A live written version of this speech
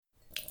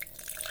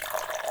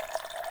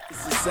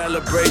It's a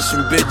celebration,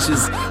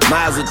 bitches.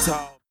 Mazel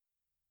tov.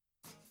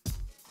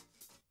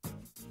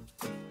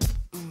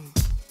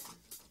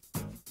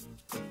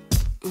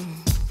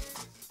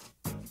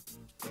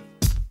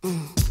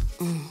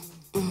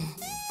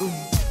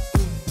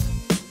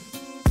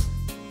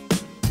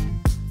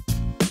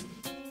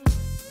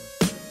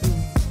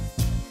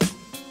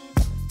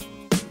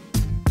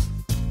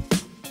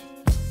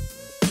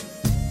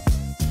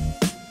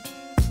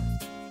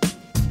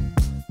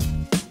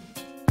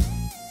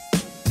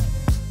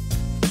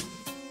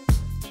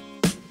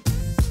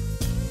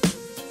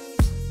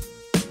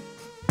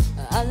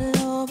 I'll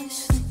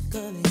always think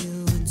of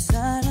you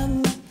inside of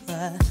my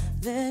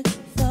private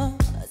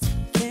thoughts.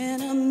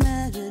 Can't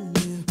imagine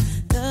you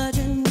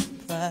touching my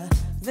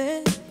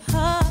private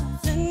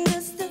parts. And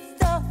just the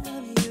thought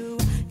of you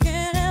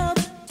can't help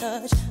but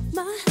touch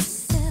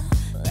myself.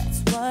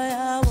 That's why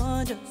I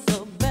want you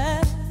so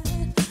bad.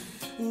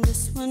 And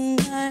just one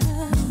night,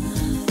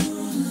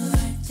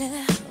 right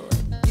there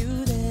with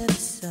you there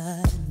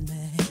beside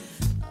me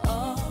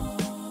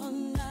all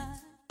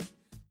night.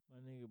 My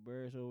nigga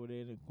Burris over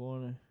there in the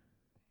corner.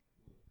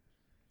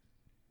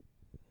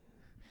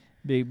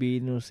 Big B,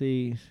 no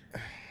C's.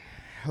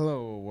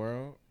 Hello,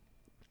 world.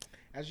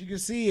 As you can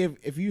see,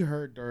 if you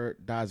heard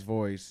Dot's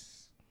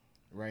voice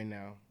right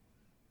now,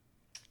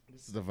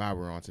 this is the vibe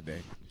we're on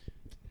today.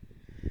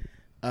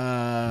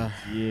 Yeah,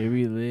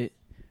 we lit.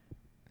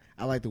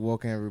 I like to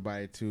welcome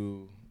everybody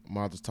to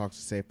Martha's Talks,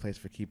 a safe place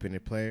for keeping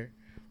it player,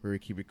 where we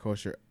keep it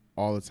kosher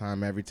all the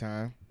time, every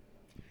time.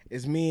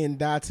 It's me and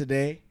Dot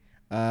today.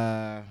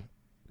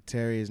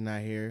 Terry is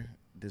not here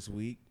this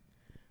week,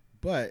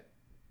 but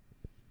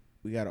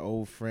we got an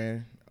old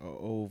friend, an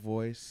old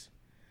voice,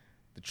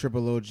 the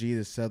triple OG,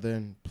 the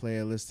Southern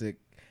playalistic,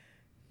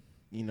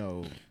 you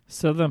know,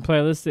 Southern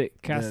playalistic,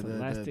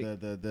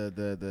 Castelastic.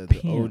 the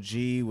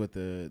OG with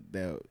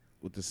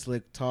the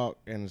slick talk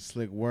and the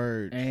slick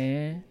words.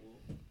 And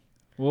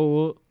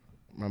whoa.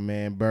 My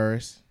man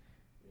Burris.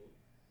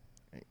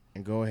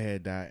 And go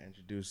ahead, Dot,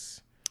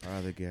 introduce our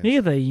other guest.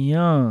 Niggas are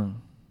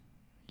young,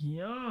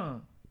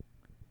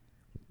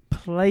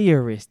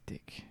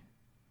 playeristic.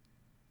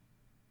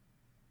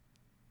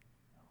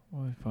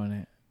 What was fun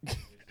at?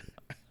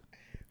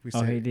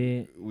 He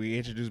did. We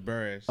introduced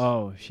Burris.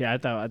 Oh shit! I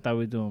thought we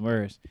were doing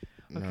worse.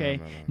 Okay,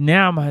 No.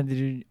 now I'm gonna have to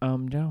do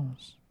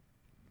Jones.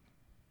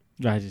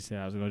 I just said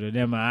I was gonna do.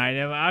 Never mind.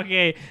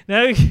 Okay,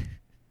 now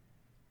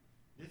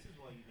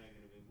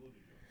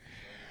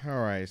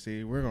All right,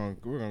 see, we're gonna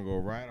go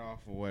right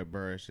off of what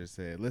Burris just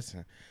said.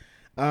 Listen,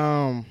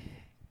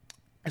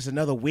 it's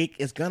another week.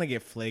 It's gonna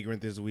get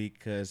flagrant this week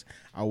because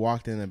I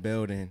walked in the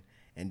building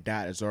and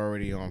Dot is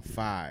already on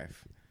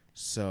 5,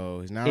 so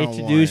he's not on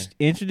 1.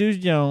 Introduce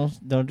Jones.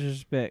 Don't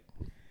disrespect.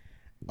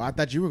 Well, I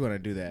thought you were gonna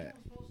do that.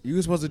 You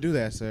were supposed to do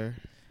that, sir.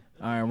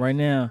 All right, right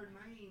now,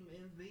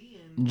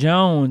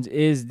 Jones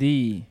is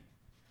the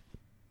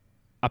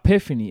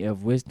epiphany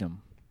of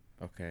wisdom,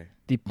 Okay.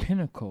 the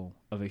pinnacle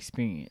of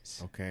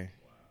experience, Okay.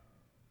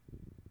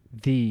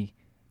 the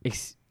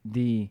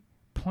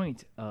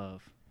point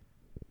of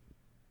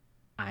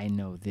I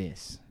know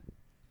this.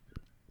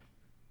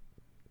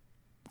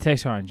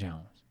 Texar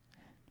Jones.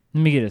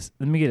 Let me get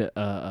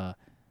a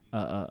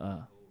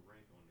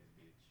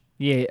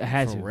yeah, it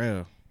has For to.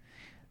 real.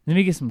 Let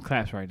me get some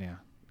claps right now.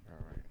 All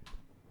right.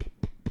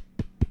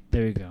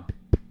 There we go.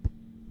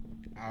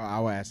 I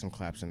will add some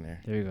claps in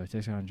there. There we go.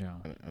 Texar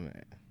Jones.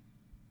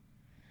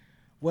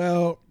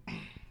 Well,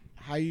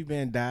 how you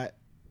been, Dot?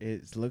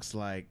 It looks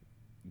like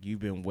you've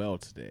been well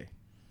today.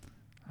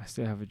 I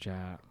still have a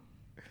job,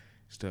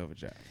 Still have a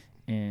job.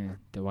 and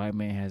the white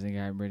man hasn't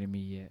gotten rid of me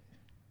yet.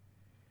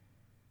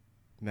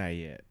 Not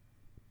yet.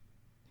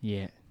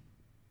 Yet.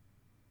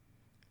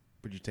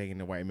 But you're taking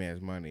the white man's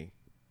money.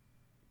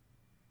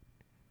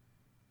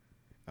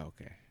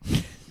 Okay.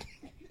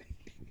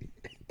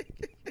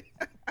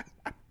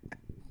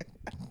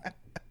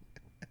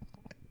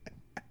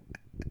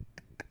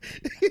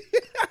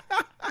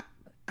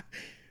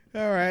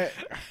 All right.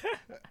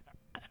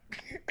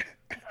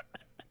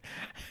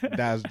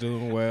 Dot's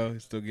doing well.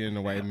 He's still getting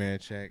the white man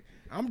check.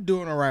 I'm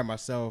doing all right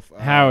myself.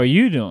 How are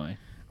you doing?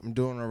 I'm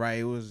doing all right.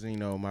 It was,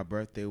 my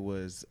birthday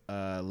was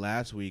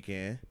last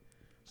weekend.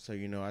 So, I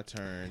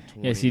turned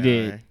 29. Yes, he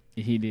did.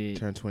 He did.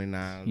 Turned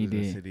 29. He In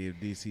the did. city of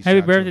D.C. Happy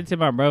Shout out birthday to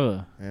my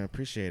brother. I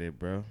appreciate it,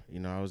 bro.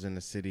 I was in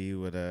the city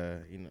with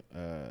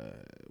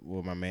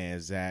with my man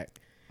Zach.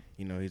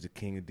 He's the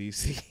king of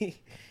DC.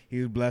 He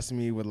was blessing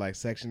me with like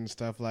section and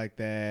stuff like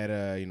that.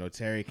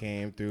 Terry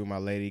came through. My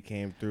lady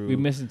came through. We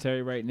missing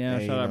Terry right now.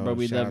 And, Shout out, bro.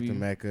 We shout love out you. to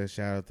Mecca.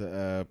 Shout out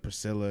to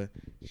Priscilla.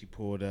 She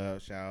pulled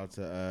up. Shout out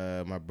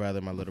to my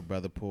brother. My little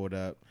brother pulled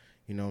up.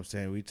 You know what I'm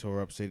saying? We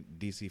tore up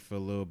DC for a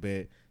little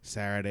bit.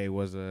 Saturday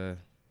was I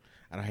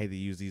don't hate to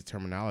use these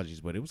terminologies,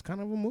 but it was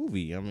kind of a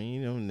movie. I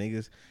mean,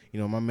 niggas,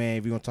 my man,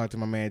 if you're going to talk to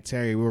my man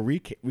Terry, we'll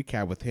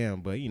recap with him.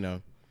 But,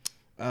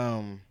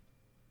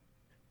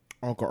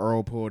 Uncle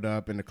Earl pulled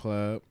up in the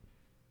club.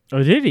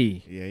 Oh, did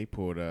he? Yeah, he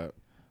pulled up.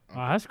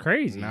 Oh, that's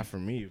crazy. Not for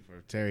me.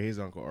 For Terry, his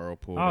Uncle Earl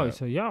pulled Oh, up.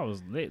 so y'all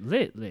was lit.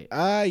 We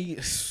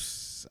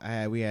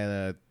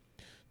had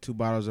 2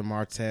 bottles of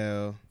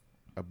Martell,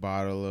 a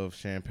bottle of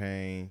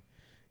champagne.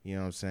 You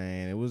know what I'm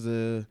saying?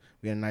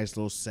 We had a nice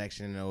little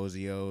section in the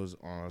OZOs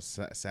on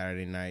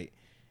Saturday night.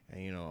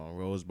 And, you know, on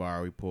Rose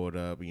Bar, we pulled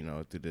up, you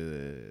know, to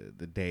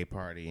the day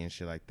party and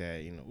shit like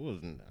that. You know, it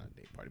wasn't a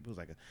day party, but it was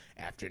like an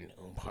afternoon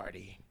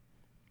party.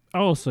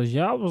 Oh, so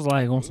y'all was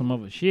like on some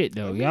other shit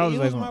though. Y'all was it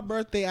like was my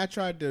birthday. I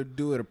tried to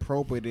do it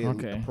appropriately.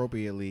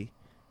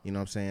 You know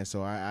what I'm saying?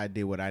 So I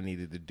did what I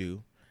needed to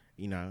do.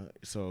 You know,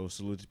 so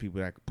salute to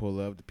people that could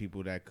pull up, the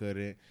people that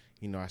couldn't.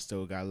 You know, I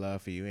still got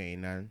love for you.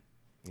 Ain't nothing.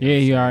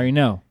 You already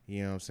know.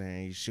 You know what I'm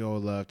saying? You show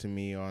love to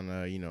me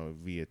on, you know,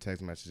 via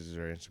text messages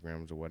or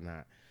Instagrams or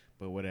whatnot.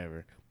 But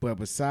whatever. But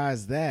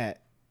besides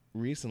that,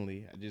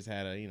 recently I just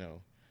had a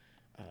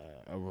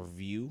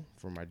review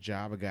for my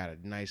job. I got a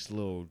nice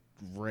little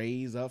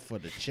raise up for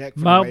the check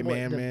for the white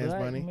man's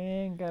money.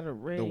 Man got a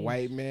raise. The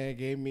white man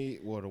gave me,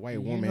 the white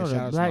You woman. know the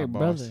Shout out to black my boss.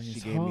 brother She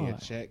is gave me a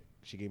hard. check.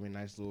 She gave me a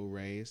nice little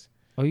raise.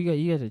 Oh, you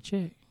got a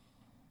check.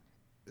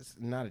 It's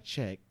not a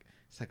check.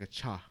 It's like a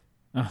cha.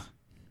 A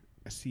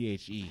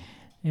CHE.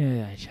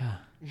 Yeah,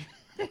 cha.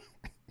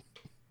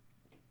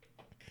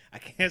 I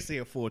can't say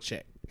a full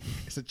check.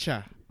 It's a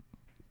cha.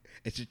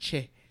 It's a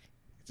check.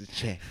 It's a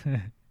check.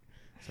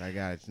 So I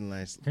got a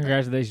nice.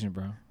 Congratulations,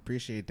 bro.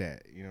 Appreciate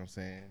that. You know what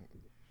I'm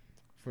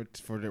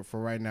saying? For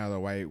right now, the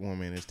white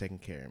woman is taking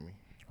care of me.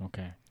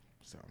 Okay.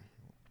 So.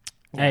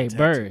 Hey,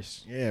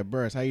 Burris. Yeah,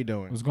 Burris, how you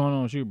doing? What's going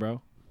on with you,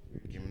 bro?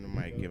 Give him the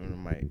mic. Give him the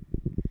mic.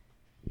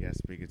 Yeah,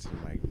 speak it to the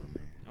mic, my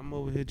man. I'm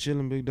over here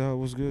chilling, big dog.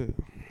 What's good?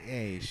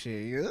 Hey,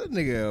 shit, you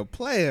nigga a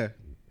player.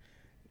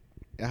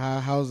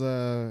 How's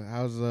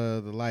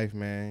the life,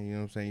 man? You know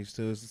what I'm saying? You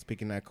still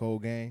speaking that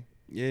cold game?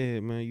 Yeah,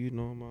 man. You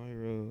know I'm out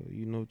here,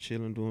 you know,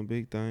 chilling, doing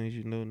big things.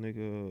 You know,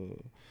 nigga,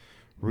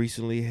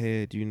 recently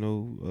had, you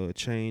know,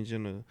 change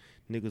in a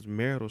nigga's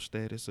marital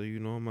status. So you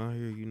know I'm out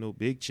here, you know,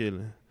 big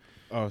chilling.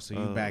 Oh, so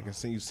you back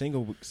and you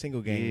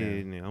single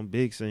game Yeah, I'm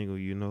big single.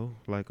 You know,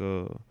 like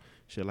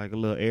shit, like a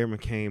little airman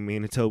came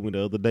in and told me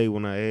the other day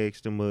when I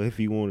asked him if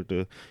he wanted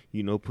to,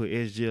 you know, put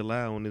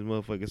SGLI on his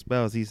motherfucking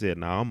spouse. He said,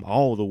 "Nah, I'm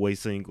all the way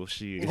single."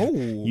 Shit, Oh.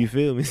 You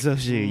feel me? So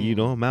shit, you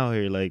know, I'm out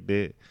here like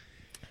that.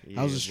 Yeah,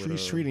 How's the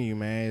streets treating you,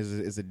 man?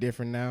 Is it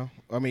different now?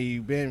 I mean,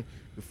 you've been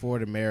before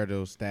the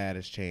marital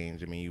status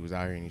changed. I mean, you was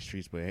out here in the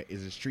streets, but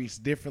is the streets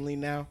differently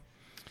now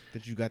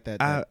that you got that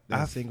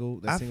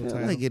single I single feel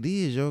title? like it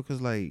is, yo,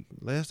 cause like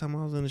last time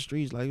I was in the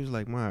streets, like it was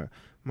like my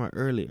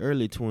early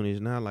 20s.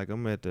 Now like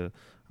I'm at the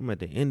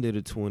end of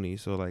the 20s.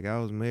 So like I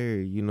was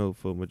married, you know,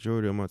 for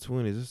majority of my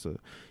 20s.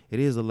 It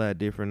is a lot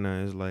different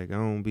now. It's like I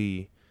don't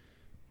be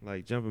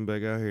like jumping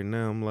back out here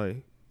now. I'm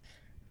like,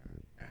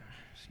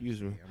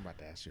 excuse me. Yeah, I'm about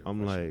to ask you.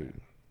 I'm like,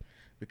 man.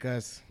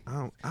 Because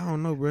I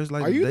don't know, bro. It's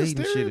like are you the dating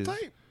shit is.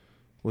 stereotype?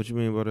 What you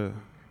mean by that?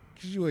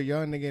 Cause you a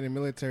young nigga in the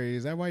military.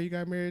 Is that why you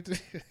got married?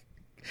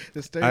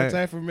 The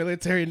stereotype for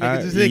military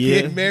niggas just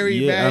get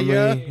married mad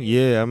young.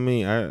 I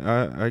mean,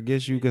 I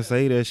guess you could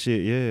say that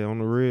shit. Yeah, on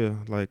the real.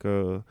 Like,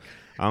 I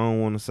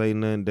don't want to say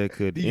nothing that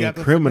could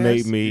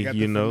incriminate me.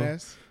 You know,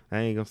 finesse? I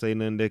ain't gonna say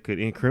nothing that could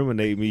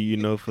incriminate me. You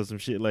know, for some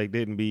shit like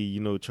that and be, you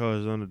know,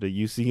 charged under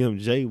the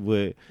UCMJ.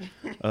 But,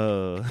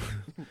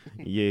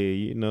 yeah,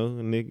 you know,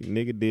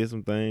 nigga did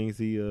some things.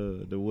 He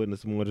there wasn't the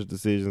smartest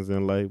decisions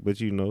in life,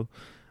 but you know,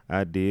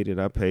 I did it.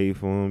 I paid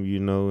for him. You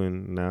know,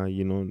 and now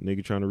you know,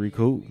 nigga trying to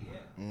recoup.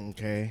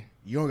 Okay,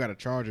 you don't got a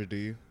charger, do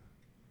you?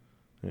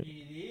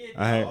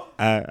 I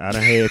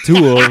done had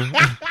 2 of them.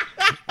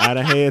 I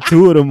done had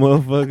 2 of them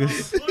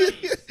motherfuckers.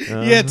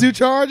 You had 2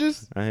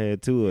 chargers? I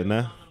had 2 of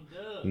them.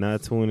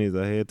 Not 20s.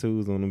 I had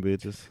 2s on them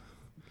bitches.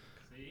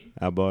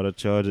 I bought a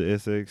Charger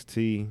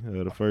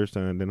SXT the first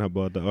time. Then I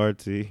bought the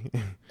RT.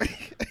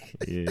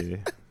 Yeah.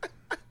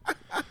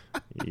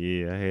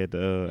 Yeah,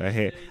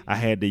 I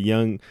had the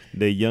young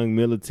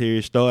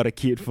military starter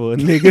kit for a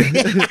nigga.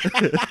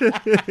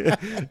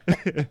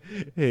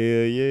 Hell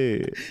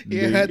yeah.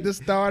 You had the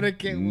starter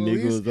kit. Well,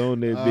 nigga was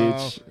on that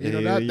bitch. You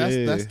know Hell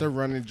that's the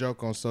running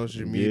joke on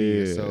social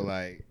media. Yeah. So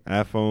like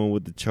iPhone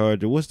with the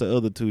charger. What's the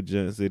other 2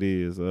 gents it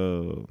is?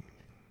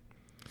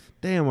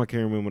 Damn, I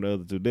can't remember the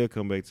other 2. They'll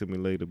come back to me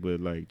later. But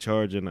like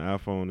charging the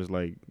iPhone is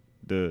like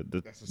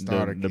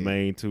the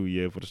main 2.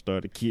 Yeah, for the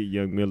starter kit,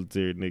 young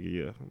military nigga.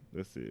 Yeah,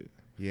 that's it.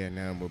 Yeah,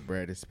 now but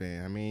bread to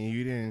spend. I mean,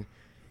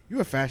 you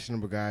a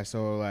fashionable guy,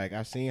 so like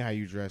I've seen how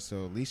you dress.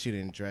 So at least you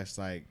didn't dress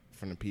like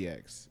from the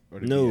PX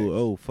or the No, BX.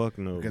 oh fuck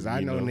no. Because I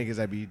know niggas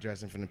that be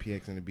dressing from the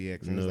PX and the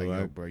BX, and it's like,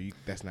 yo, bro,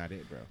 that's not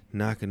it, bro.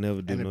 Nah, I could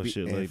never do And no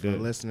shit like for that. the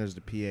listeners, the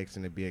PX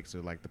and the BX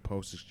are like the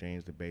post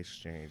exchange, the base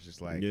exchange.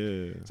 It's like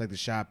Yeah, it's like the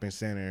shopping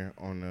center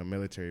on a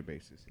military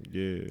basis.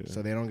 yeah.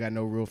 So they don't got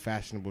no real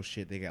fashionable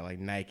shit. They got like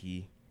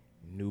Nike,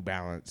 New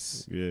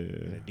Balance, Yeah,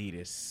 and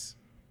Adidas.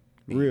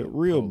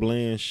 real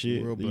bland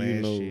shit. Real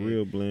bland shit.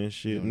 Real bland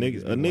shit. You know, Nigga,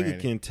 niggas a been nigga wearing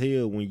can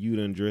tell when you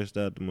done dressed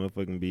out the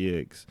motherfucking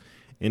BX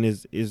And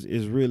it's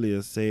really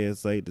a sad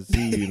sight to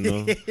see, you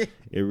know.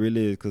 It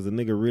really is, because a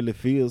nigga really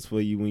feels for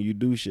you when you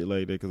do shit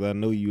like that, because I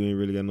know you ain't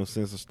really got no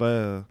sense of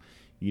style.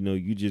 You know,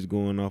 you just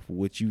going off of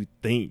what you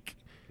think.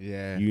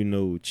 Yeah. You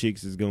know,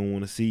 chicks is gonna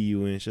want to see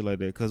you and shit like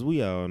that. Cause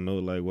we all know,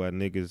 like, why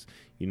niggas,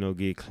 you know,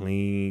 get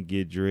clean,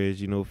 get dressed,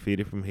 you know,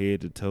 fitted from head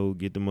to toe,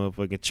 get the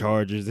motherfucking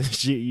chargers and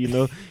shit, you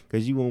know.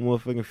 Cause you want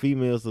motherfucking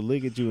females to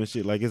look at you and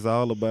shit. Like, it's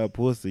all about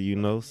pussy, you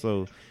know.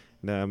 So,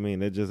 nah, I mean,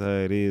 that's just how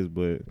it is.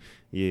 But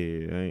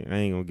yeah, I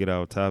ain't gonna get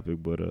off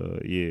topic. But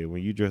yeah,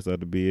 when you dress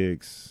out the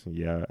BX,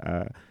 yeah,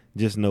 I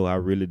just know I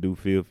really do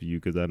feel for you,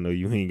 cause I know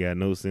you ain't got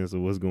no sense of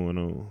what's going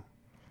on.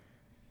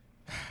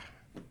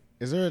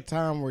 Is there a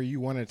time where you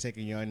want to take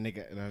a young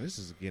nigga? Now, this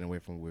is getting away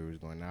from where we was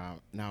going. Now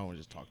I want to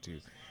just talk to you.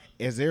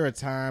 Is there a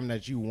time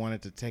that you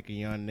wanted to take a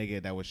young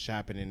nigga that was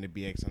shopping in the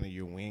BX under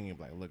your wing and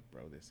be like, look,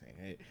 bro, this ain't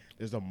it.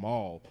 There's a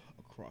mall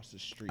across the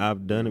street.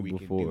 I've done it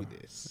before.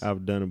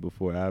 I've done it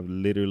before. I've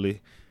literally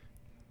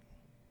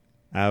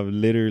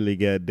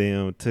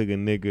goddamn took a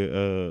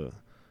nigga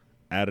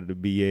out of the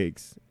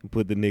BX and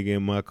put the nigga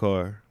in my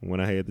car when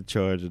I had the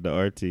charge of the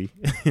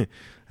RT.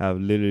 I've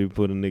literally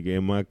put a nigga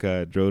in my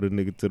car, drove the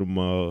nigga to the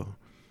mall,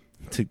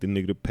 took the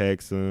nigga to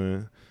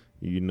PacSun,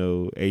 you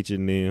know,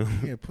 H&M,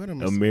 Yeah, put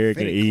him in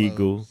American some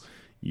Eagle, clothes.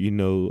 you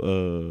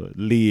know,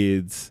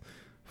 Lids,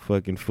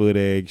 fucking Foot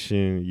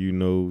Action, you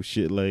know,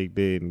 shit like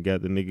that, and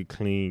got the nigga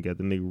clean, got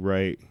the nigga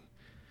right.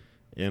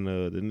 And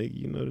the nigga,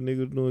 you know, the nigga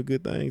was doing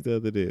good things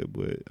after that.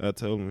 But I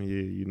told him,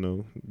 yeah, you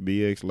know,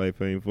 BX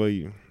life ain't for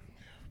you.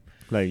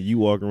 Like, you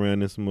walk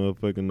around in some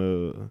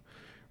motherfucking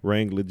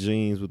Wrangler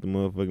jeans with the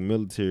motherfucking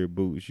military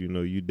boots, you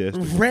know, you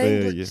destined for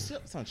failure.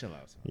 Son, chill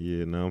out. Son.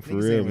 Yeah, no, I'm for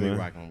Niggas real, ain't really man.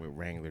 rocking with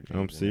Wrangler jeans I'm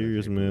and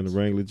serious, military man. boots. The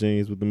Wrangler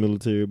jeans with the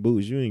military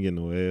boots, you ain't getting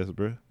no ass,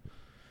 bruh.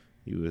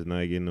 You was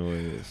not getting no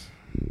ass.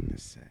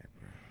 That's sad,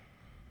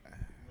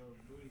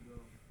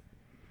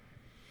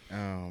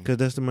 bro. Cause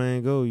that's the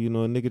main goal, you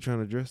know, a nigga trying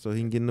to dress so he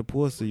can get in the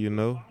pussy, you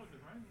know.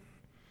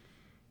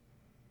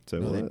 So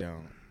No, they what?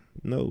 don't.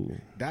 No.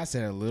 That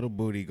said, a little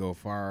booty go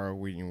far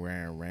when you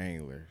wearing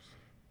Wranglers.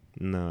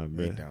 Nah,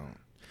 They bruh. don't.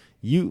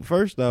 You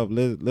first off,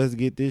 let's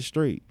get this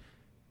straight.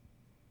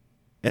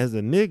 As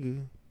a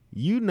nigga,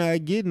 you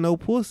not getting no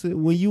pussy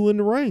when you in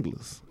the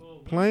Wranglers.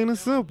 Plain and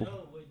simple.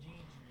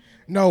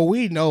 No,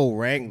 we know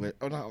Wrangler.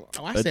 Oh, no,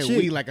 I A said chick.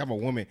 we like I'm a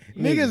woman.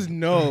 Nigga. Niggas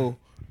know.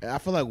 I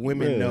feel like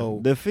women Bruh, know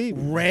the feet.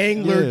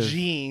 Wrangler Yes.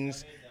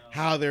 jeans,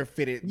 how they're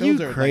fitted. You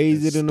Those are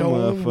crazy like than the a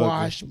motherfucker.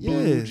 stone-washed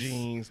blue Yes.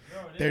 jeans.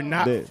 They're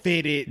not That-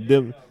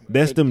 fitted.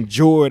 That's them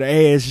Jordan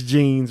ass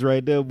jeans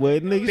right there, boy.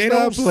 Nigga, They stop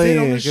don't sit playing.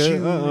 on the cuz.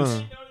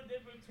 shoes.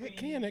 Hey,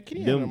 can you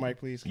hand Them- the mic,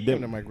 please? Can you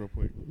them- hand the mic real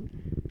quick?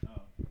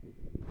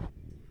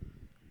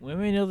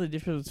 Women know the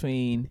difference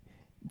between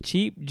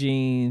cheap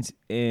jeans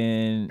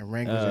and And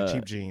Wranglers are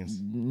cheap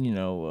jeans. You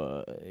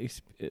know,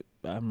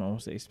 I'm not gonna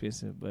say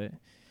expensive, but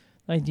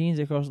like jeans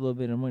that cost a little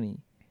bit of money.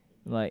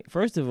 Like,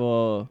 first of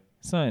all,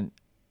 son,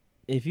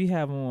 if you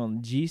have them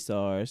on G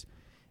Stars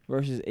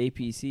versus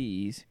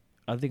APCs,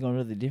 are they gonna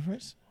know the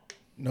difference?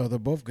 No, they're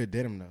both good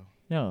denim though.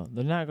 No,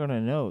 they're not gonna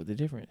know the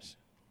difference.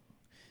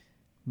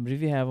 But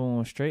if you have them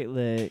on straight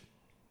leg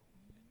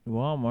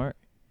Walmart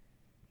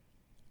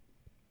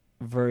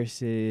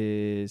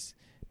versus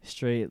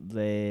straight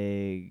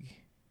leg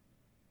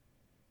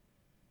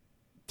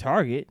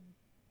Target,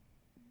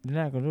 they're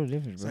not gonna know the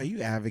difference, So bro. are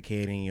you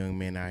advocating young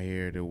men out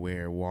here to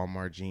wear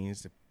Walmart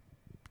jeans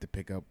to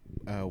pick up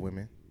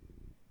women?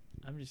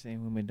 I'm just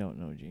saying women don't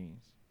know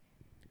jeans.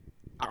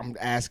 I'm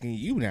asking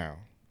you now.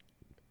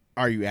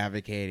 Are you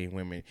advocating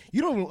women? I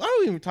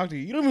don't even talk to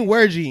you. You don't even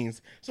wear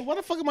jeans. So why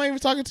the fuck am I even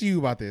talking to you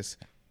about this?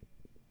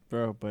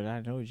 Bro, but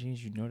I know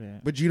jeans, you know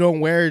that. But you don't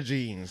wear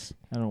jeans.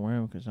 I don't wear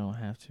them because I don't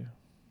have to.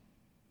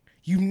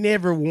 You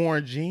never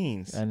worn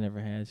jeans. I never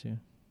had to.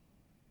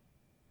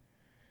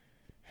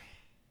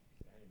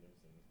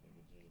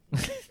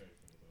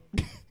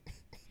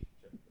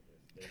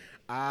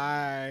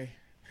 I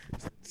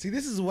see.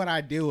 This is what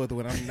I deal with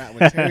when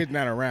Terry's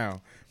not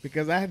around,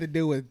 because I had to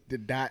deal with the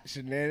dot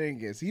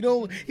shenanigans.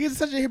 He's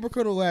such a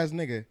hypocritical ass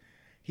nigga.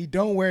 He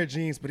don't wear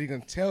jeans, but he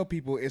gonna tell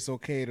people it's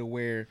okay to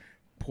wear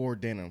poor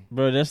denim.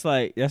 Bro, that's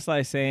like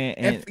saying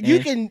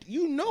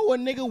You know a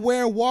nigga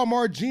wearing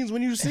Walmart jeans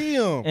when you see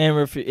him.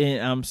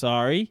 and I'm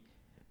sorry,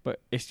 but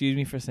excuse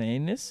me for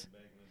saying this.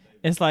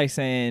 It's like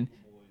saying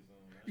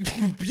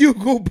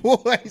Bugle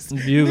boys.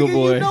 Bugle Nigga,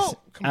 Boys. You know,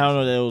 I don't know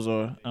what those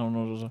are. I don't know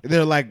what those are.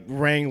 they're like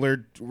Wrangler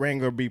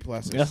B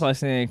pluses. That's like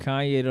saying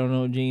Kanye don't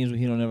know jeans, but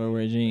he don't ever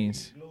wear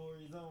jeans.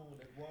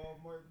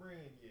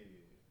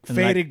 And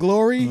Faded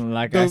Glory.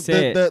 like the, I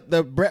said-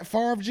 the Brett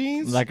Favre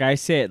jeans. Like I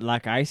said.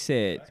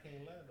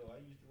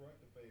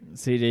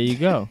 See, there you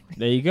go.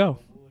 The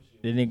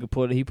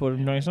nigga he put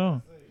them joints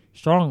on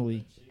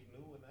strongly.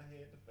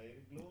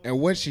 And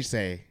what'd she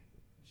say?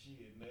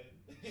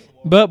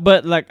 But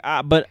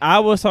I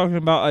was talking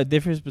about a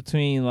difference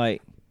between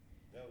like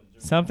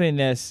something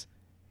that's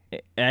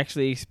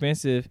actually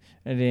expensive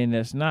and then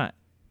that's not.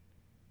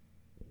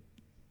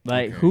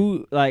 Like Okay.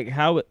 who? Like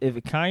how? If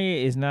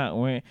Kanye is not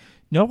wearing,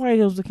 nobody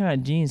knows the kind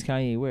of jeans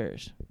Kanye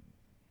wears.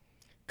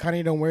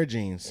 Kanye don't wear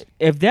jeans.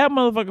 If that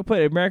motherfucker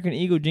put American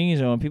Eagle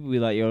jeans on, people be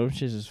like, "Yo, them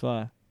shits is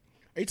fly."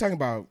 Are you talking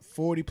about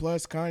 40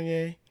 plus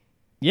Kanye?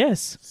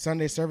 Yes,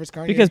 Sunday service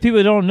Kanye? because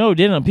people don't know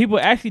denim. People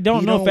actually don't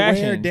he know don't wear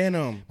fashion.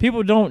 denim.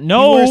 People don't He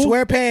know. wears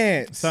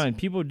sweatpants. Son,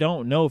 people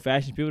don't know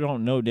fashion. People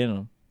don't know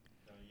denim.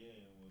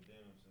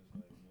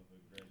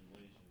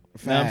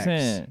 Facts. You know what I'm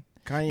saying?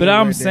 Kanye But wear I'm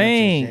denim to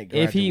saying, shit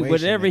if he graduation,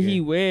 whatever nigga.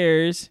 he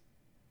wears,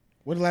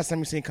 When the last time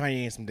you seen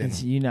Kanye in some denim?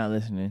 you're not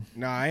listening.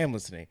 No, I am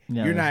listening.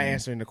 You're You're not listening.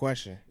 answering the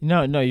question.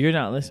 No, you're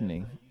not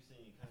listening.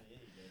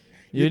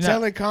 You're not.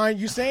 telling Kanye.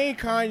 You saying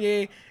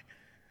Kanye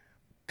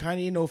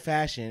no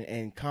fashion,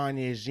 and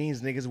Kanye's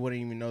jeans. Niggas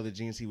wouldn't even know the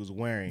jeans he was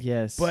wearing.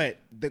 Yes. But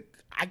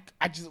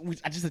I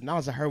just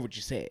acknowledged I heard what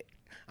you said.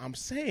 I'm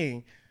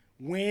saying,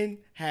 when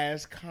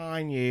has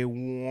Kanye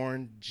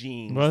worn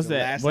jeans? What's the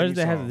that? last What time does you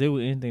that saw have to him? do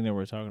with anything that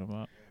we're talking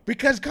about?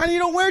 Because Kanye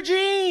don't wear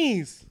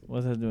jeans. What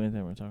does that do with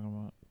anything we're talking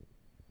about?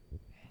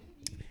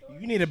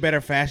 You need a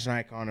better fashion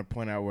icon to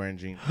point out wearing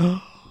jeans.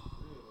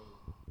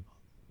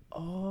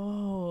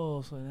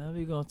 Oh, so now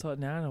we gonna talk.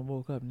 Now I done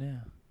woke up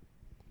now.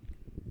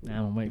 Now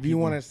I'm gonna make If you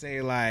people- want to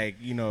say like,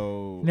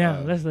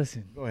 Now let's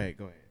listen. go ahead.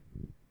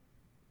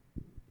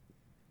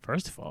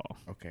 First of all,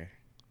 Okay.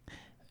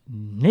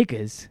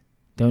 niggas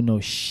don't know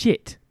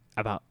shit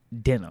about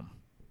denim.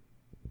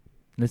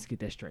 Let's get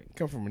that straight.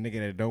 Come from a nigga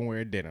that don't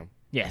wear denim.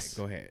 Yes,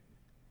 Go ahead.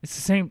 it's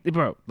the same,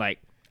 bro. Like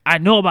I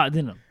know about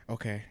denim.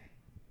 Okay.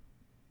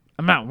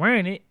 I'm not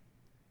wearing it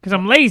because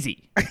I'm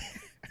lazy.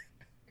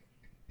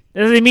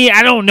 Doesn't mean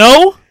I don't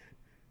know.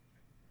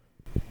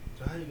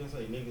 So how you gonna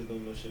say niggas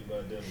don't know shit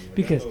about denim? Like,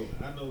 Because-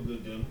 I know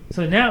good denim.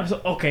 So now,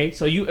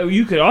 so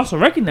you could also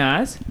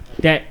recognize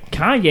that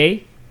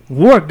Kanye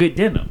wore good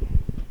denim,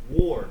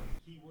 War.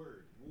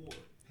 Keyword. War.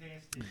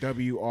 Past tense.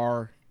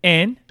 WOR.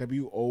 and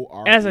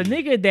as a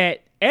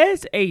nigga.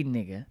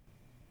 nigga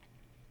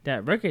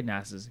that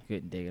recognizes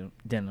good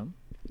denim,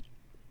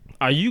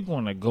 are you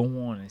gonna go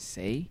on and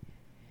say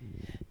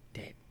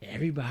that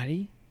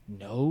everybody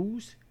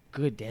knows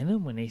good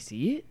denim when they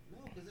see it? No,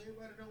 because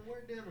everybody don't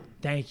wear denim.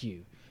 Thank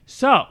you.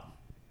 So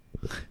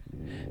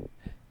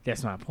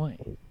that's my point.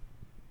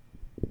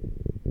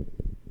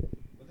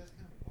 But that's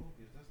kind of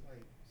bogus. That's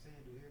like saying,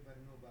 do everybody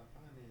know about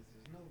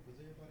finances? No, because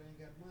everybody ain't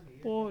got money.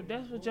 Well,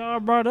 that's what y'all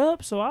brought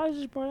up, so I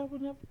just brought up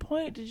another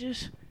point to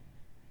just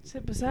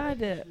sit beside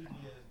that.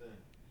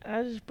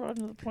 I just brought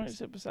another point to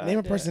sit beside Name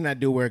a that. person that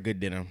do wear good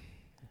denim.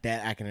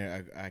 That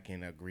I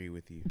can agree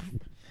with you.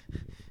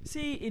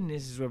 See, and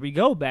this is where we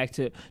go back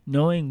to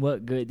knowing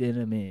what good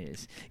denim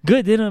is.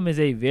 Good denim is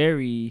a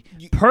very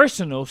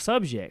personal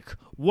subject.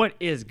 What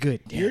is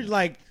good denim? You're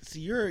like, see,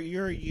 your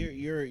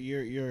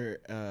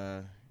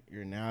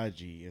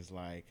analogy is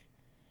like,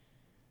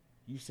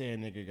 you say a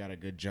nigga got a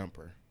good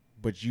jumper,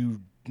 but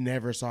you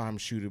never saw him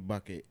shoot a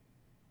bucket.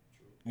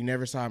 You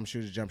never saw him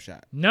shoot a jump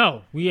shot.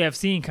 No, we have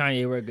seen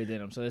Kanye wear good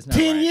denim, so that's not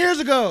 10 right. years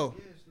ago.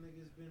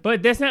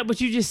 But that's not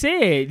what you just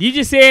said. You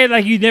just said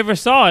like you never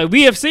saw it.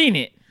 We have seen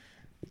it.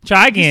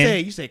 Try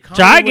again. You say Kanye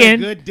Try wear again.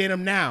 good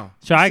denim now.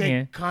 Try You say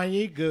again.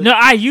 Kanye good. No,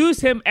 I use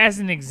him as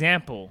an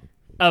example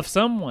of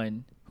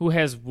someone who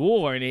has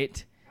worn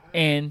it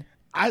and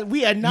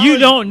We acknowledge you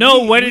don't know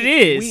what it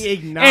is. We And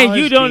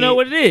acknowledged you don't know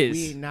what it is.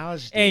 We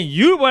acknowledged and it.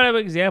 you brought up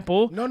an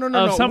example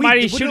of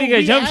somebody shooting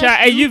a jump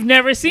shot and you've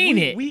never seen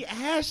it. We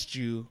asked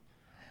you,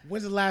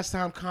 when's the last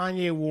time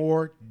Kanye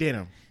wore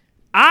denim?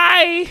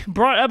 I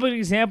brought up an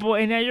example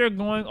and now you're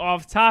going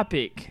off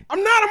topic.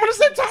 I'm not. I'm on the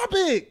same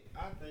topic.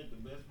 I think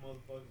the best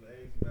motherfuckers to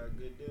ask about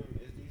good denim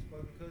is these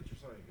fucking country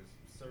singers.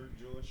 Sir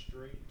George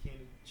Strait,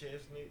 Kenny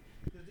Chesney.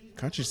 'Cause these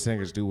Country motherfuckers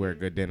singers do wear wear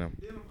good denim.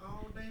 denim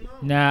all day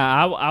long.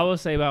 Nah, I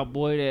would say about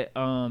boy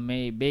that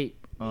made bait.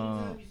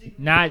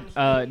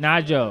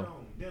 Najo.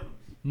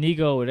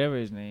 Nigo, whatever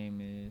his name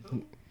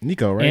is.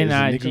 Nico, right? Is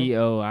it Nico?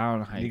 Nigo. I don't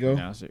know how you Nigo?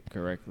 pronounce it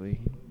correctly.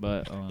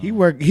 But He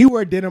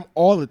wear denim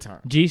all the time.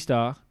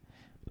 G-Star.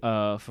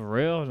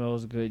 Pharrell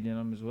knows good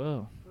denim as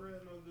well. For real,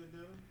 no good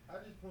denim. I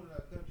just pointed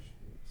out country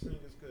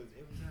singers because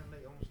every time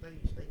they on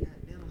stage, they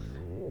got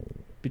denim.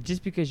 But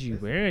just because you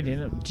wear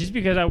denim, just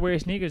because I wear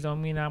sneakers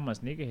don't mean I'm a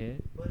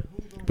sneakerhead. But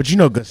who gonna But you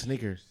know good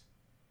sneakers.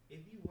 if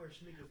you wear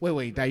sneakers?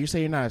 Wait, Dad, you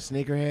say you're not a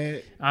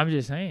sneakerhead? I'm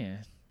just saying.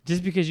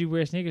 Just because you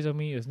wear sneakers don't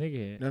mean you're a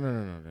sneakerhead.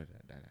 No.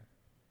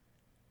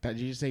 Did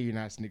you just say you're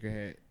not a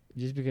sneakerhead?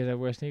 Just because I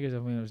wear sneakers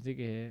don't mean I'm a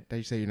sneakerhead. Did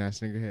you say you're not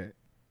a sneakerhead?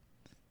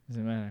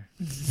 Doesn't matter.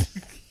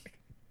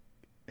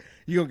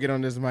 You gonna get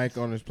on this mic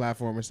on this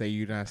platform and say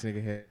you're not a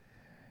sneakerhead?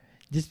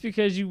 Just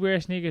because you wear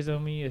sneakers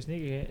don't mean you're a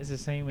sneakerhead. It's the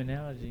same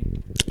analogy.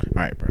 All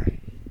right, bro.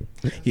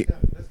 That's Yeah.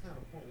 kind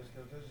of pointless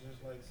because that's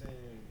just like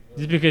saying.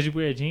 Just because you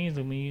wear jeans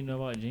don't mean you know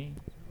about jeans.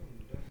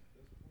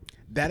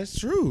 That is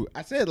true.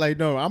 I said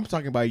no. I'm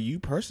talking about you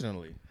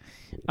personally.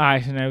 All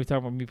right, so now we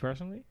talking about me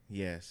personally.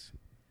 Yes.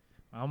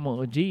 I'm an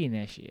OG in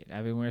that shit.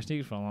 I've been wearing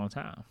sneakers for a long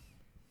time.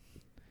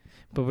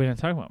 But we're not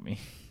talking about me.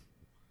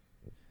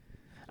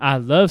 I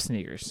love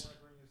sneakers.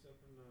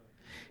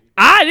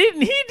 I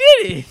didn't. He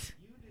did it.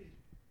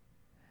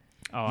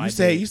 Oh,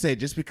 You say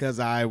just because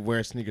I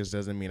wear sneakers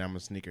doesn't mean I'm a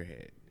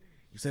sneakerhead.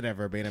 You said that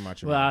verbatim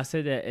out your Well, I mouth.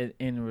 said that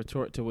in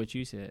retort to what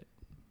you said.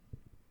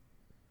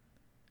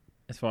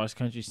 As far as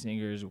country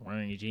singers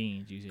wearing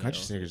jeans, you said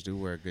Country singers do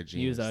wear good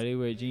You was jeans. like, they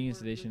wear jeans,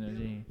 so they should know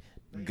jeans.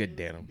 Good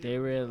denim. They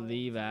wear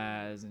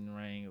Levi's and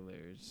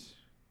Wranglers.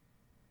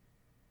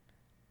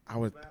 I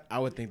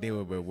would think they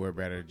would wear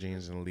better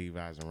jeans than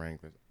Levi's and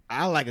Wranglers.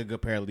 I like a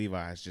good pair of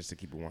Levi's just to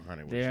keep it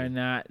 100 with They are you.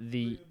 not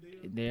the.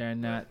 They are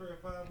not.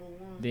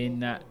 They're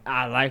not.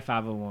 I like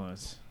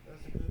 501s,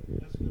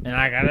 and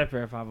I got a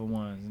pair of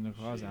 501s in the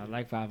closet. I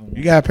like 501s.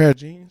 You got a pair of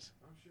jeans?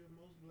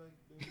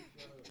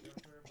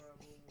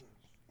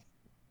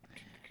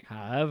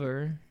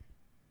 However,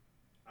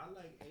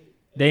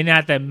 they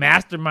not the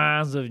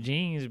masterminds of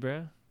jeans,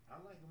 bruh.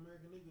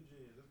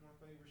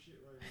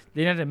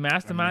 They're not the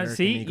masterminds. American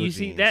See, Eagle you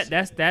see jeans.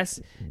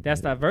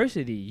 that's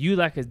diversity. You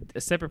like a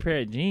separate pair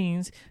of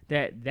jeans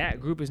that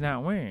group is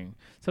not wearing.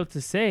 So to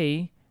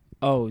say,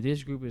 oh,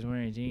 this group is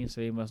wearing jeans,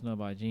 so they must know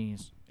about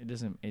jeans. It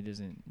doesn't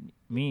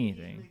mean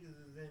anything.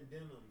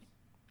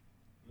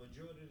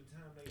 Majority of the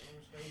time they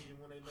on stage and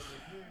when they make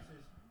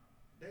appearances,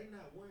 they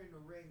not wearing the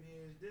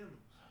raggedy ass denims.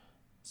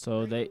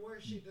 So They wear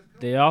shit that's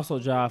they also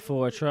drive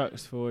Ford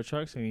trucks. Ford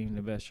trucks ain't even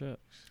the best trucks.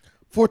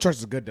 Ford trucks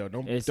is good though.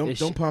 Don't It's- don't it's-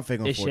 don't pump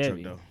fake on it's Ford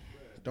Chevy. truck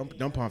though.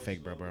 Don't pump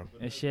fake, bro.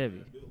 It's Chevy.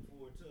 built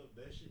for it tough.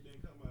 That shit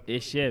didn't come out.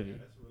 It's Chevy.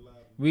 That's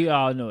reliable. We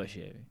all know it's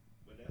Chevy.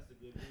 But that's a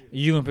good deal.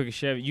 You gonna pick a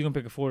Chevy? You gonna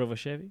pick a Ford over a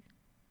Chevy?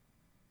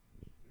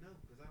 No,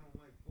 because I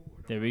don't like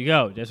Ford. There we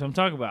go. That's what I'm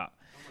talking about.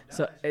 I'm a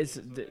So Dodge it's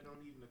fan, so the- they don't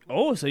even equate.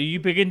 Oh, so you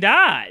picking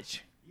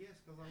Dodge? Yes,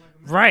 because I like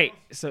American Right.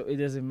 muscle. So it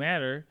doesn't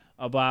matter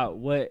about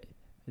what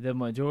the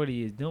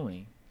majority is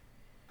doing.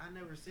 I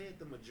never said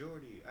the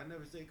majority. I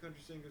never said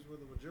country singers were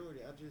the majority.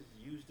 I just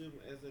used them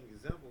as an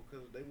example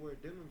because they wear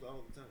denims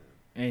all the time.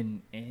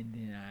 And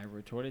then I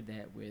retorted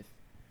that with,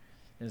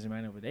 doesn't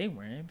matter what they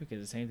wearing, because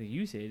the same thing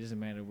you said, it doesn't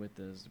matter what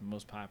the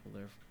most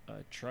popular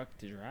truck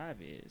to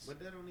drive is. But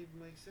that don't even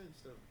make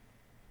sense though.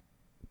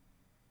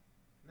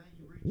 Now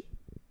you reaching.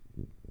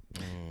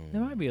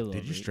 There might be a little.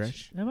 Did you reach.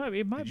 stretch? It might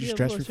be Did you a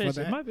stretch little before stretch.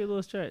 that? It might be a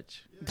little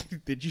stretch.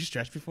 Did you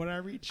stretch before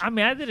that reach? I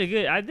mean, I did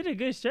a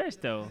good stretch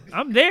though.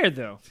 I'm there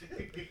though.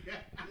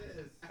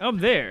 I'm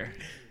there.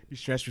 You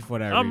stretched before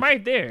that I'm reach.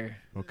 right there.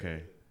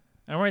 Okay.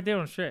 I'm right there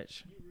on the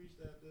stretch. You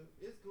reached out there.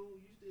 It's cool.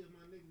 You still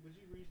my nigga, but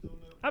you reached on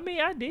up. I mean,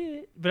 I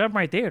did, but I'm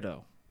right there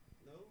though.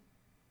 No.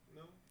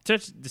 No.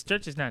 The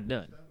stretch is not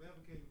done. Stop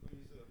advocating for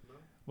yourself. No.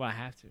 Well, I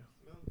have to.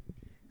 No.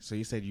 So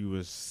you said you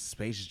was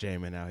space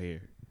jamming out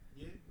here.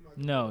 Yeah.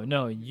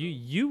 No,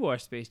 you are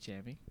space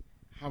jamming.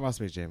 How about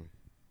space jamming?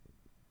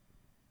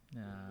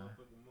 Nah,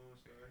 Motherfucking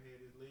Monster had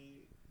his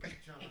leg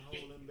trying to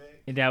hold him back,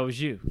 and that was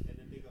you and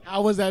the nigga.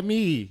 How was that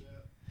me?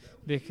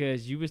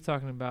 because you was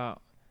talking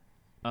about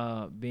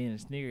being a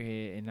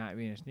sneakerhead and not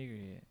being a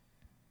sneakerhead.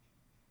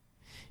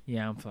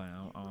 Yeah, I'm fine.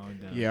 I'm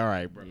done. Yeah, all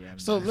right, bro. Yeah, I'm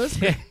So done.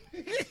 listen.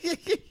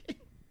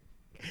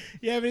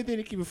 You have anything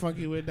to keep it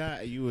funky with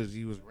that? You was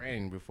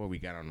ranting before we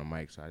got on the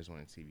mic, so I just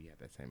wanted to see if you had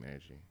that same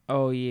energy.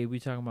 Oh yeah, we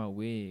talking about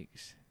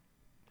wigs.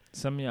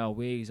 Some of y'all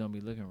wigs don't be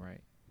looking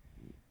right,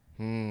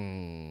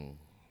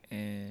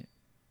 and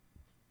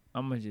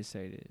I'm gonna just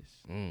say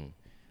this.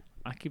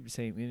 I keep the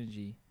same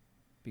energy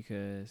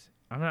because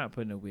I'm not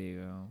putting a wig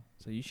on,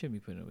 so you shouldn't be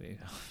putting a wig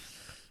on.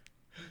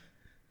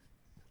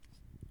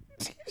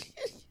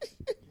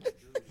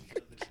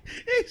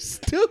 It's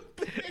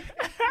stupid.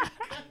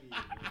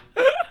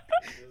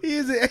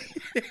 He's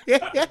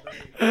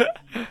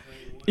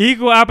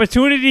Equal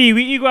opportunity.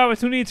 We equal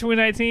opportunity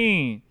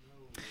 2019.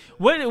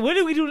 What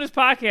do we do in this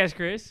podcast,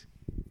 Chris?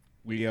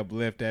 We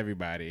uplift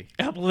everybody.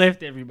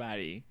 Uplift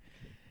everybody.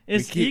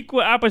 It's We keep-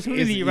 equal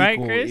opportunity, It's right,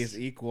 equal- Chris? It's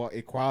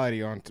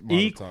equality on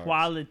Model Talks.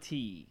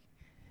 Equality.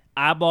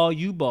 I ball,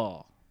 you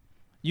ball.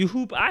 You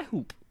hoop, I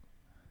hoop.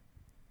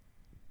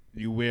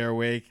 You wear a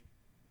wig.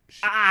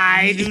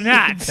 I do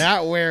not.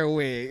 Not wear a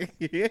wig.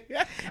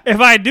 If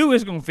I do,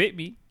 it's gonna fit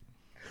me.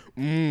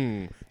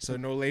 So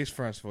no lace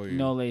fronts for you.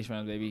 No lace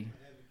fronts, baby.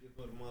 Advocate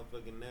for the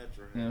motherfucking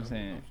natural hair. You know what I'm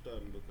saying? I'm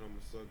starting to become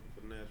a sucker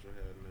for natural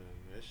hair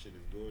now. That shit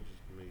is gorgeous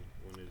to me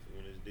when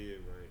it's did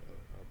right.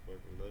 I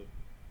fucking love it.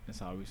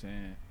 That's all we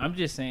saying. I'm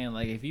just saying,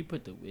 like, if you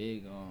put the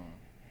wig on,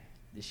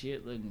 the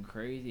shit looking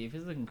crazy. If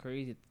it's looking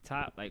crazy at the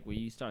top, like when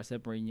you start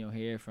separating your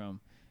hair from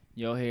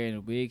your hair and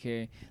the wig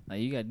hair, like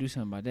you gotta do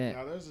something about that.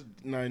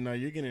 No,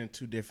 you're getting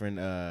two different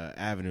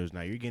avenues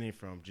now. You're getting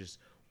from just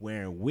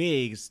wearing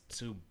wigs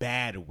to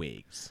bad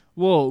wigs.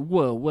 Well.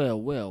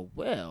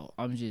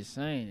 I'm just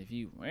saying, if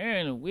you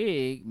wearing a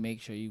wig, make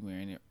sure you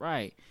wearing it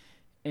right.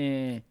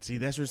 And See,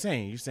 that's what you're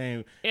saying. You're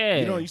saying,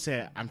 yeah, you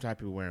said I'm tired of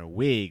people wearing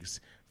wigs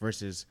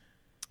versus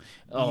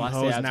I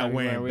hoes said I'm not tired of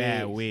wearing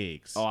bad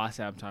wigs. Oh, I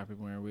said I'm tired of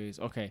people wearing wigs.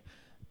 Okay.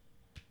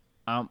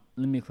 Let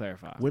me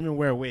clarify. Women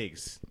wear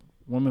wigs.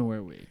 Women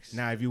wear wigs.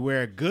 Now, if you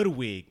wear a good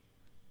wig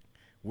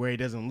where it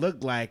doesn't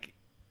look like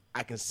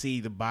I can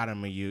see the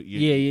bottom of you,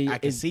 Yeah. I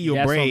can see your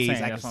that's what I'm braids,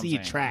 saying, I that's can what see I'm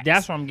your saying. tracks.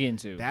 That's what I'm getting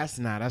to. That's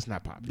not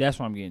popular. That's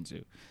what I'm getting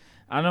to.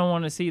 I don't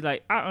want to see,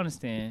 like, I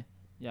understand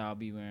y'all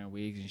be wearing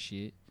wigs and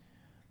shit,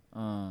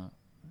 a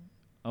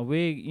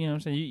wig, you know what I'm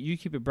saying? You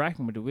keep it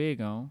bracking with the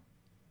wig on.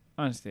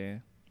 I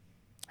understand.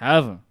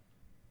 However,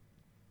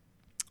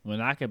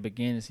 when I can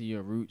begin to see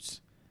your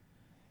roots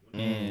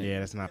and Yeah,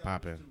 that's not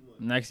popping.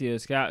 next to your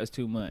scalp is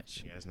too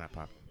much. Yeah, that's not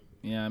popping.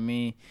 You know what I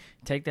mean?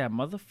 Take that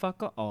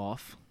motherfucker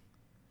off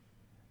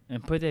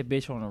and put that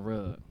bitch on a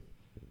rug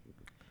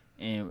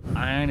and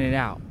iron it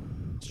out.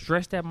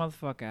 Stretch that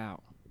motherfucker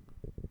out.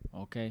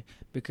 Okay?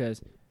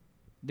 Because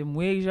them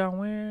wigs y'all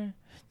wearing,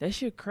 that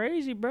shit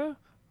crazy, bro.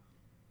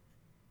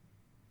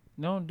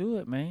 Don't do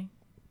it, man.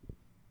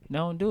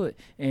 Don't do it.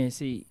 And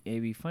see,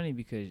 it'd be funny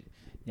because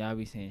y'all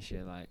be saying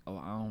shit like, oh,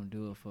 I don't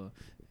do it for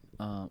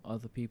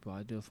other people.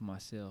 I do it for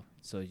myself.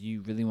 So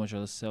you really want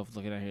yourself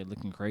looking out here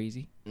looking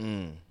crazy?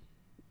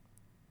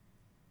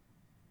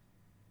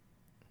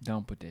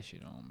 Don't put that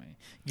shit on, man.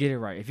 Get it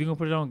right. If you're gonna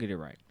put it on, get it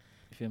right.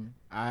 You feel me?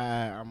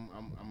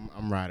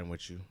 I'm riding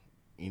with you.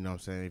 You know what I'm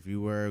saying? If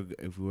you wear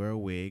a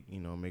wig, you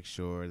know, make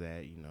sure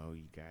that, you know,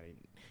 you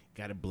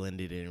got it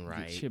blended in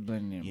right. Get shit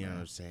blended in, You know bro.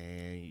 what I'm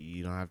saying?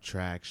 You don't have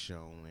tracks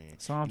showing.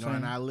 So I'm You know,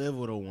 saying and I live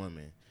with a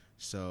woman,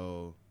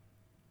 so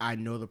I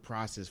know the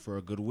process for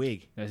a good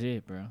wig. that's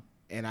it, bro.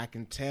 And I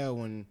can tell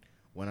when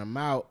I'm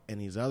out and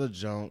these other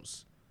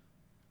Jones,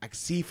 I can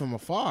see from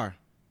afar.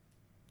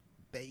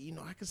 That, you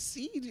know, I can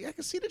see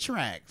the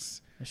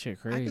tracks. That shit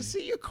I crazy. can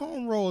see your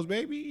cone rolls,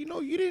 baby. You know,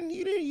 you didn't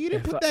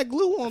If put I- that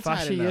glue on If I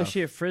tight see enough. your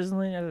shit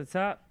frizzling at the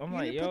top, I'm You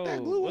like, didn't put yo,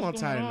 that glue on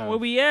what's tight going on? enough. Where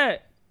we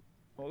at?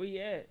 Where we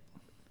at?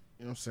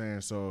 You know what I'm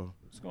saying? So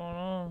What's going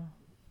on?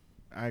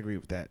 I agree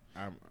with that.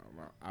 I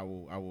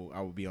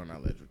will be on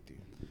that ledge with you.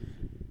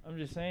 I'm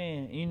just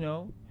saying, you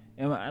know.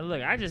 And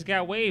look, I just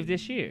got waves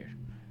this year.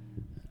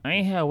 I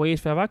ain't had waves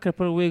forever. I could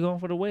put a wig on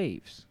for the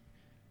waves.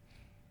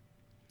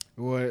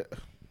 What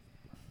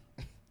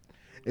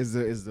is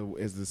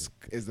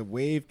the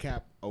wave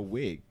cap a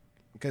wig?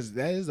 Because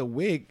that is a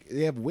wig.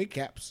 They have wig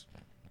caps.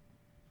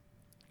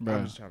 Bro,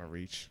 I'm just trying to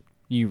reach.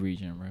 you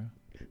reaching, bro.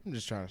 I'm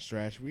just trying to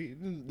stretch.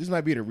 This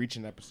might be the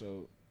reaching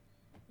episode.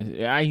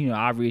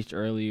 I reached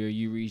earlier.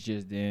 You reached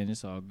just then.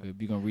 It's all good.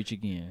 We gonna reach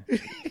again.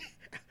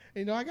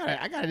 You know, I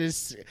gotta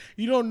just.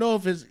 You don't know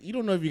if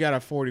you got a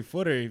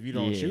 40-footer if you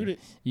don't Yeah. shoot it.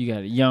 You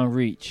got a young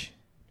reach.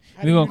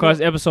 How We do gonna you call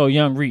this episode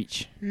 "Young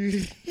Reach."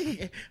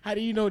 How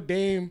do you know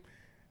Dame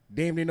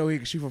didn't know he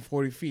could shoot from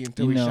 40 feet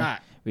until You he know,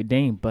 shot? But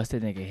Dame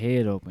busted nigga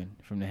head open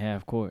from the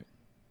half court.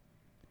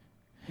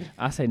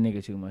 I say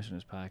nigga too much on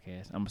this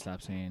podcast. I'm gonna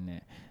stop saying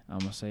that. I'm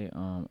gonna say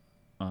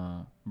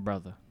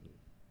brother,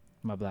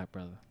 my black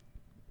brother.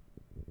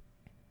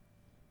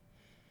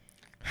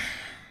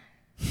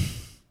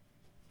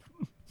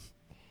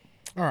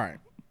 All right.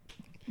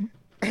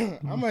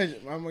 I'm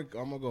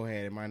gonna go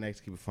ahead and my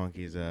next keep it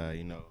funky is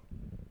you know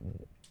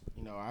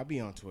I'll be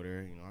on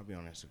Twitter, you know, I'll be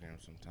on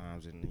Instagram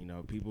sometimes, and you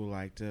know people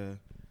like to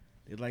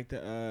shock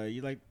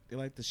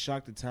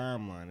the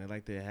timeline. They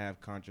like to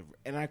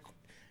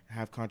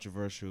have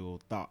controversial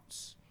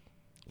thoughts.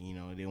 You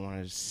know, they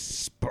want to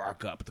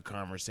spark up the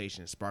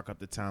conversation, spark up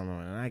the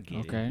timeline, and I get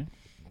it. Okay.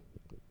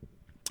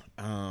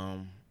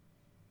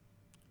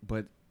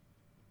 But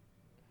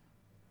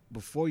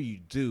before you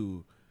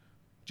do,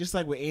 just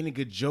like with any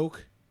good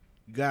joke,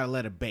 you gotta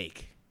let it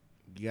bake.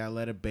 You gotta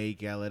let it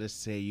bake. You gotta let it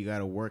sit. You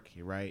gotta work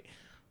it, right?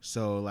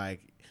 So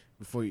like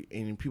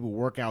and people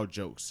work out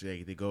jokes.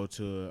 They go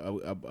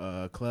to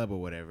a club or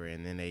whatever,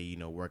 and then they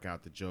work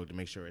out the joke to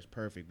make sure it's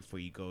perfect before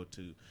you go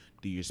to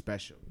do your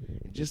special.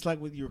 And just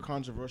like with your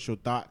controversial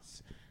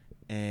thoughts,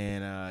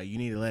 and you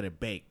need to let it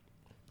bake.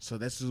 So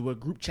this is what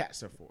group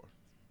chats are for.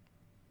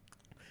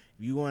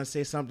 If you want to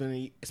say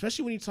something,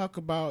 especially when you talk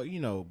about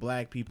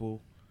black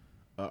people,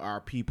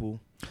 our people.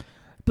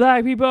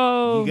 Black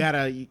people. You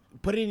gotta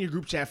put it in your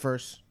group chat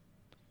first.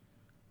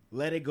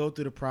 Let it go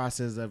through the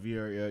process of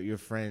your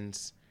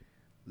friends.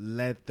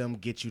 Let them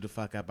get you the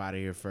fuck up out of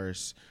here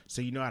first,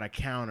 so you know how to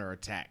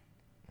counterattack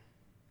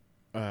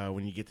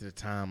when you get to the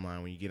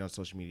timeline, when you get on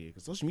social media,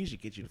 because social media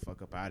should get you the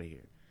fuck up out of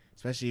here,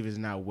 especially if it's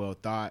not well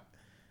thought.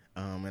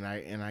 And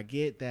I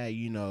get that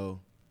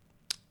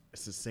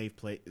it's a safe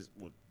place.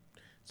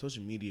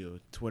 Social media,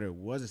 Twitter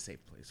was a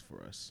safe place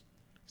for us.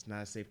 It's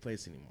not a safe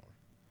place anymore.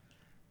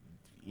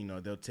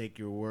 They'll take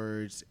your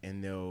words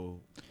and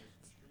they'll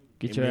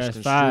Get your ass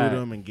misconstrue fired.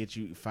 them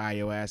and fire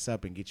your ass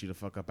up and get you the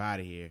fuck up out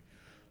of here.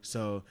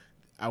 So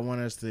I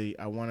want us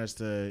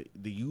to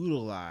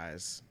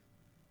utilize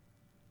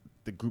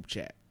the group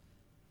chat.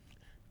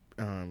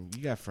 You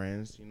got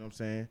friends, you know what I'm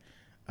saying?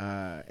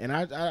 And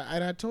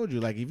I told you,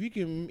 like, if you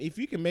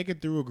can make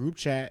it through a group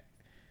chat,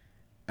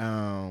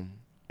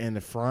 and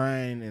the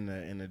frying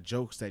and the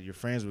jokes that your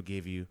friends will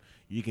give you,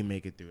 you can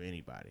make it through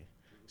anybody.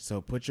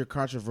 So put your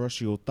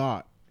controversial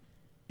thought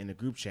in the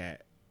group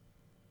chat,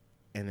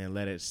 and then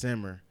let it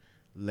simmer.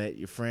 Let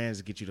your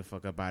friends get you the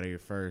fuck up out of here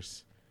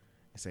first,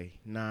 and say,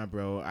 "Nah,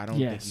 bro, I don't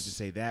think you should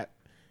say that."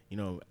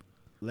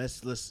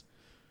 Let's.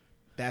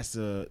 That's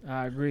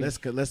I agree.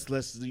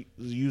 Let's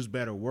use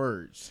better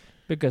words.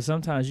 Because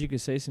sometimes you can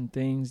say some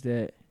things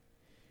that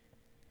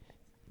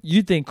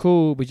you think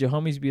cool, but your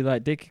homies be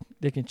like,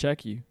 they can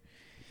check you.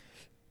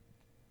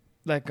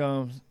 Like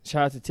shout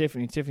out to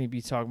Tiffany. Tiffany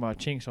be talking about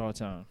chinks all the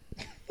time.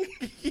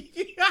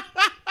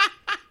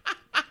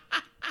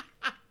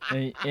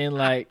 and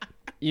like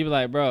you be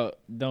like, bro,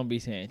 don't be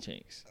saying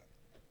chinks.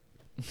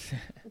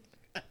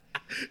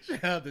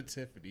 Shout out to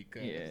Tiffany.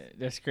 Cause Yeah,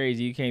 that's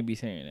crazy. You can't be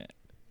saying that.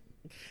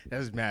 that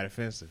was mad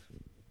offensive.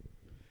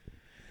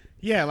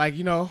 Yeah, like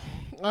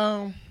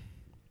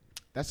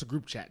that's a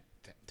group chat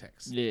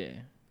text. Yeah.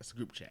 That's a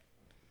group chat.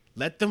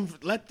 Let them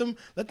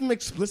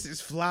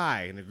explicits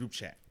fly in the group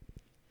chat.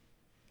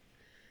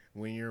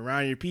 When you're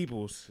around your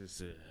peoples,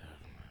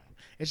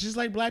 it's just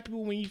like black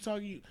people. When you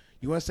talk, you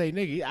want to say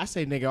nigga. I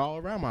say nigga all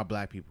around my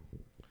black people.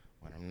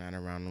 When I'm not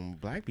around them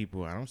black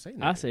people, I don't say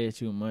nigga. I say it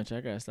too much.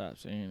 I gotta stop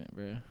saying it,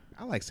 bro.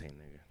 I like saying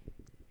nigga.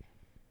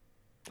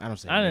 I don't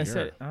say I didn't nigger.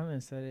 say it. I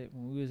didn't say it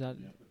when we was out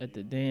at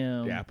the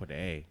damn. Yeah, I put the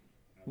A.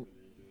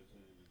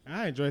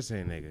 I enjoy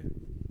saying nigga.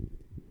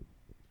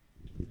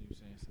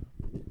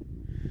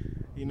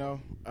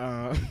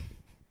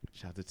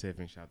 Shout out to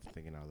Tiffany. Shout out to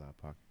Thinking Out Loud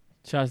Pocket.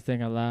 Shout out to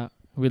Think Out Loud.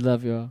 We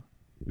love y'all.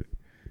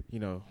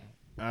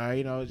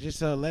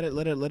 Just let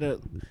it.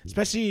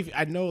 Especially if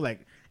I know,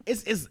 like,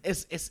 it's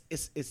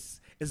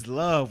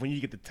love when you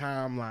get the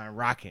timeline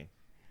rocking.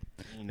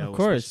 Of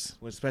course.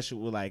 especially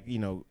with like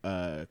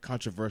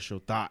controversial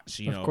thoughts.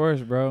 Of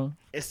course, bro.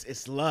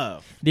 It's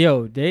love.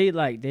 Yo, they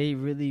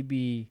really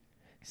be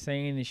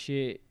saying the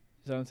shit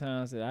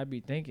sometimes that I be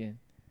thinking.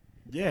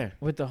 Yeah.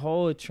 With the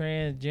whole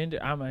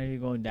transgender, I'm not even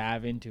gonna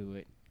dive into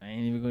it. I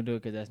ain't even gonna do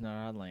it because that's not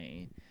our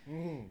lane.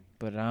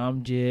 But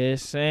I'm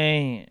just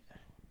saying,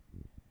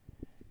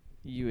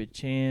 you a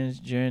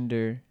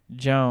transgender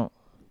junk,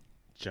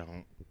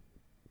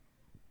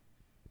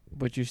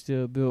 but you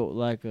still built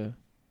like a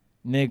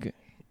nigga.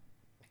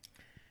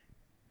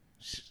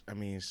 I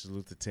mean,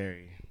 salute to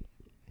Terry.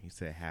 He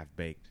said half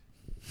baked.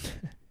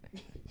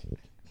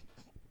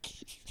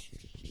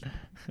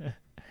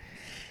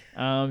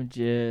 I'm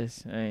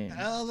just saying.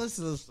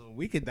 Listen,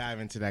 we could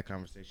dive into that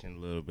conversation a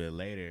little bit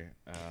later.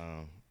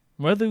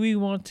 Whether we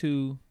want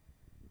to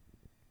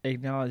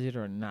acknowledge it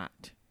or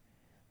not,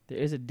 there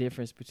is a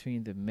difference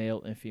between the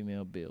male and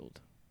female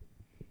build.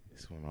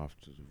 This went off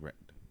to the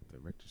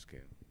Richter scale.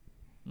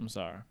 I'm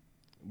sorry.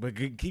 But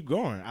keep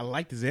going. I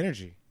like this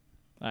energy.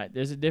 All right,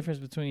 there's a difference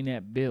between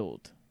that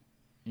build.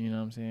 You know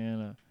what I'm saying?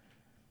 I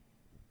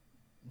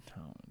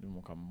don't want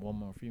to call them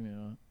woman or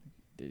female.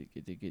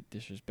 They get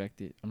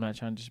disrespected. I'm not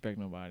trying to disrespect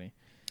nobody.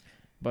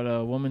 But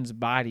a woman's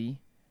body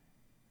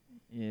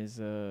is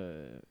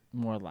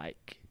more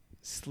like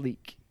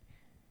sleek.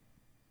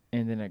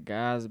 And then a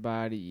guy's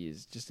body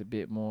is just a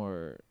bit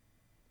more,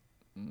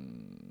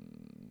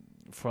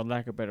 for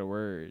lack of better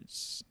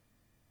words,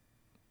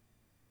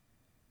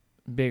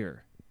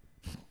 bigger.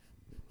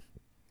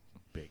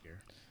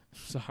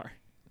 Sorry.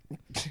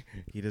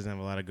 He doesn't have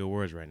a lot of good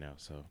words right now,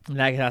 so.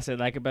 Like I said,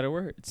 like a better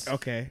words.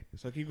 Okay,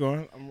 so keep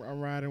going. I'm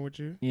riding with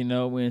you.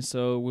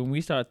 When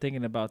we start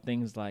thinking about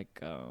things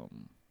like,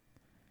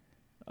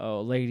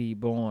 lady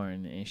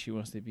born and she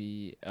wants to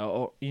be,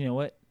 you know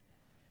what?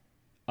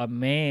 A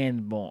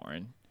man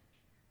born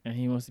and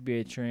he wants to be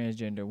a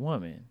transgender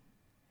woman.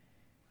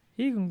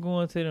 He can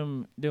go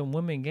into them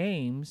women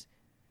games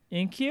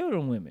and kill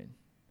them women.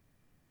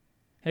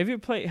 Have you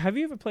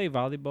ever played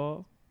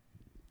volleyball?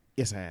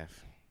 Yes, I have.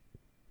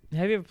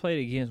 Have you ever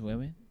played against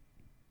women?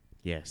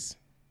 Yes.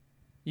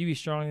 You be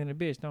stronger than a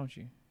bitch, don't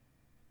you?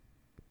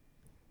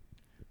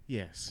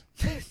 Yes.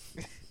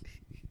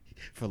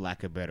 For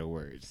lack of better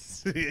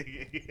words.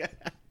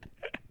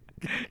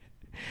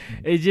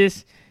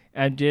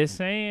 I'm just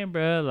saying,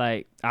 bro,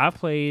 like, I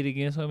played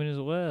against women as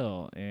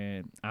well,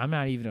 and I'm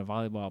not even a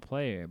volleyball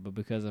player, but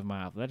because of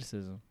my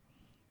athleticism,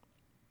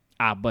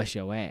 I bust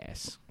your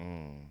ass.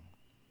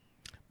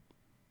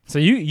 So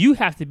you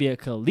have to be a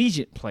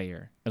collegiate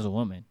player as a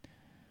woman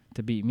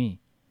to beat me.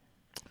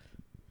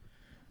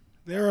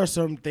 There are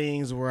some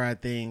things where I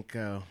think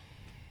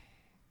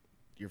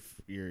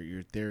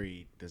your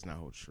theory does not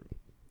hold true.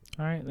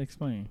 All right,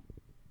 explain.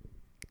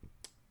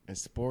 In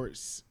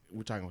sports,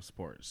 we're talking about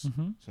sports.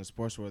 Mm-hmm. So in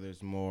sports where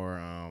there's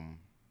more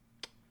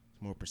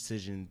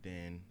precision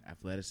than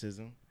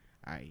athleticism,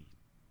 i.e.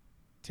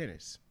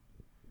 tennis.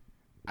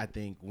 I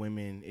think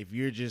women, if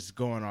you're just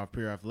going off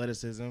pure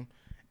athleticism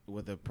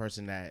with a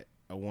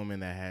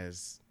woman that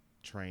has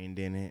trained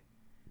in it,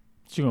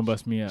 She gonna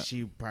bust me up.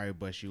 She probably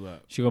bust you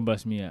up. She gonna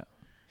bust me up.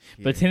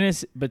 Yeah. But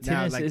tennis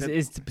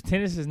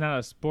is not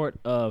a sport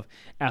of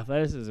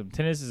athleticism.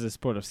 Tennis is a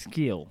sport of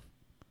skill.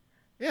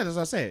 Yeah, that's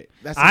what I said.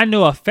 I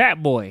know a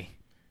fat boy.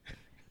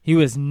 He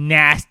was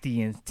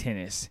nasty in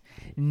tennis.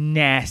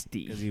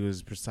 Nasty. Because he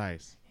was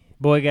precise.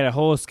 Boy got a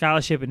whole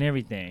scholarship and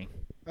everything.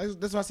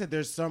 That's why I said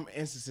there's some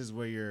instances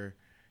where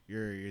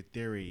your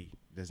theory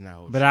does not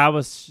hold But true. I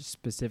was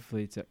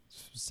specifically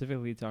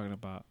talking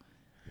about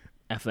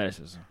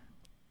athleticism.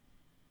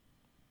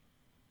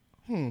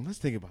 Let's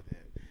think about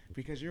that.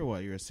 Because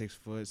you're 6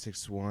 foot,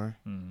 6'1".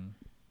 Mm-hmm.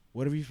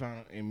 What have you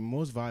found? And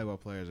most volleyball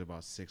players are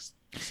about 6'3",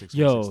 6'1",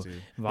 Yo, 6'2". They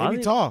volley-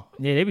 be tall.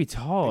 Yeah, they be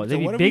tall. They So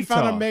be what if big we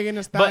found tall. a Megan Thee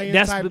But Stallion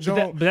that's type but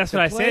joint that's to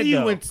what I play said you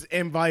though.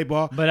 in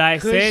volleyball? But I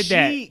Could said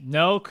she- that.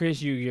 No,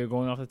 Chris, you're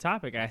going off the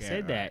topic. I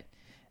said all that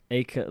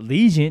a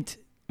collegiate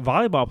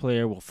volleyball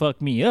player will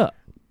fuck me up.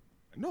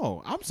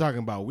 No, I'm talking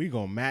about we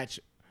gonna match.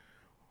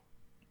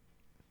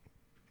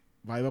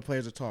 Volleyball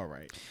players are tall,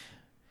 right?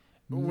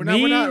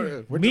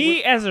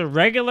 Me as a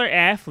regular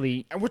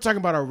athlete and we're talking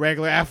about a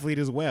regular athlete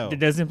as well. that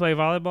doesn't play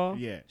volleyball,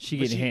 Yeah. she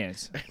But getting she-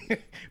 hands.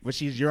 But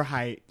she's your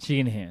height. She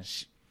getting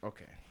hands.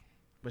 Okay.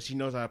 But she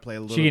knows how to play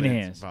a little She bit getting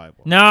of hands.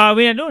 volleyball. No,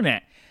 we not doing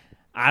that.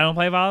 I don't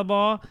play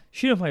volleyball.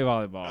 She don't play Oh,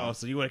 volleyball.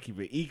 so you want to keep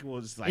it equal?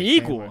 Just like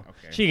Equal. same way?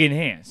 Okay. She getting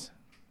hands.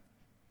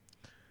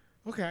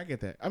 Okay, I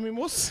get that. I mean,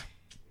 most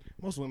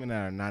women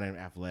that are not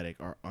athletic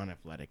are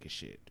unathletic as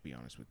shit, to be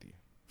honest with you.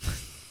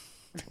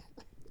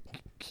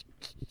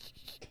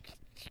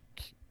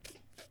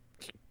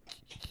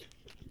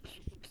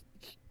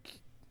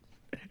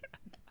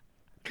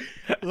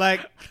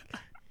 Like,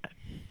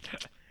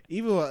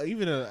 even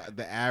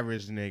the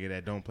average nigga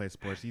that don't play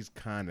sports, he's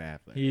kind of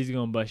athletic. He's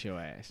gonna bust your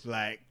ass.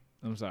 Like,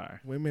 I'm sorry.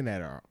 women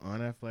that are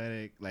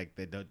unathletic, like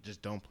they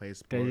don't play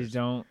sports. They just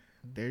don't.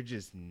 They're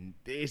just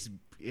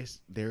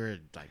they're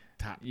like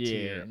top Yeah.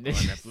 tier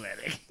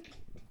unathletic.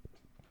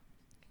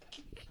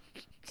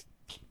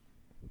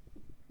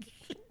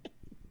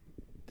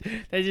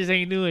 They just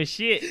ain't doing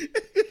shit.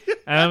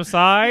 And I'm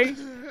sorry,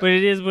 but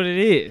it is what it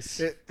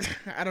is.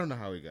 I don't know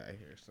how we got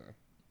here, so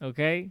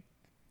Okay?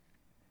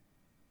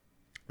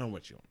 I'm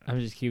with you on that. I'm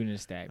just keeping it a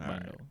stack All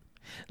bundle.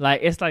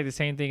 Like it's like the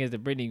same thing as the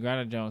Brittany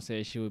Griner Jones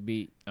said she would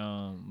beat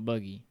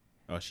Buggy.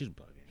 Oh, she's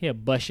bugging. He'll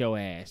bust your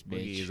ass,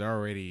 Boogie bitch. is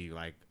already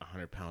like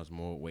 100 pounds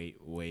more weight,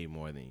 way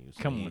more than you.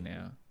 So Come on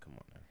now. Come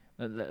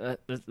on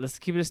now. Let's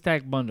keep it a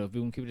stack bundle. If we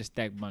want to keep it a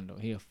stack bundle,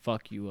 he'll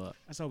fuck you up.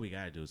 That's all we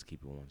gotta do is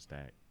keep it one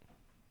stack.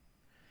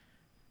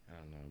 I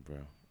don't know, bro.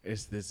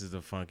 This is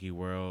a funky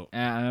world.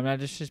 And I'm not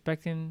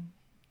disrespecting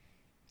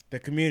The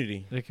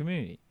community. the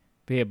community,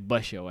 but he'll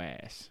bust your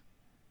ass.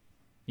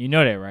 You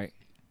know that, right?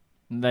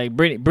 Like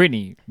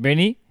Brittany.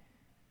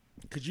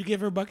 Could you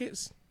give her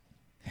buckets?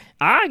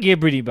 I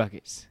give Brittany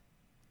buckets.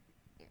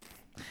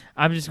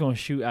 I'm just gonna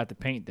shoot out the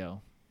paint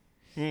though,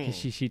 cause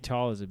she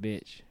tall as a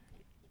bitch.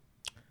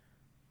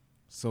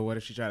 So what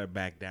if she try to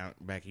back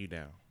you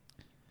down?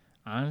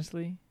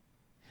 Honestly,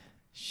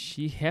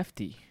 she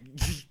hefty.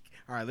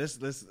 All right,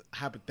 let's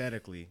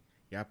hypothetically,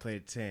 y'all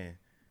played 10.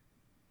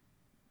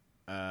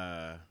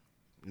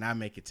 Not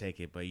make it take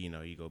it, but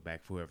you go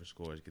back for whoever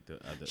scores, get the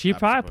other. She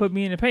probably put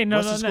me in the paint. No,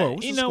 What's no, the score? no.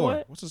 What's You the know score?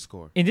 what? What's the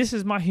score? And this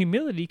is my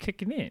humility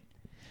kicking in.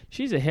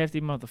 She's a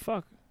hefty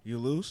motherfucker. You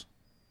lose?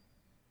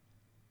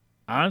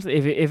 Honestly,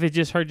 if it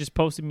just her just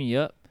posting me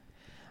up,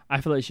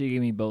 I feel like she'd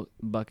give me both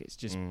buckets.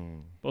 Just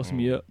posting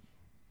me up.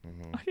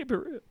 I keep it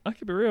real. I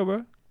keep it real, bro.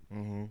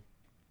 Mm-hmm.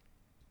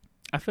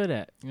 I feel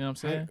that. You know what I'm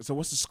saying? So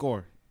what's the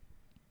score?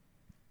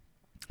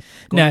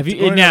 Now, if go you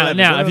to 11,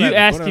 now go if to you 11,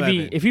 ask go to me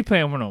 11. if you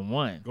playing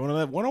 1-on-1, Going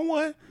to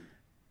 1-on-1.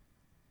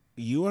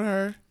 You and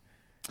her.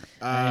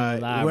 I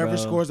ain't gonna lie, Whoever bro.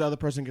 scores, the other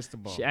person gets the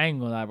ball. I ain't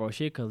gonna lie, bro.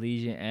 She a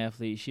collegiate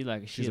athlete. She She's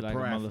like a a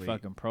pro athlete.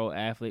 motherfucking pro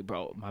athlete,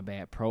 bro. My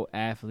bad, pro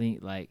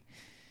athlete. Like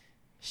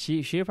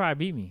she'll probably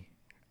beat me.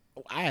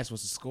 I asked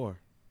what's the score.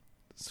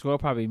 Score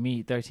probably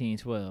me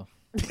 13-12.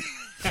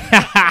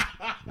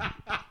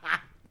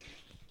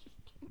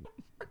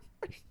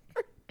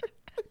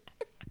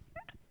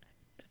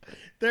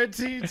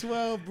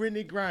 13-12,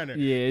 Brittany Griner.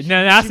 Yeah,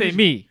 no, I say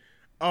me.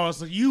 Oh,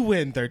 so you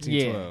win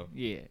 13-12.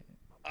 Yeah.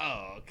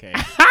 Oh, okay.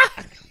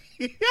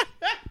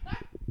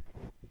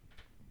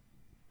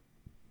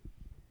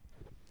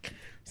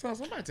 So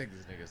somebody take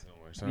this nigga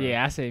somewhere. Son.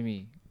 Yeah, I say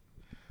me.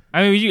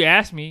 I mean, you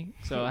asked me,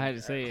 so I had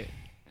to say it.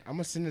 I'm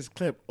gonna send this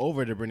clip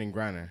over to Brittany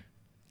Griner.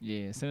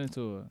 Yeah, send it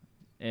to her.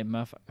 And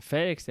my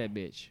FedEx that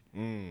bitch.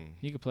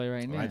 You can play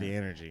right I now. like the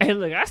energy. Hey,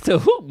 look, I still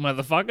hoop,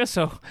 motherfucker.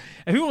 So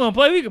if you want to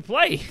play, we can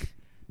play.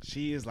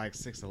 She is like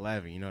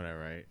 6'11", you know that,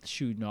 right?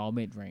 Shooting all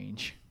mid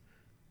range.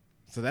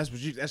 So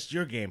that's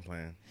your game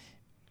plan.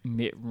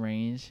 Mid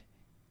range.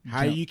 How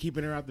are you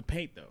keeping her out the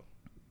paint though?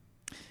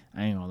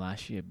 I ain't gonna lie,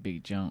 she a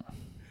big jump.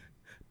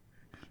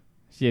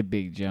 She a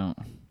big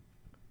jump.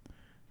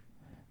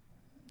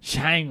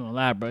 I ain't gonna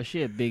lie, bro.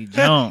 She a big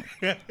jump.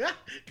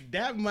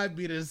 That might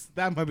be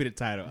the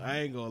title. I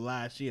ain't gonna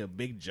lie, she a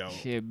big jump.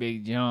 She a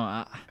big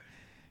jump.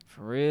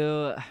 For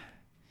real.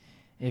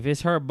 If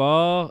it's her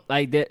ball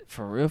like that,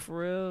 for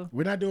real.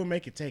 We're not doing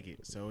make it take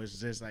it. So it's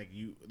just like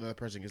the other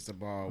person gets the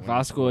ball. If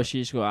I score,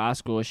 she score. I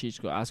score, she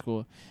score. I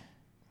score.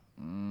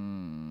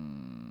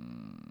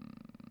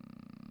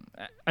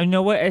 You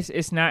know what?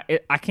 It's not.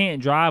 I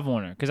can't drive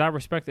on her because I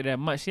respect her that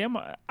much. See, I'm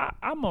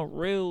a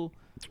real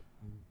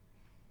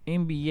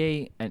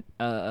NBA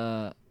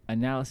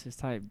analysis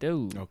type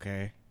dude.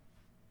 Okay.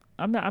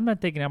 I'm not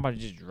thinking I'm about to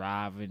just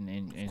drive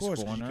and course, 'cause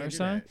score on you her, can't do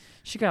son. that.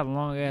 She got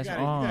long ass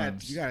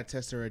arms. You gotta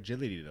test her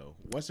agility though.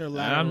 What's her And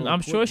lateral?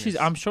 I'm sure she's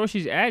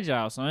quickness?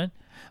 agile, son.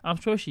 I'm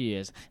sure she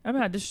is. I'm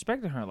not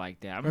disrespecting her like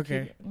that.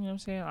 Okay. You know what I'm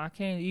saying? I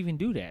can't even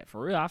do that for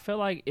real. I feel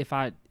like if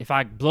I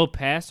blow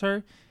past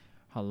her,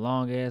 her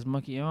long ass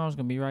monkey arms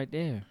gonna be right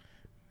there.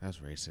 That's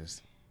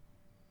racist.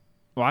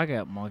 Well, I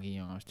got monkey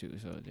arms too,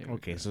 so there we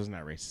Okay, go. so it's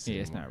not racist.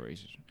 Yeah, it's anymore. not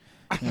racist. You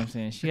know what I'm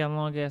saying? She got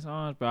long ass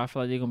arms, but I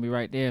feel like they're gonna be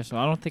right there. So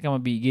I don't think I'm gonna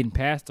be getting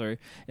past her.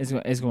 It's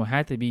gonna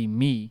have to be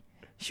me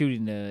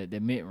shooting the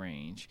mid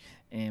range,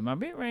 and my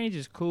mid range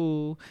is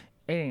cool.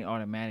 It ain't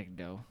automatic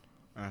though.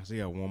 So you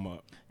gotta warm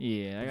up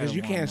Yeah, I because gotta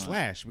you warm can't up.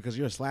 slash because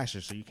you're a slasher,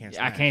 so you can't.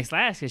 I Slash. can't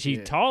slash because she's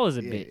Yeah. tall as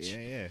a Yeah,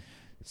 bitch. Yeah,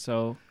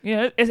 So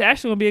yeah, it's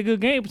actually gonna be a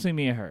good game between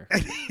me and her.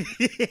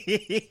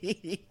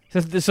 yeah.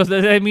 So does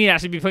that mean I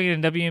should be playing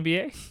in the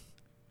WNBA?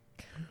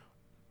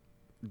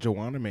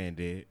 Joanna Man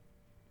did.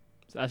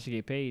 So I should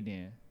get paid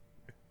then.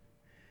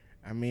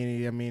 I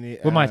mean,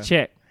 With my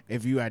check.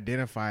 if you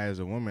identify as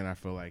a woman, I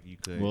feel like you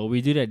could. Well,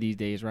 we do that these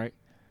days, right?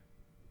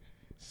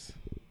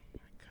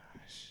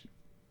 Gosh.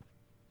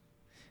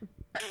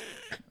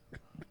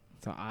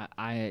 So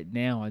I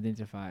now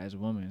identify as a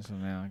woman. So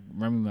now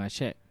run me my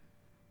check.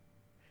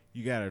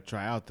 You gotta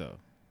try out though.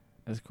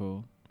 That's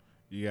cool.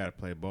 You gotta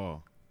play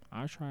ball.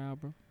 I'll try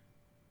out, bro.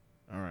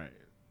 All right.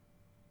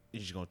 You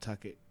just gonna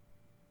tuck it.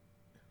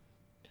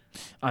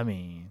 I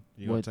mean,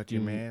 You gonna what tuck your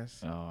do- mans?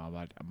 Oh, I'm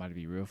about to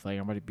be real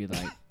flagrant. I'm about to be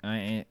like, I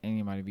ain't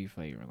anybody be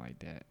flagrant like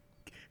that.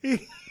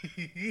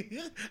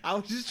 I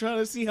was just trying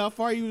to see how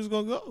far you was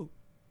gonna go.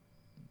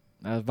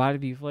 I was about to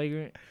be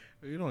flagrant.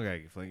 You don't gotta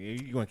get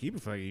flagrant. You gonna keep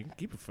it flagrant. You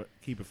can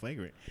keep it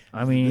flagrant.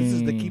 I mean, This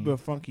is the keep it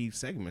funky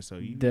segment. So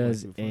you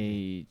does wanna keep it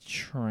funky. a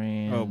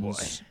trans Oh, boy.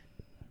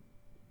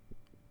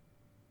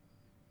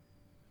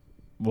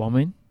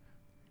 woman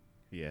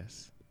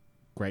Yes,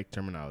 great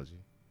terminology.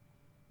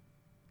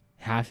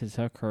 have to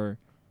tuck her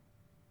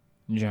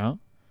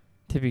jump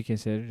to be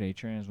considered a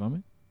trans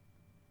woman?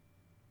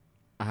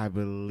 I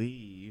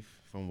believe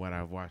from what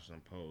I've watched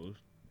on Pose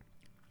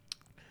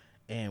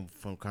and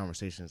from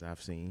conversations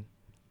I've seen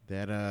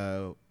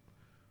that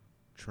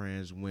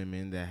trans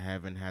women that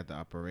haven't had the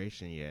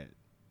operation yet,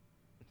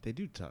 they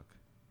do tuck.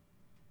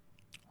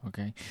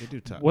 Okay. They do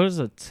tuck. What does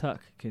a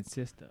tuck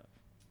consist of?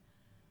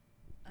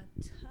 A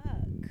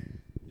tuck.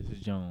 This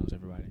is Jones,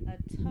 everybody.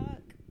 A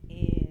tuck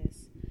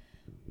is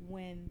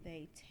when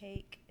they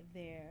take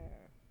their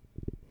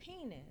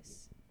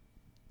penis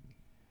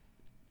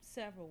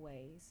several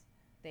ways.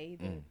 They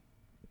either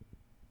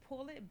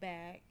pull it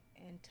back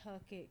and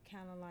tuck it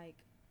kind of like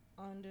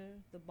under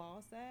the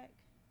ball sack,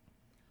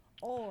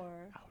 or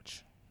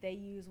Ouch. they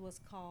use what's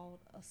called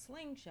a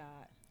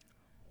slingshot,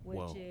 which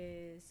Whoa.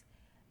 is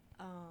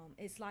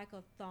it's like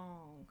a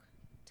thong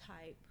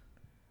type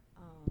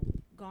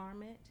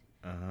garment.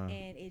 And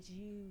it's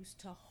used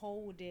to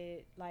hold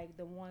it, like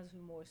the ones who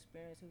are more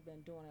experienced, who've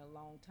been doing it a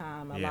long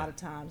time. A Yeah. lot of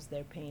times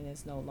their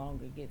penis no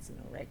longer gets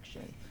an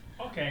erection.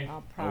 Okay.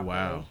 Properly.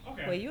 wow.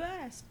 Okay. Well, you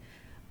asked.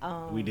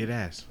 We did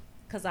ask.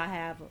 Because I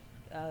have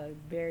a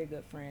very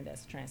good friend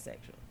that's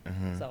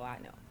transsexual, so I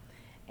know.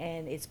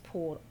 And it's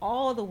pulled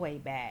all the way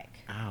back,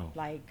 Ow.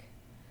 like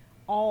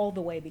all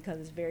the way, because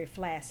it's very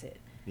flaccid.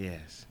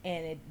 Yes.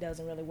 And it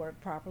doesn't really work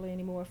properly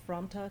anymore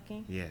from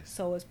tucking. Yes.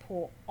 So it's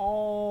pulled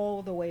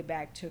all the way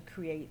back to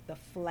create the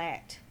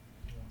flat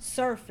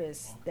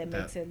surface that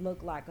That- makes it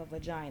look like a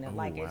vagina, Oh,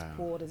 like it's wow.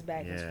 pulled as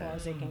back as Yeah. far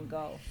as it can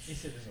go. He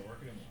said it doesn't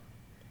work anymore.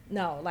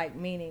 No, like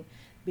meaning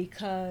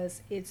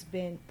because it's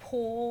been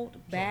pulled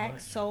back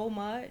so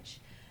much,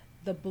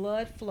 the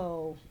blood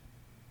flow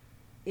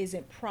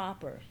isn't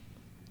proper.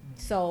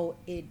 So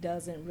it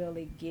doesn't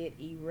really get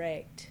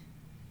erect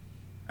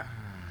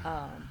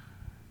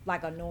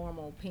like a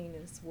normal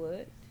penis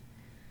would.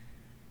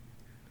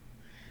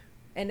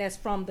 And that's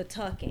from the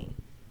tucking.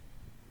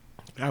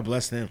 God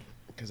bless them,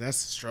 because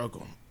that's a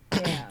struggle.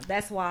 Yeah,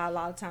 that's why a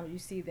lot of times you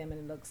see them and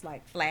it looks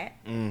like flat,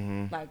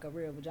 Mm-hmm. like a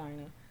real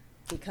vagina,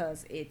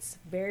 because it's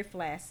very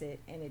flaccid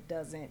and it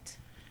doesn't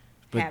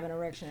But- have an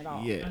erection at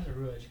all. Yeah. That's a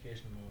real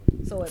educational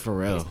moment. So For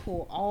real. it's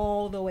pulled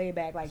all the way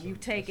back. Like you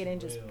So take it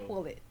and that's just real.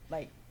 pull it,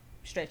 like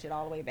stretch it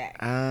all the way back.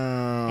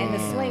 And And the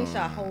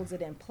slingshot holds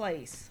it in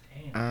place.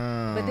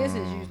 Damn. But this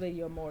is usually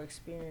your more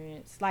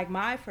experienced. Like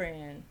my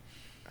friend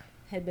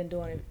has been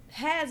doing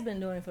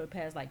it for the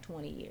past like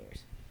 20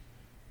 years.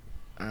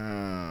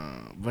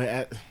 And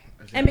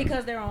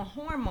because they're on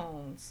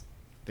hormones,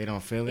 they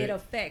don't feel it it.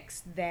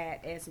 affects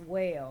that as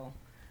well.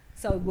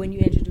 So when you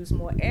introduce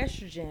more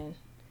estrogen,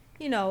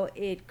 you know,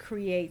 it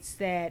creates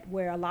that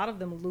where a lot of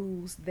them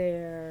lose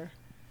their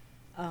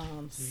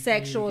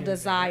sexual get an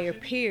desire,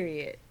 erection?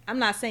 period. I'm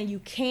not saying you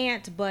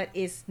can't, but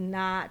it's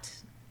not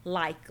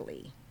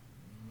likely.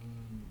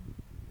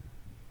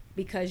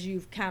 Because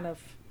you've kind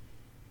of,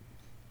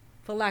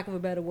 for lack of a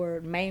better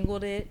word,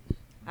 mangled it.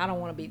 I don't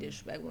want to be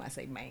disrespectful when I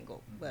say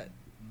mangled, but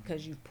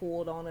because you've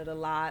pulled on it a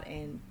lot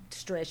and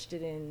stretched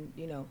it in,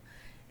 you know,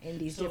 in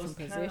these So different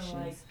it's kinda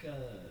positions. Like,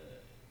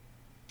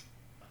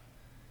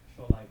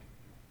 for like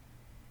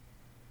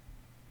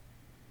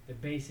the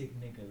basic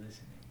nigga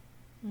listening,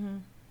 Mm-hmm.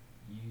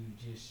 you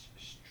just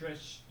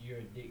stretch your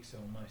dick so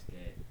much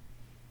that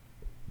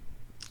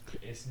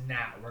it's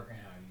not working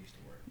how it used to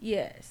work.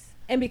 Yes.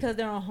 And because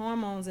they're on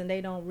hormones and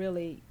they don't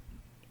really,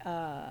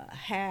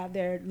 have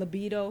their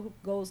libido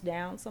goes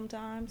down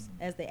sometimes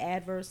as the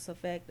adverse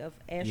effect of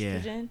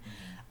estrogen.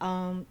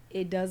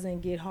 It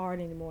doesn't get hard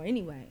anymore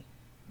anyway.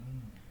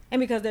 And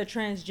because they're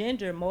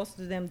transgender, most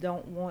of them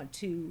don't want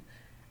to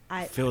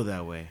feel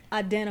that way.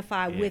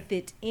 Identify with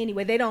it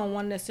anyway. They don't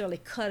want to necessarily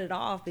cut it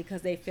off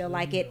because they feel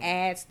like it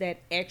adds that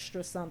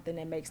extra something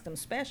that makes them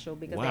special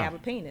because they have a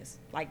penis.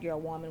 Like you're a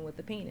woman with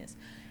a penis.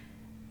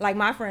 Like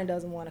my friend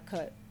doesn't want to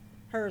cut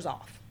hers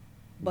off,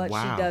 but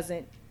she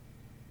doesn't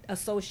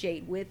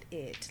associate with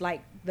it.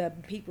 Like the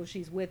people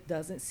she's with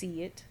doesn't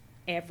see it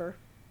ever,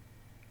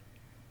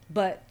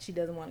 but she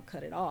doesn't want to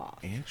cut it off.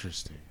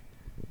 Interesting.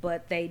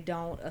 But they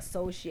don't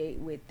associate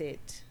with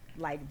it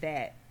like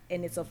that.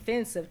 And it's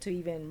offensive to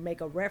even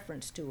make a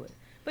reference to it.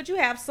 But you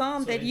have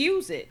some that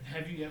use it.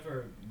 Have you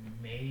ever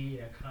made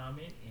a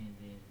comment and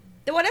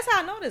then... Well, that's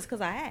how I know this,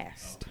 because I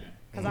asked. Okay.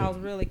 Because I was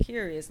really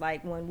curious.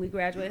 Like, when we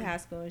graduated high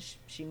school, and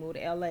she moved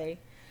to L.A.,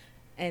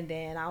 and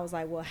then I was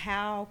like, well,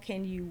 how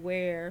can you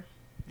wear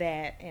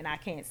that and I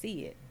can't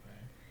see it? Okay.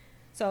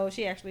 So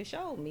she actually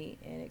showed me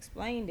and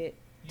explained it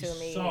to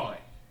me. You saw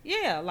it?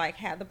 Yeah, like,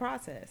 had the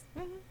process.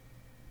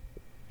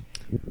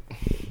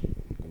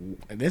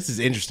 This is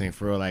interesting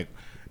for real. Like,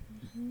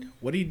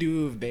 what do you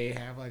do if they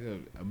have like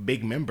a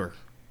big member?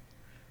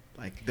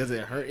 Like, does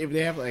it hurt if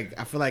they have like?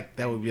 I feel like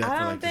that would be like I for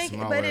don't like think, the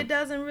smaller. but it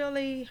doesn't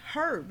really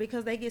hurt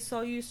because they get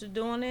so used to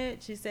doing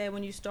it. She said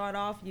when you start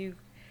off, you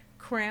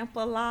cramp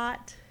a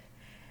lot,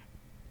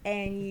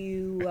 and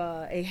you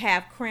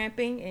have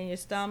cramping in your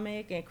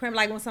stomach and cramp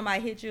like when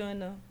somebody hit you in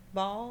the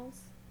balls.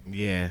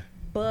 Yeah.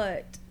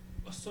 But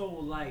so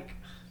like,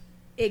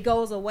 it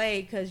goes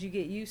away because you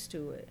get used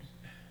to it.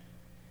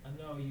 I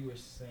know you were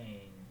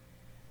saying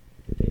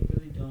they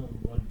really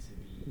don't want to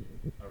be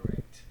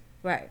erect.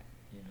 Right.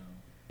 You know.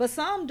 But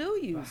some do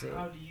use but it.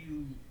 how do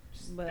you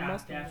But stop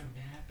most of that them-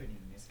 from happening?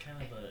 It's kind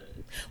of a...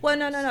 Well,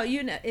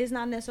 no. It's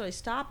not necessarily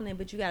stopping it,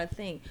 but you got to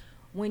think.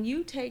 When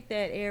you take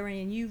that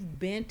area and you've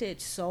bent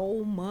it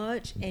so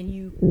much and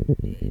you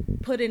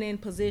put it in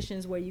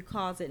positions where you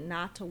cause it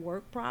not to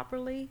work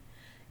properly,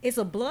 it's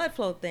a blood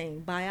flow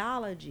thing,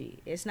 biology.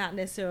 It's not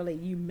necessarily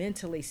you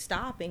mentally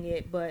stopping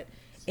it, but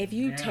if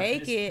you now,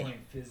 take at this it... point,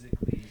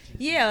 physically, it's just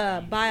Yeah,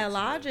 you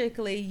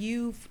biologically,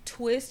 you've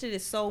twisted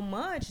it so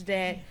much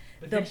that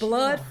But the that shit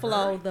blood don't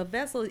flow, hurt. the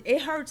vessel,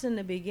 it hurts in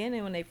the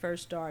beginning when they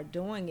first start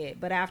doing it.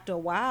 But after a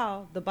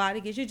while, the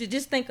body gets used to it.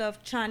 Just think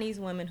of Chinese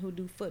women who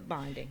do foot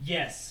binding.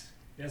 Yes,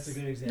 that's a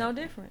good example. No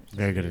different.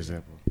 Very good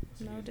example.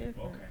 That's a No good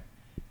example. different.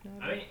 Okay.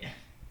 No I mean,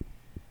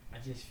 I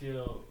just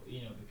feel,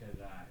 because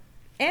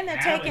And they're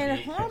have a taking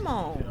dick,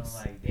 hormones.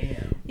 I'm like,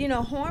 damn.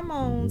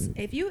 Hormones,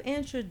 if you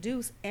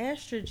introduce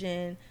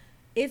estrogen,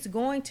 it's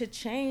going to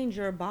change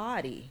your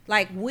body.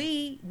 Like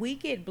we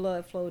get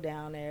blood flow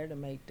down there to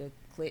make the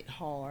clit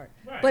hard,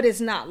 Right. but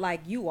it's not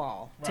like you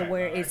all to Right,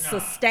 where right, it's nah.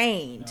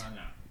 sustained.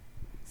 No.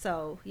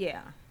 So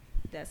yeah,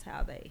 that's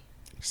how they.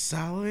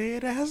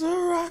 Solid as a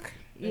rock.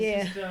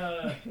 It's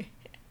Yeah. just,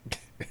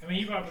 I mean,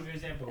 you brought up a good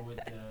example with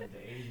the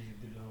Asians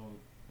who do the whole...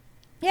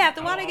 Yeah,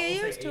 after a while I they get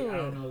won't used say to I it.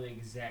 don't know the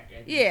exact...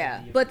 Yeah,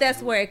 ethnicity of but the that's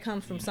group, where it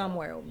comes from you know.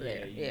 somewhere over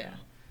there. you Yeah. know.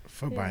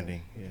 Foot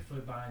binding. Yeah.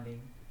 Foot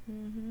binding.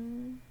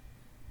 hmm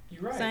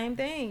You're right. Same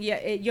thing.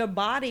 Yeah, your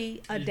body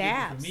It's different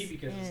adapts. for me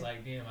because it's And-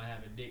 like, damn, I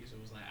have a dick, so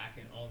it's like I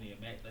can only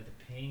imagine like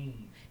the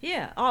pain.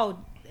 Yeah. Oh,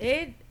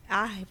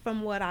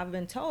 from what I've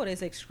been told,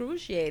 it's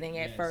excruciating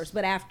at Yes. first,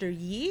 but after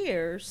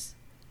years,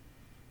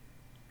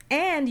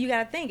 and you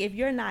got to think if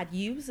you're not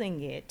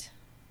using it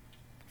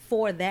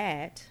for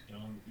that, You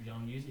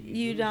don't use it.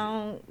 you lose it.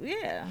 don't.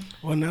 Yeah.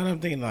 Well, now that I'm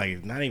thinking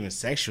like not even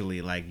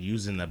sexually, like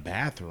using the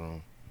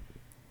bathroom.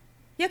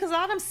 Yeah, because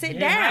all of them sit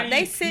Yeah, how down. do They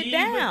you sit pee with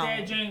down.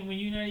 that joint when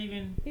you're not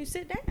even. You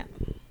sit down.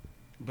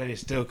 But it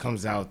still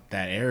comes out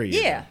that area.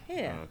 Yeah, though.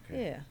 yeah, Oh,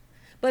 okay. yeah.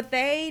 But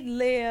they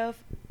live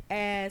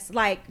as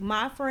like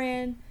my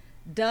friend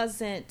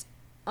doesn't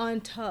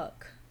untuck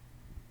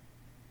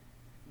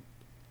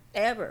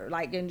ever,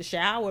 like in the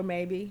shower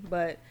maybe,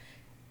 but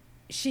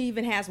she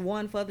even has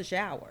one for the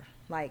shower.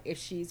 Like if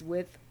she's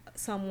with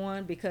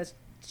someone because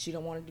she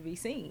don't want it to be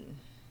seen.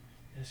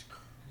 That's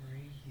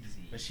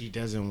crazy. But she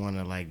doesn't want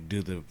to like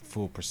do the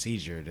full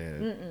procedure.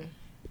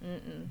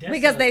 That's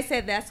Because a- they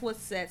said that's what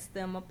sets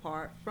them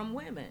apart from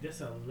women.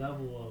 That's a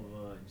level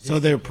of. So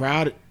they're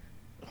proud.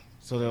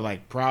 So they're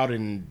like proud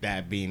in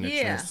that being a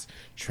Yeah.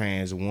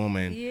 trans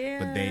woman.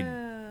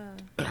 Yeah.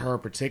 But her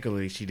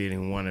particularly, she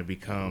didn't want to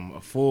become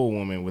a full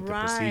woman with the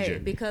procedure.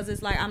 Because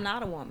it's like I'm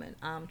not a woman.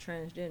 I'm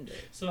transgender.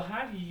 So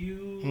how do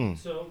you? Hmm.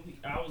 So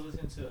I was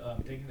listening to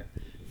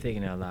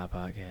Thinking Out Loud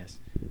podcast,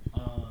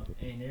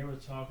 and they were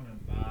talking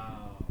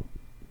about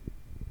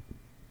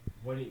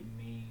what it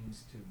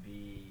means to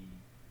be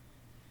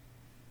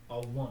a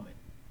woman.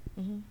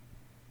 Mm-hmm.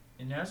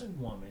 And as a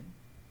woman,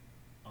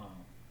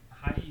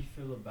 how do you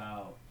feel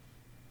about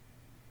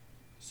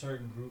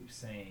certain groups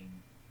saying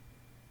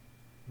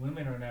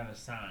women are not a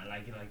sign?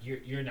 Like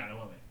you're not a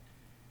woman.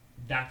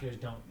 Doctors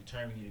don't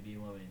determine you to be a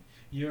woman.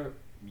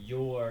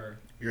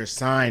 You're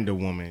assigned a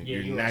woman. yeah,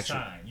 You're you're a natural.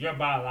 sign. Your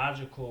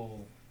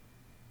biological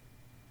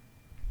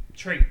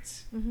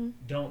traits Mm-hmm.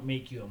 don't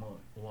make you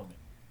a woman.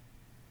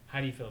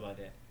 How do you feel about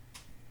that?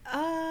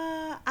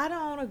 I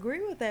don't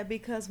agree with that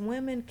because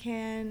women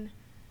can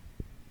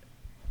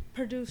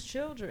produce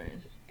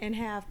children and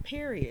have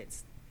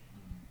periods.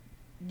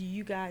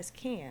 You guys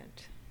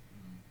can't.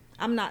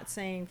 I'm not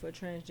saying for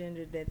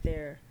transgender that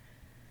they're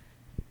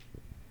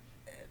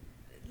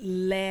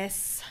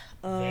less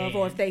of,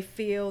 or if they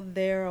feel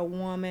they're a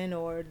woman,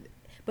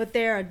 but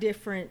they're a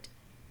different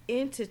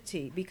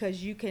entity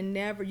because you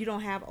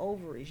don't have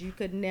ovaries. You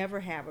could never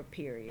have a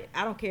period.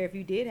 I don't care if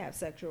you did have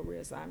sexual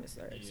reassignment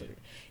surgery. Yeah.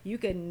 You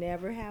could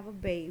never have a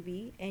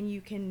baby, and you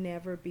can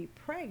never be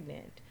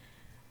pregnant.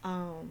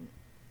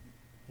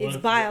 It's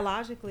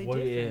biologically what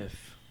different.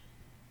 if,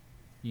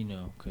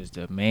 because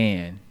the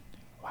man,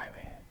 white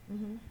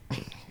man,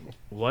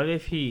 what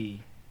if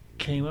he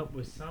came up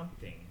with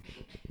something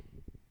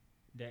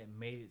that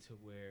made it to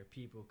where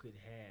people could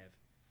have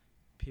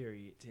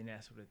periods and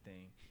that sort of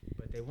thing,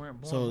 but they weren't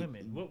born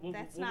women? What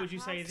would you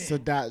say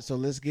then? So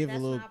let's give That's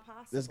a little. not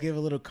possible. Let's give a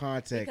little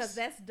context. Because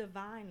that's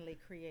divinely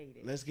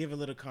created. Let's give a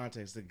little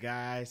context. The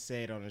guy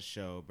said on the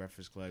show,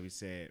 Breakfast Club, he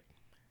said,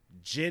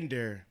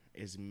 gender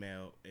is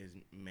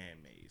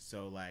man-made.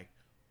 So like,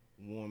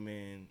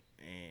 woman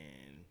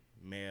and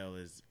male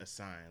is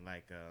assigned.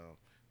 Like,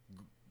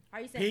 are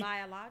you saying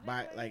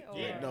biologically?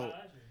 no.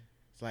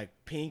 It's like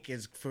pink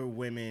is for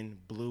women,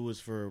 blue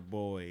is for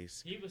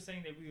boys. He was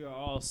saying that we are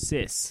all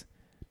cis,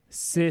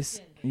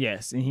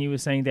 yes, and he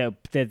was saying that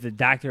the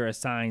doctor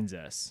assigns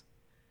us.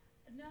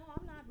 No,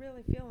 I'm not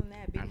really feeling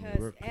that I mean, because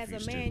we're as a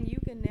confused man, too. you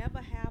can never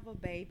have a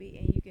baby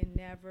and you can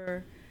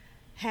never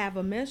have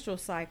a menstrual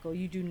cycle.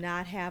 You do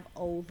not have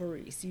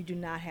ovaries. You do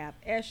not have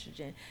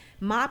estrogen.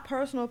 My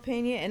personal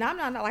opinion, and I'm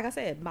not, like I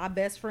said, my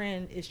best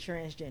friend is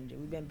transgender.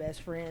 We've been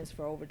best friends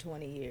for over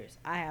 20 years.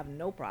 I have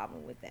no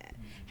problem with that.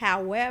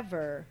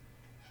 However,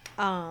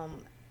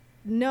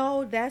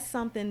 no, that's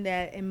something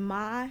that, in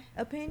my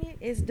opinion,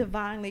 is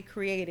divinely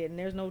created, and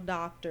there's no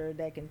doctor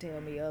that can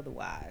tell me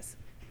otherwise.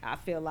 I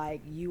feel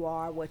like you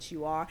are what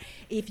you are.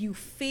 If you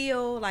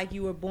feel like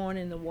you were born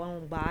in the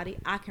wrong body,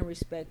 I can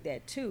respect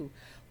that too.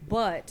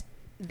 But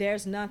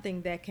there's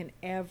nothing that can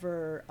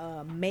ever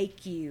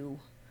make you,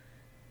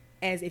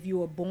 as if you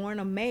were born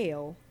a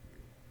male,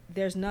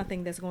 there's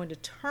nothing that's going to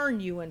turn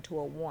you into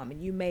a woman.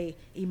 You may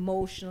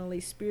emotionally,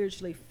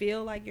 spiritually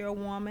feel like you're a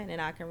woman,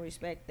 and I can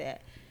respect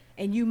that.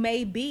 And you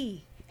may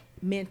be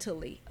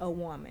mentally a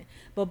woman,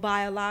 but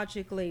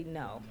biologically,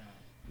 no.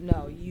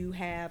 No, you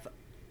have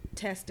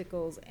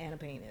testicles and a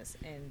penis,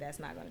 and that's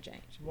not going to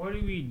change. What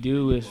do we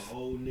do if...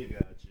 Whole nigga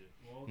out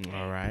you.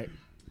 All right.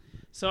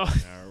 So,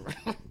 All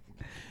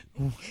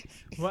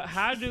right.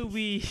 how do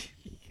we...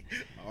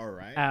 All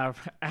right.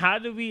 How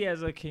do we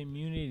as a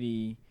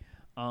community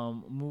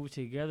move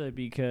together?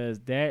 Because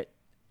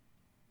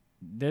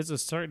there's a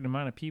certain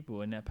amount of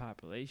people in that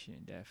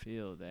population that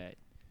feel that,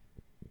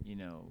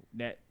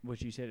 that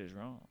what you said is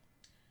wrong.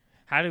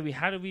 How do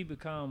we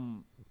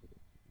become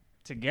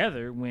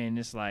together when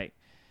it's like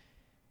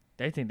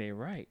they think they're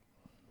right?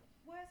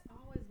 Well, it's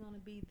always going to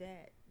be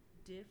that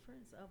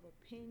difference of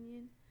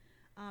opinion.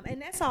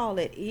 And that's all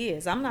it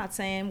is. I'm not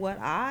saying what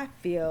I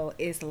feel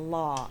is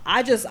law.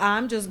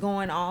 I'm just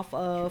going off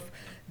of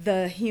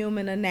the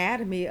human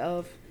anatomy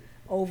of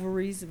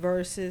ovaries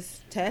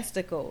versus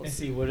testicles. And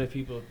see, what if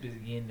people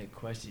begin to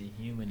question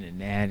human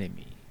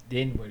anatomy?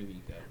 Then where do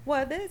we go?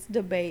 Well, this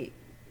debate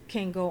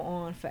can go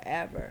on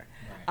forever.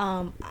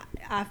 Right.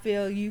 I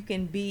feel you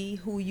can be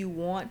who you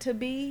want to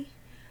be,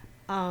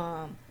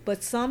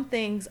 but some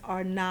things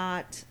are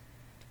not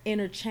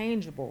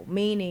interchangeable,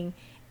 meaning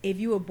if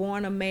you were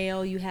born a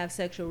male, you have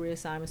sexual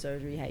reassignment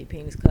surgery, you have your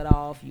penis cut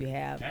off, you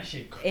have That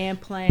shit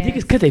implants.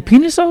 Niggas cut their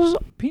penis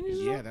off?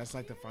 Yeah, that's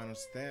like the final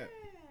step.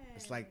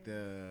 It's like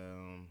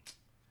the.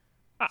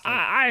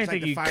 I didn't it's like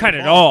think the you final cut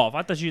it ball. off.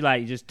 I thought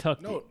you just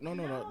tucked it.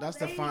 No. That's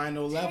the they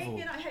final take level.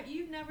 it off. Have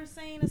you never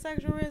seen a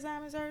sexual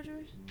reassignment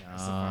surgery?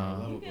 That's the final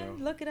level, You bro.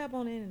 can look it up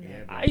on the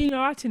internet. Yeah,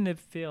 bro. I tend to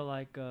feel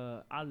like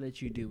I'll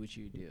let you do what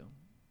you do.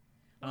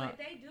 Well,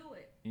 they do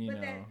it, you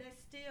but know.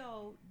 that's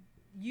still,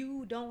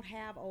 you don't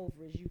have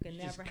ovaries. You can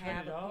You just never cut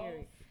have it a off?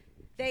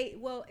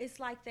 period. It's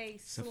like they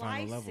the final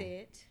slice level.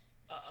 it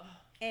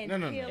and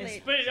No. peel And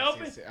it. split it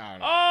open? I don't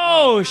know.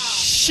 Oh,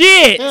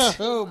 shit!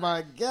 Oh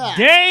my god.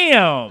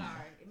 Damn! Sorry,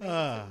 it makes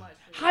it too much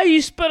for How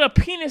you split a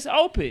penis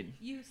open?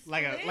 you.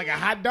 Like split a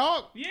hot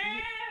dog.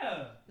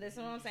 Yeah!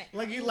 Listen what I'm saying.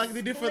 Like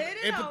they did for Split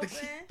it empathy.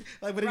 open,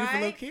 Like what they did for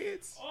little right?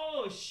 kids.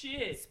 Oh,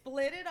 shit.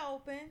 Split it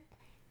open.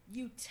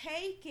 You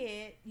take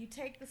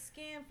the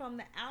skin from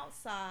the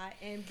outside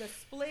and the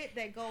split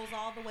that goes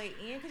all the way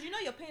in, because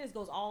your penis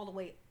goes all the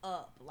way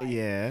up. Like,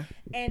 Yeah.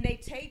 And they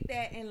take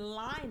that and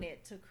line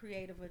it to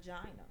create a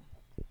vagina.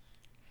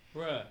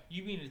 Bruh,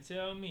 you mean to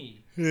tell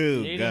me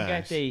Oh, they done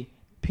got their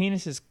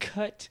penises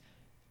cut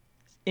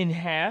in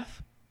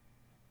half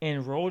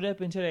and rolled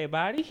up into their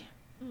body?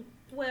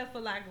 Well, for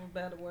lack of a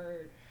better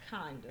word,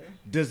 kinda.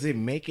 Does it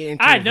make it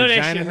into I a know that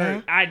vagina shit now?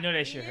 hurt. I know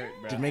that shit hurt,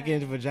 Yeah. To bruh. make it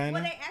into vagina?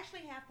 Well, they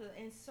actually have to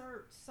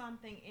insert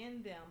something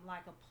in them,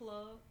 like a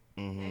plug,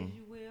 Mm-hmm. as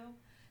you will,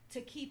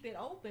 to keep it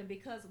open,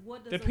 because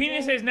what does The a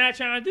penis wound, is not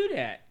trying to do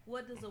that.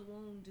 what does a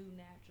wound do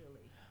naturally?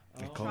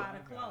 Cool. Try to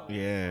close.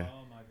 Yeah.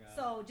 Oh my god.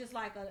 So just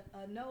like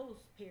a nose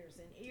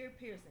piercing, ear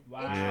piercing,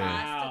 Wow. it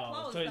tries to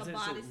close. So the it's a-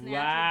 body's natural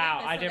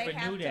wow, I defense. So never they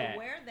have knew to that.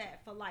 wear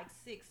that for like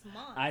 6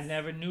 months. I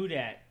never knew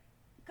that.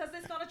 Because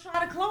it's gonna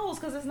try to close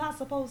because it's not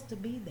supposed to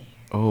be there.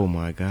 Oh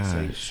my So,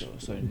 gosh.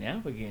 so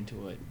now we're getting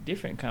to a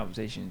different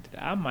conversation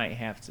that I might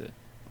have to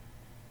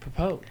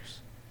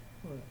propose.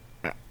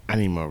 I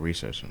need more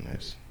research on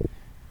this.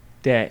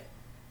 That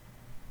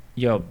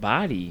your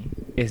body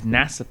is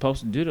not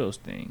supposed to do those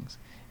things.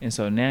 And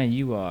so now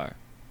you are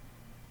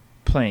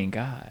playing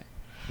God.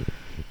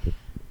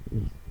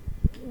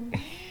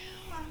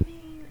 I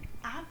mean,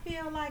 I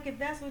feel like if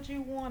that's what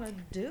you want to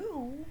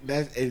do,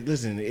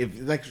 Listen, if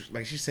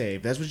like she said,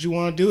 if that's what you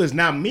want to do, it's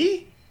not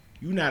me.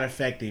 You're not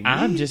affecting me.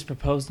 I'm just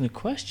proposing a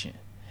question.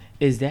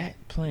 Is that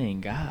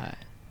playing God?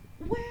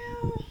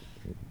 well,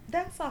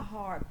 that's a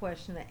hard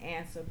question to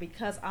answer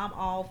because I'm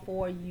all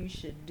for you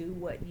should do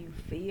what you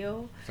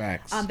feel.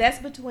 Facts. That's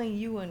between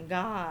you and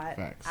God.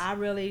 Facts. I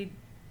really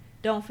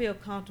don't feel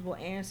comfortable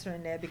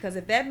answering that because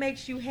if that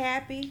makes you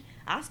happy,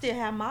 I still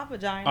have my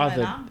vagina. Are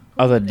and the, I'm cool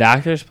are the with it.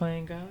 doctors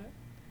playing God?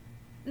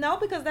 No,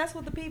 because that's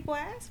what the people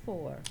ask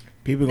for.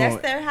 People That's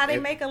gonna, how they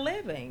if, make a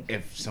living.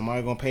 If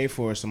somebody gonna pay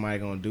for it, somebody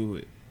gonna do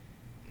it.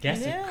 That's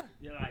Yeah.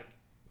 like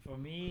for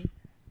me,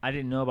 I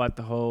didn't know about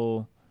the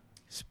whole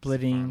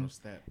splitting Final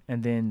step.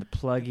 and then the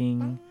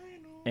plugging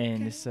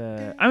and this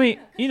I Yeah, mean,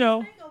 'cause you the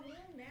know, thing, a wound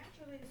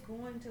naturally is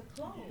going to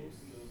close.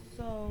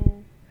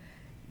 So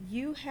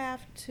you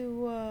have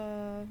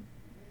to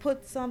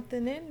put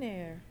something in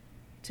there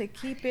to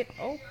keep it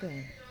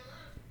open.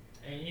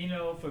 and you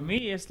know, for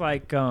me it's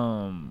like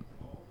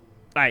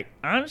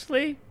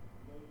honestly,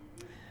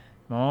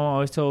 my mom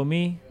always told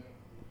me,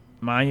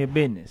 mind your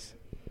business.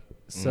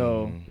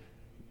 So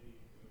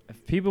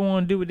if people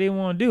want to do what they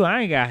want to do,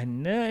 I ain't got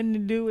nothing to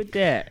do with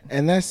that.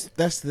 And that's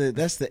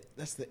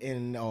the end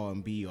and all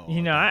and be all.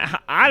 You know,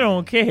 I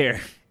don't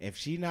care. If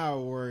she not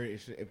worried,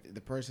 if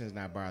the person is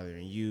not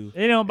bothering you,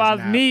 It don't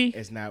bother me.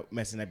 It's not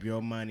messing up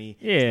your money.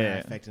 Yeah. It's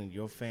not affecting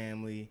your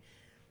family.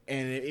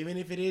 And even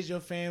if it is your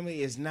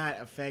family, it's not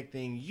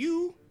affecting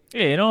you.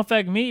 Yeah, it don't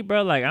affect me,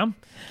 bro. Like Keep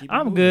it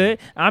I'm moving. good.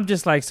 I'm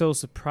just like so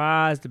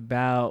surprised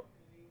about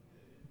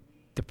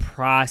the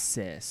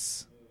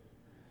process,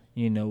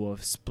 you know,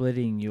 of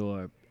splitting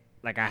your.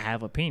 Like I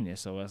have a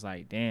penis, so it's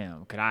like,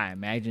 damn. Could I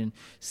imagine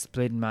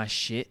splitting my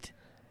shit?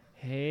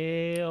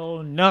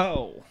 Hell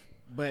no.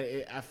 But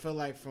I feel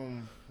like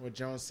from what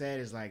Jones said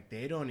is like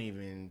they don't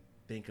even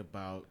think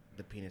about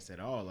the penis at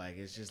all. Like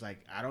it's just like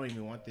I don't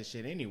even want this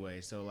shit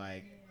anyway. So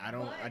like I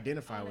don't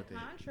identify with it.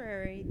 On the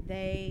contrary,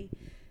 they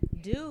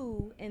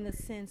do in the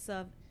sense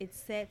of it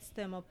sets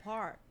them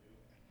apart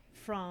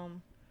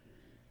from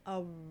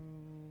a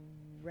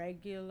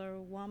regular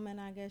woman,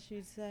 I guess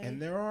you'd say.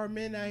 And there are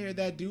men out here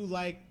that do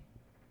like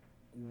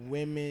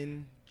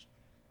women,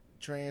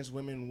 trans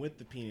women with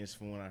the penis,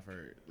 from what I've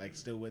heard. Like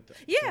still with the.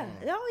 yeah,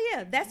 oh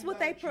yeah, that's what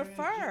they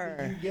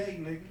prefer. gay,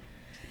 nigga.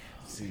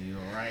 See, you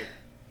all right?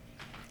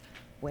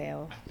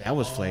 Well, That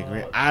was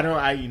flagrant.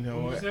 You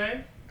know What you what?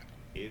 say?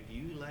 If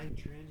you like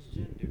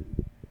transgender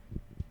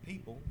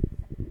people,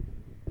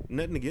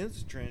 nothing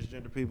against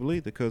transgender people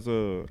either, because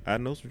I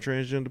know some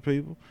transgender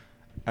people.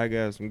 I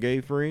got some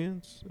gay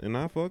friends, and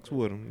I fucks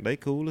with them. They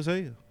cool as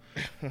hell.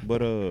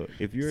 But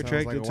if you're Sounds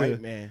attracted like a white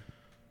to, man.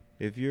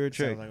 if you're Sounds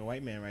attracted, like a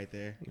white man right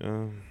there.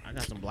 uh, I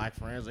got some black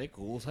friends. They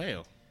cool as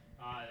hell.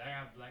 I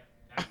got black.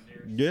 I got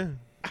niggas.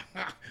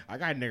 yeah. I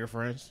got nigger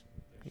friends.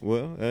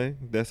 Well, hey,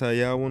 that's how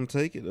y'all want to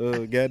take it.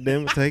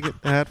 Goddamn it, take it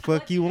how the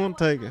fuck you want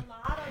to take it. A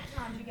lot of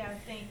times you gotta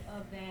think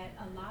of that.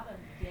 A lot of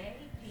gay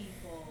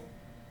people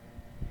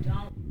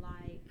don't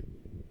like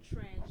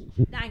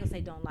I ain't gonna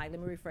say don't like. Let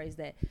me rephrase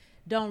that.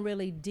 Don't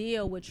really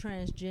deal with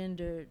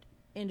transgender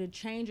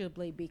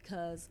interchangeably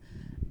because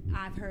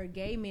I've heard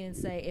gay men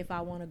say, "If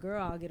I want a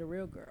girl, I'll get a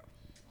real girl."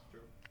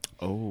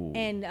 Oh.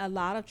 And a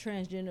lot of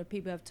transgender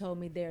people have told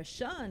me they're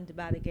shunned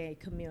by the gay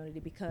community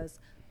because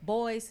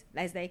boys,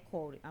 as they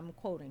quote it, I'm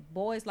quoting,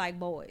 boys like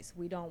boys.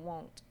 We don't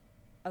want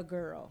a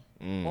girl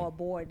or a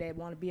boy that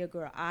want to be a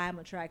girl. I'm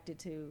attracted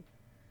to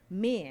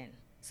men.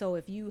 So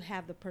if you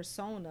have the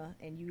persona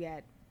and you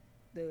got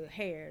the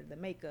hair, the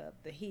makeup,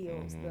 the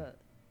heels, the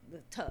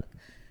tuck,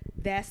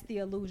 that's the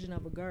illusion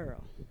of a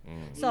girl.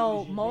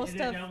 So most of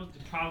that was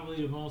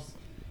probably the most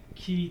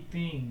key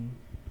thing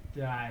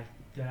that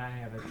I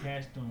have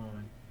attached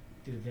on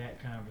to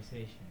that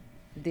conversation.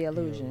 the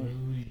illusion.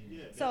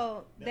 Illusion.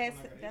 So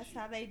that's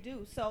how they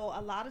do. So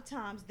a lot of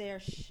times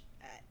they're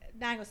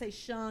not gonna say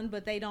shunned,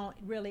 but they don't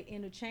really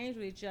interchange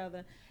with each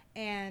other.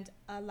 And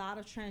a lot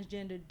of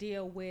transgender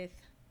deal with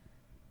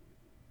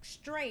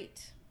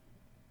straight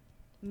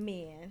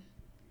men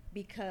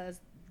because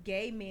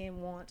gay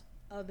men want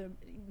other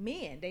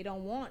men. They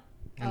don't want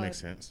That makes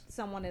sense.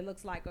 someone that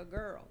looks like a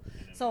girl.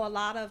 So a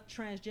lot of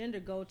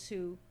transgender go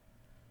to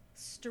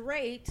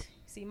straight,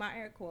 see my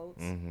air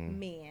quotes,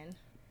 men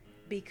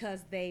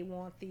because they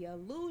want the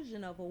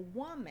illusion of a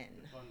woman.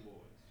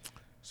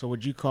 So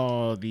would you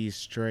call these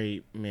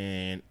straight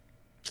men,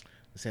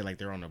 let's say like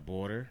they're on the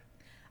border?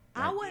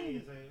 I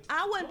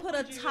wouldn't put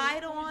a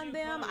title on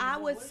them. I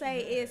would say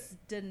it's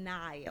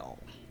denial.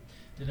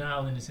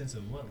 Denial in the sense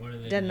of what? What are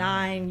they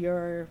Denying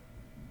your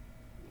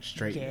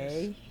Straightness.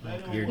 gay.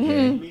 You're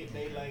They gay.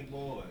 they like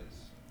boys.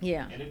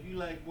 Yeah. And if you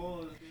like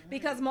boys,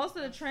 Because most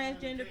of the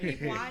transgender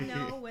people I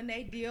know, when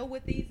they deal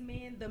with these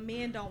men, the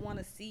men don't want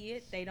to see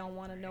it. They don't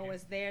want to know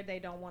it's there. They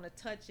don't want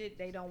to touch it.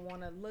 They don't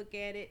want to look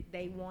at it.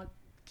 They want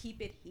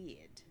keep it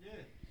hid. yeah,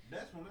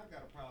 that's when I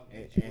got a problem.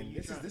 And, with you, when and you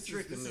this is tryna this is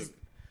trick a this is nigga.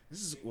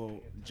 this is well,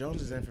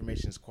 Jones's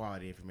information is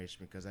quality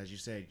information because, as you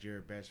said,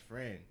 your best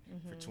friend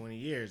for 20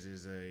 years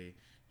is a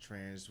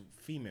trans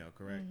female,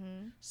 correct?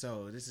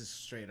 So this is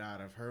straight out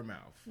of her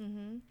mouth,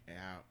 and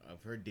out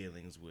of her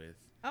dealings with.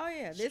 Oh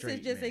yeah, this is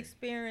Straight just men.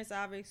 experience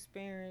I've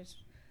experienced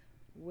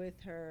with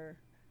her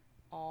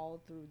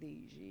all through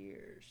these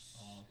years.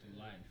 all through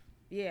life?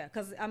 Yeah,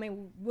 because I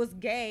mean, was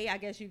gay. I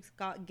guess you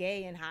got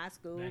gay in high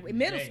school, Back in in the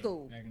middle day.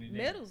 school, Back in the day.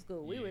 middle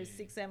school. We were in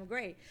Yeah. 6th, 7th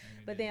grade.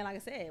 the But day. then, like I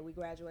said, we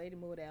graduated,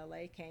 moved to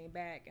LA, came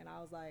back, and I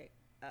was like,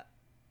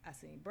 I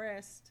seen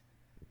breast.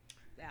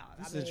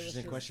 This is an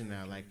interesting question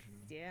now. Like,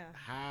 Yeah.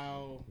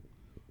 how?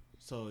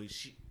 So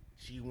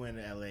she went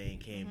to LA and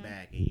came Mm-hmm.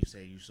 back, and you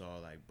say you saw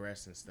like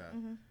breasts and stuff.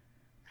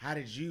 How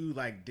did you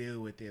like deal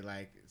with it?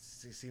 Like, it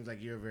seems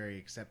like you're a very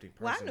accepting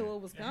person. Well, I knew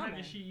it was And how coming.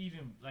 did she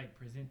even like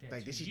present that?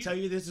 Like, to did she you? tell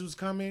you this was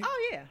coming?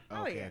 Oh yeah.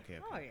 Oh Okay, yeah. okay,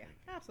 Oh okay, yeah. okay.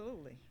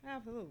 Absolutely.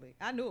 Absolutely.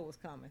 I knew it was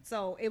coming.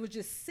 So it was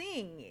just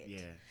seeing it. Yeah.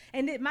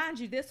 And mind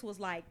you, this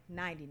was like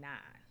 99.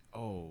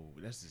 Oh,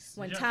 that's just.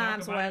 When Did y'all talk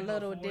times about were a it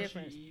little before she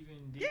different.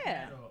 even did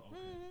Yeah. that, or-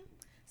 okay.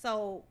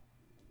 So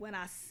when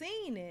I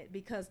seen it,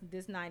 because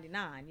this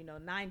 99,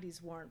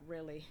 90s weren't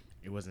really.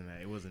 It wasn't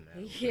that. It wasn't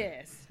that.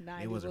 Yes,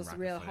 90s wasn't was rocking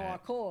real for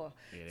that. hardcore.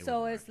 Yeah, they So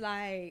wasn't it's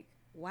like,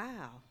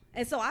 wow.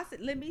 And so I said,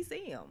 let me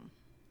see him.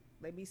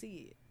 Let me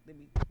see it. Let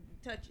me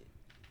touch it.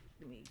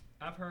 Let me,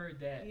 I've heard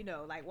that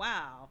like,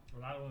 wow. a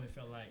lot of women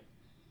felt like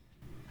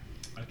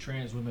a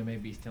trans woman may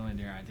be stealing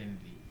their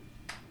identity.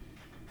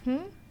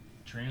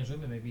 Trans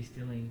women may be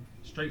stealing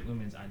straight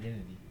women's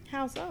identity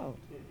How so?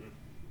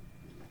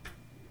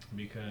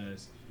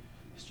 because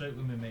straight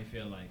women may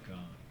feel like,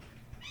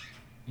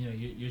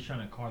 you're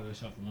trying to call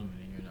yourself a woman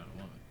and you're not a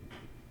woman.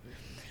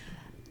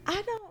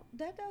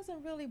 That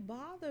doesn't really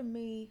bother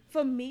me,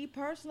 for me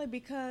personally,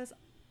 because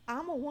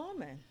I'm a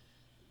woman.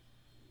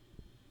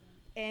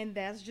 And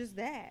that's just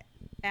that.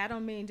 I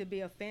don't mean to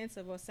be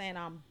offensive or saying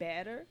I'm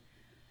better,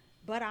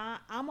 but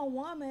I'm a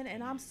woman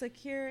and I'm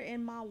secure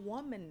in my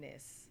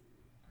womanness.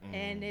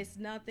 And it's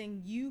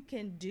nothing you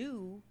can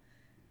do,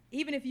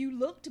 even if you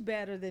looked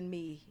better than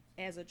me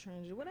as a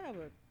transgender,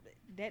 whatever.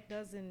 That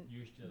doesn't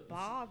You're still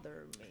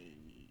bother me.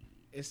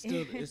 It's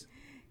still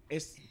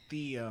it's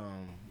the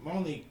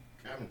only.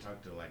 I haven't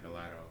talked to like a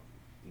lot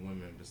of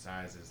women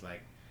besides it's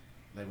like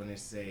when they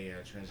say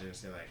transgender,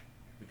 say like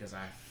because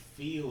I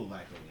feel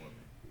like a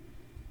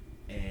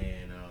woman,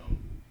 and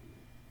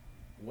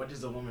what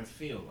does a woman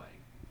feel like?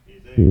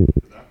 Exactly.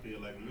 Because I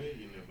feel like a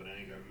millionaire, but I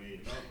ain't got $1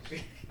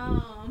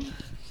 million.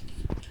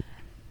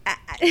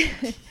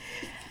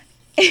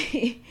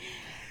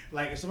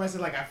 Like if somebody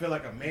said like I feel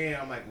like a man,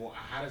 I'm like, well,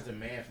 how does the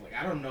man feel? Like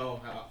I don't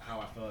know how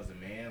I feel as a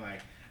man.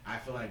 Like I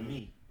feel like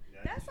me.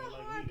 That's a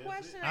hard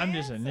question to I'm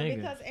just a answer nigga.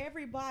 because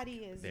everybody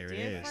is There it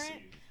is.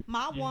 different.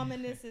 My Yeah.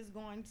 womanness is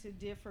going to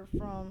differ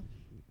from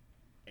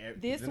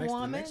this The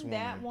next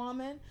that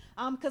woman.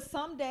 Because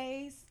some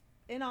days,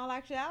 in all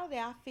actuality,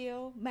 I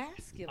feel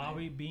masculine. Are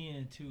we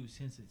being too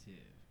sensitive?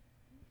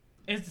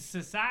 Is the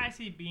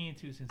society being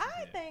too sensitive?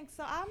 I think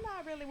so. I'm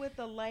not really with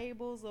the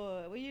labels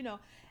or,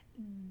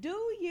 do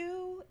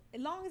you,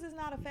 as long as it's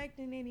not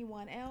affecting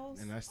anyone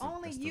else, And that's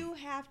only the- you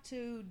have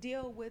to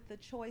deal with the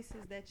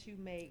choices that you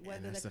make,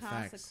 whether that's the the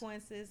facts.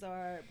 consequences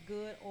are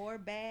good or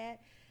bad.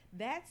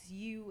 That's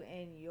you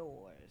and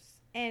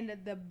yours. And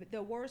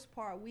the worst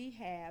part we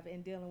have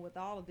in dealing with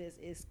all of this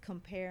is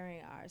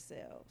comparing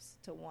ourselves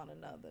to one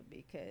another,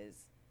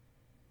 because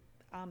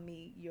I'm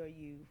me, you're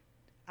you.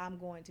 I'm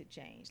going to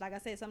change. Like I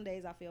said, some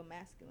days I feel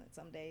masculine.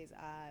 Some days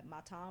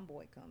my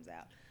tomboy comes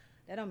out.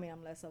 That don't mean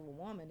I'm less of a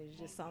woman. It's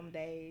just some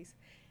days.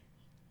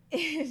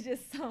 It's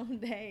just some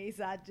days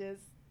that's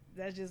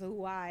just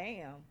who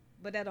I am.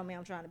 But that don't mean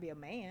I'm trying to be a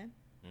man.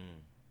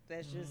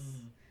 That's just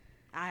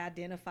I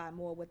identify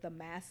more with the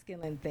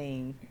masculine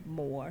thing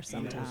more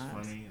sometimes. You know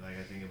what's funny? Like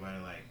I think about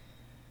it, like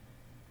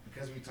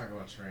because we talk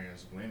about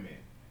trans women,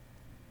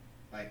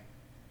 like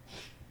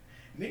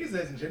niggas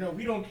as in general,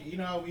 we don't,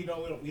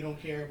 we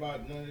don't care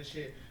about none of this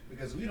shit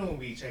because we don't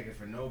be checking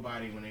for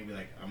nobody when they be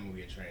like, I'm gonna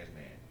be a trans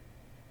man.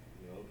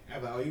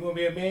 I'm like, oh, you wanna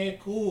be a man?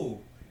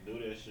 Cool. Do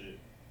that shit.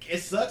 It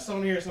sucks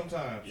on here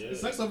sometimes. Yeah. It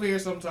sucks over here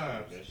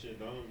sometimes. That shit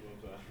don't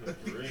go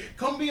for real.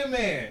 Come be a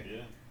man.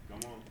 Yeah,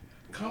 come on.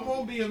 Come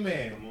on, be a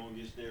man. Come on,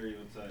 get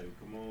stereotyped.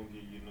 Come on,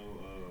 get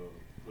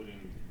put in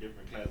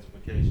different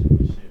classifications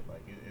and shit.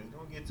 Like it's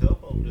gonna get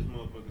tough over this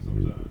motherfucker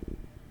sometimes.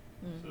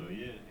 So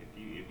yeah,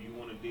 if you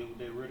want to deal with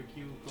that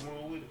ridicule, come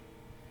on with it.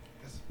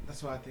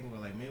 That's what I think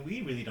about. Like, man,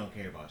 we really don't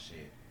care about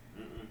shit.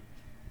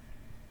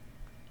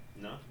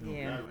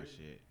 Yeah. Oh,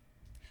 shit.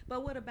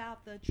 But what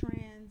about the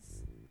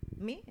trans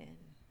men?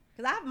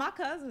 Because my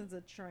cousin's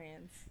a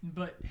trans.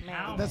 But Man.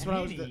 how That's what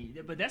I was many?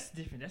 But that's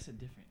different. That's a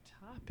different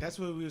topic. That's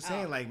what we were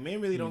saying. Oh. Like, men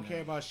really don't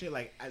care about shit.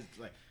 Like, I'm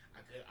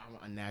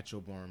a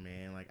natural born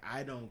man. Like,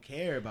 I don't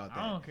care about that.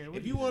 I don't care what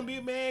If you you want to say.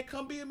 be a man,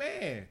 come be a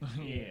man.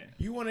 Yeah.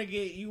 You want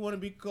to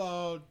be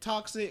called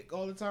toxic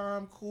all the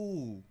time?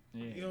 Cool.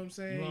 Yeah. You know what I'm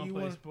saying? You want to You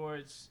play wanna-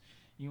 sports.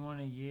 You want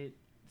to get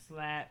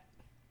slapped.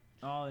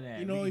 All of that.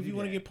 You We know, can if do you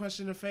want to that. get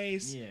punched in the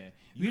face, Yeah.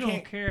 you We don't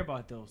can't- care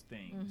about those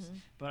things. Mhm.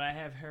 But I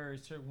have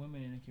heard certain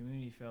women in the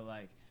community feel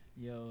like,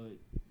 yo,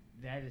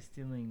 that is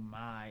stealing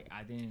my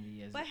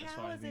identity as But as how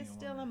far is as being it a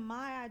stealing woman.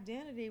 my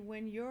identity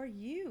when you're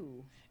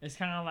you? It's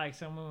kind of like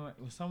some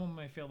women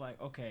may feel like,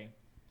 okay,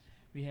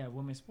 we have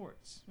women's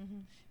sports.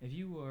 Mhm. If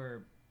you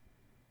were,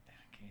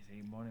 I can't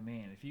say born a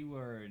man. If you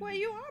were, Well,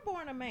 you are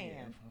born a yeah,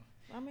 man.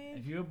 I mean,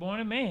 if you were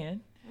born a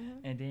man mhm.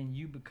 and then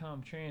you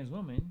become trans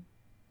woman,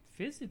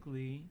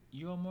 physically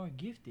you're more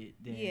gifted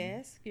than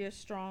yes, you're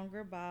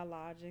stronger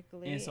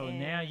biologically. And so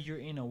now you're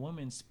in a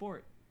women's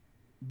sport,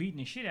 beating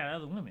the shit out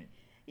of other women.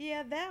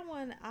 yeah, that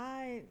one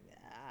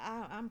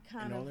I'm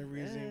kind And of. the only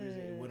reason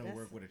it wouldn't that's-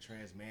 work with a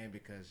trans man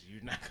because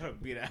you're not gonna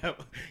be that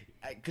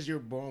because you're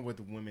born with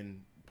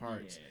women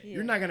parts. Yeah.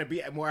 You're not gonna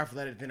be more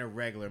athletic than a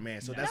regular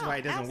man. So that's No, why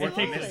it doesn't work. It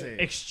takes on absolutely. this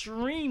end.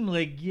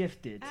 extremely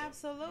gifted.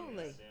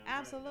 Absolutely,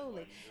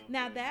 absolutely.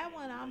 Now that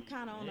one I'm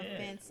kind of on the Yeah.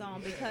 fence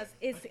on because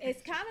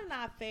it's kind of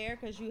not fair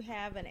because you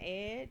have an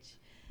edge,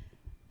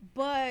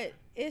 but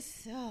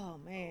it's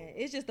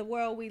it's just the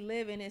world we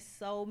live in. It's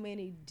so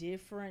many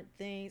different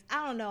things.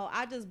 I don't know.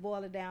 I just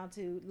boil it down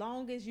to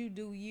long as you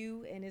do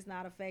you and it's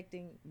not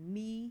affecting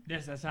me.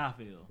 That's how I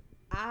feel.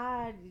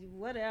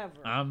 Whatever.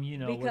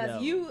 whatever.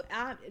 Because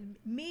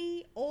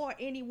me or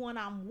anyone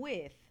I'm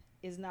with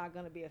is not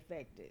gonna be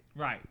affected.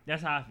 Right.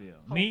 That's how I feel.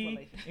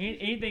 Hopefully. Me,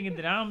 anything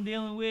that I'm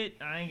dealing with,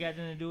 I ain't got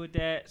nothing to do with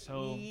that.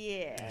 So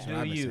Yeah. That's do what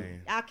I've been you.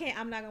 saying.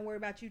 I'm not gonna worry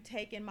about you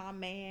taking my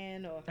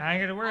man or. I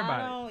ain't got to worry I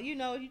about don't, you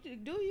know, you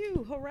do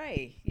you,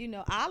 hooray. You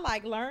know, I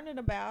like learning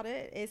about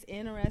it. It's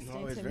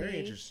interesting No, it's to very me.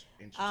 interesting.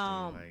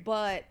 Like,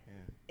 But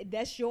yeah.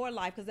 that's your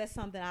life because that's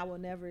something I will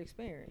never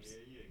experience.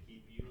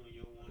 Keep you and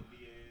your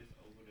wannabe ass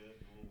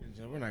over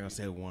there. We're not gonna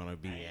say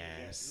wannabe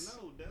ass.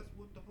 No, that's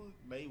what the fuck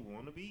they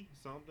want to be.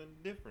 Something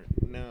different.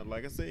 Now,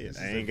 like I said, This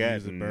I is ain't the got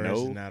views of birds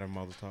no. and not of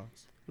mother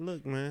talks.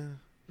 Look, man,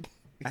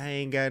 I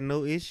ain't got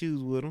no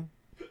issues with them.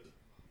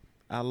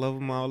 I love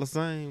them all the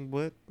same,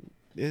 but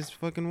it's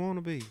fucking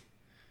wannabe.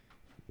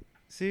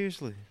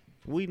 Seriously,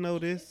 we know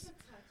this.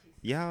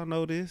 Y'all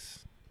know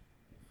this.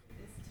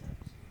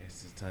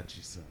 It's a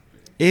touchy subject.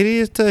 It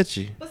is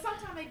touchy. But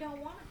sometimes they don't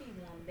want to be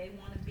woman. They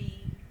want to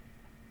be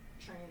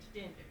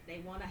transgender. They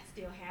want to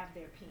still have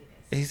their penis.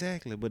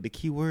 Exactly, but the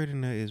key word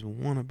in there is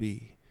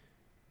wannabe.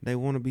 They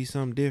want to be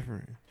something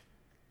different.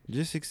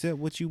 Just accept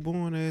what you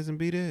born as and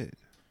be that.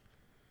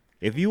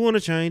 If you want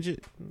to change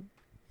it,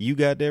 you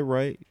got that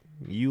right.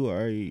 You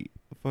are a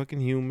fucking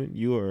human.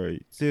 You are a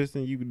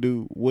citizen. You can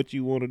do what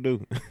you want to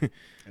do.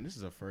 And this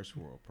is a first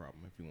world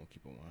problem if you want to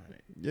keep it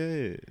 100.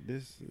 Yeah,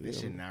 this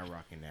shit not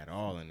rocking at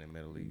all in the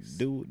Middle East.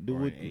 do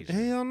or it. in Asia.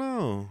 Hell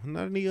no,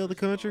 not in any other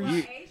country. Well,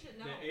 You- Asia,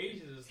 no. The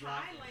Asians is like-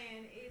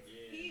 Thailand is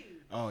huge.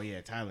 Oh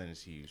yeah, Thailand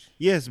is huge.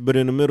 yes, but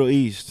in the Middle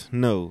East,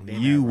 no, They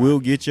you not will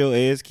rocking. get your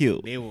ass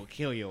killed. They will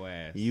kill your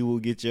ass. You will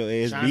get your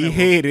ass China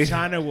beheaded.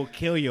 China will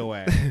kill your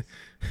ass.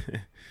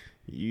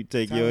 You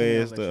take Tell your me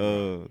ass how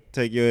to much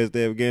take your ass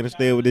to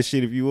Afghanistan with this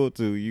shit if you want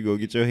to. You go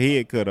get your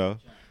head cut off.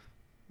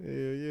 Hell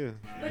yeah.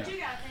 But you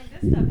gotta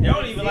think this stuff. They has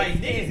don't even like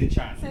existed niggas in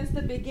China. since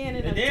the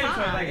beginning The of damn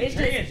time. like a It's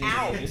trans just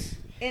out is-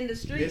 in the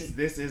streets.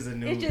 this is a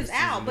new. It's this just is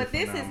a out, new but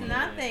this is phenomenon.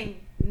 nothing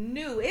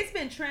new. It's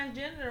been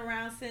transgender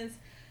around since,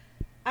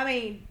 I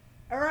mean,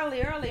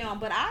 early on.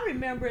 But I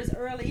remember it's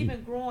early,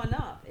 even growing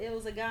up. It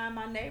was a guy in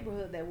my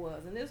neighborhood that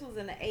was, and this was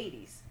in the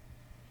 80s.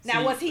 Now,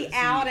 See, was he see-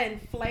 out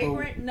and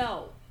flagrant?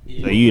 No.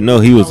 So you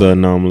know he was an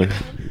anomaly.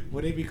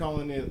 Would they be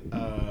calling it,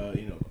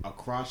 a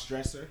cross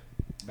dresser?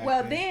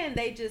 Well, then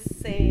they just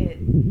said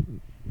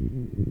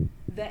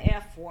the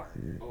F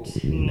word. Oh,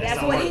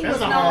 That's what he was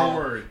That's a hard known.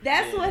 word.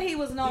 That's what he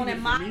was known in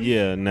my.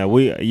 Yeah. Now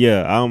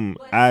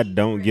I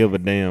don't give a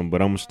damn,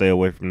 but I'm gonna stay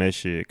away from that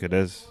shit because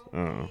that's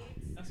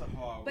That's a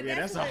hard But Yeah,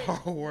 that's a what-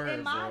 hard word,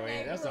 in my bro.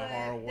 That's a neighborhood,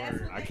 hard that's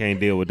word. what I they can't said.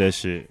 deal with that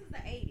shit. This is the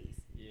 80s.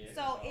 Yeah, So that's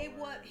a it hard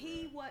was word.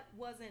 he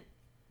wasn't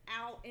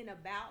out and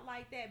about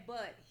like that,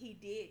 but he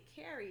did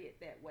carry it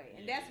that way,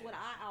 and that's what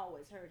I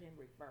always heard him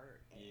refer.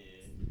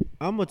 As.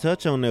 I'm gonna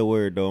touch on that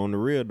word though, on the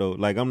real though.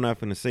 Like I'm not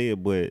finna say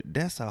it, but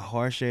that's a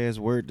harsh ass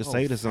word to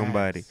say to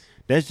somebody. facts.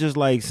 That's just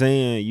like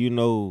saying,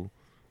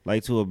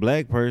 like to a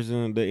black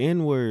person, the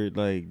N word.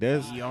 Like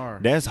ER.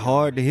 that's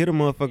hard to hit a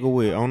motherfucker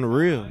with on the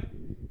real.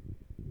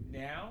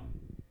 Now,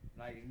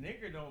 like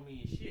nigger don't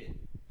mean shit.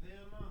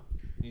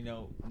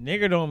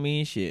 Nigger don't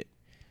mean shit.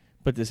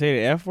 But to say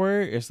the F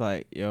word, it's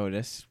like, yo,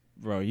 that's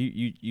bro,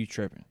 you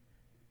tripping.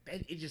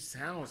 It just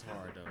sounds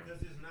hard though.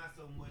 Because it's not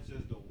so much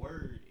as the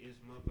word, it's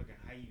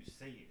motherfucking how you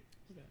say it.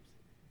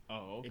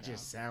 Oh, okay. It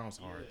just sounds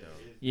hard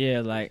though. Yeah,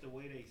 like the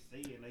way they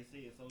say it, they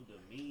say it so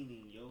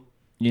demeaning, yo.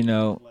 you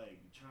know. It's like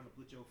trying to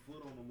put your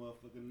foot on the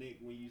motherfucking neck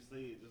when you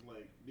say it. Just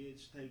like,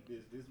 bitch, take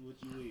this. This is what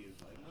you is.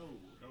 Like, no,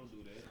 don't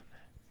do that.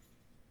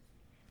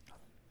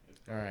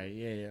 All right,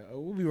 yeah.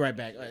 We'll be right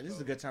back. All right, this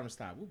is a good time to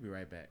stop. We'll be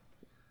right back.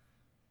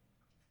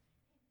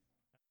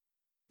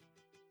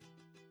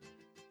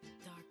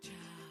 Dark child.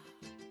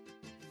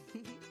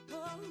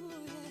 Oh,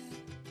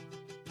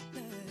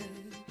 yeah.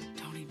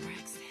 Tony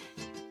Braxton.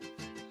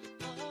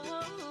 Oh,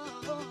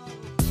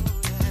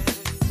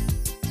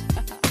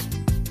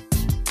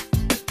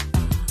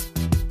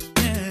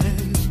 yeah.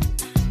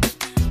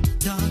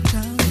 Dark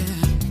child,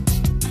 yeah.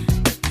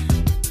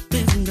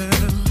 Listen,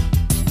 girl.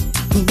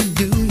 Who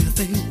do you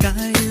think I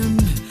am?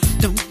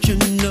 Don't you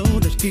know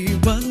that he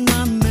was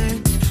my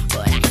man?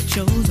 But I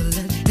chose to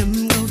let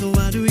him go, so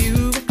why do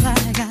you act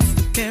like I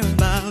still care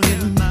about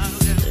him?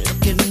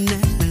 Looking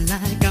at me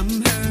like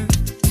I'm hurt,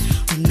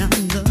 when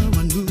I'm the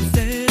one who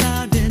said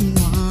I didn't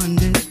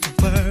want it to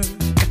work.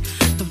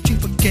 Don't you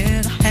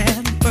forget I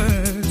had him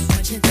first.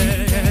 What you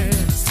think?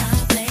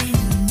 Stop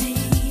blaming me.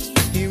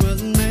 He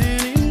wasn't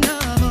man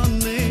enough for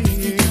me.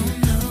 If you don't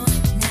know,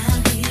 now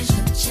here's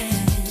your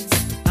chance.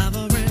 I've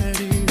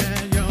already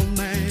had your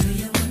man. Do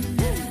you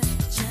wonder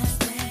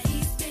just where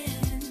he's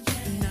been?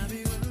 And I'll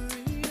be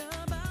worried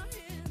about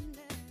him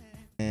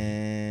then.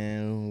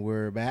 And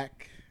we're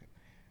back.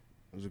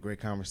 It was a great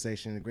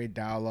conversation, a great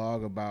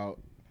dialogue about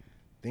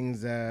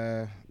things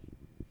that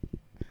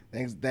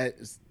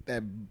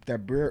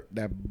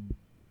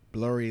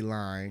blurry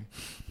line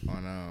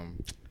on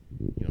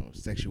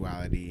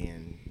sexuality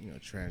and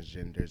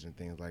transgenders and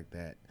things like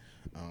that.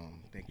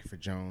 Thank you for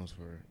Jones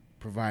for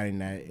providing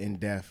that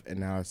in-depth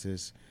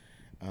analysis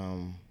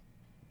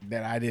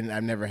that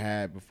I've never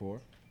had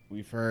before.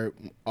 We've heard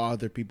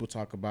other people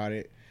talk about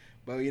it,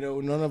 but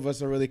none of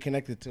us are really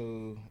connected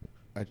to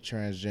a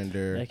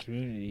transgender That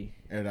community.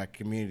 or that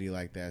community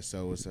like that.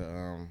 So it's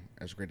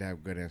great to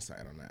have good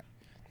insight on that.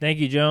 Thank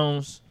you,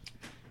 Jones.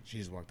 She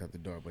just walked out the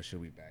door, but she'll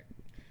be back.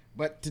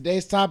 But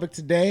today's topic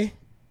today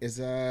is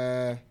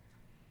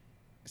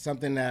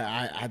something that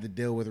I had to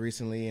deal with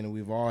recently, and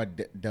we've all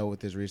dealt with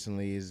this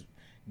recently, is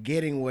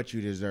getting what you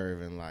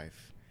deserve in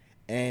life,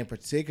 and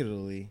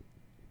particularly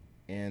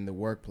in the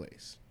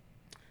workplace.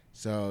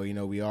 So,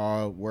 we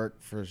all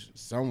work for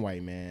some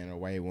white man or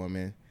white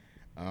woman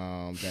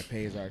that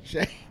pays our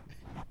check,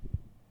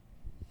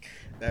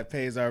 that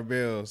pays our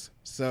bills.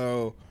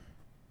 So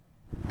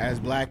as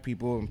black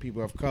people and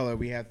people of color,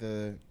 we have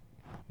to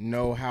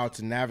know how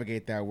to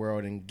navigate that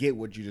world and get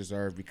what you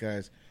deserve,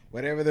 because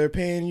whatever they're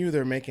paying you,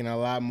 they're making a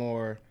lot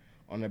more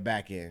on the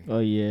back end. Oh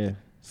yeah,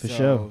 for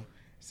sure.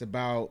 It's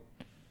about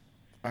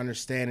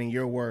understanding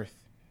your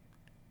worth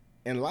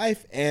in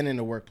life and in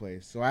the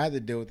workplace. So I had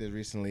to deal with this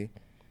recently.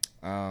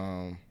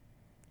 I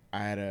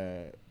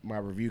had my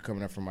review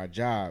coming up for my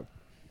job,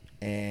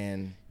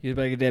 and You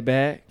better get that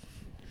back.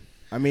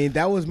 I mean,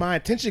 that was my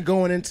intention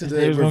going into the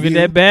They was review. gonna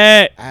get that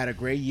back. I had a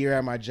great year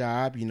at my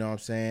job. You know what I'm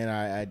saying?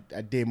 I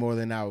did more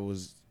than I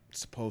was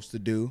supposed to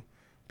do,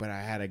 but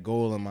I had a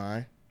goal in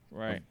mind.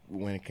 Right.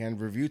 When it came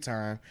to review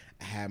time,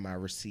 I had my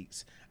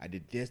receipts. I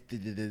did this,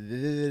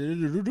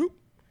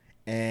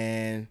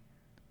 and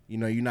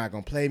you're not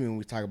gonna play me when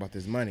we talk about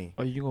this money.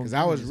 Oh, you gonna? Because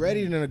I was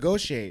ready to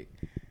negotiate.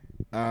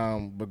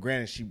 But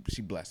granted,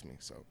 she blessed me,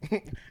 so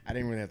I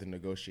didn't really have to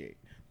negotiate.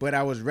 But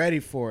I was ready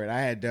for it.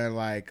 I had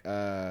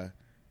done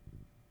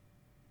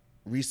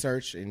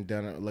research and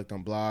looked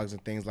on blogs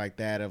and things like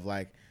that of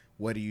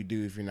what do you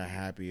do if you're not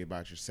happy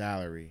about your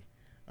salary,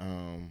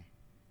 and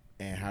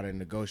how to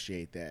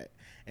negotiate that.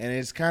 And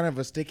it's kind of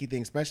a sticky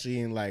thing, especially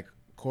in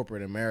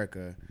corporate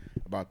America,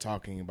 about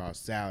talking about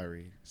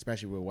salary,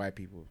 especially with white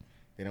people.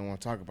 They don't want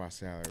to talk about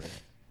salary.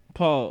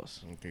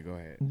 Pause. Okay, go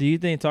ahead. Do you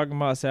think talking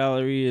about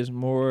salary is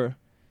more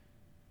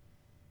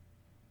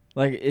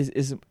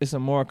it's a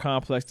more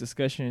complex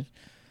discussion,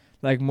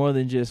 more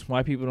than just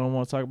white people don't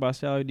want to talk about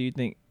salary? Do you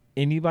think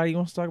anybody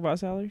wants to talk about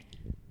salary?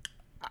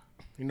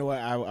 You know what?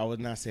 I would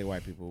not say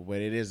white people, but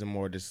it is a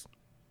more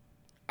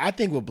I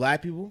think with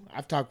black people,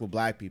 I've talked with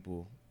black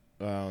people,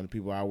 the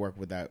people I work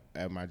with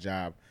at my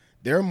job,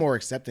 they're more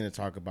accepting to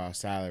talk about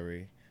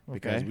salary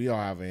because we all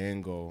have an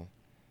end goal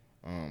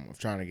of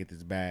trying to get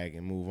this bag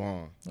and move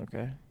on.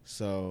 Okay.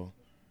 So,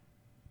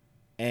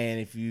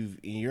 and if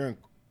you're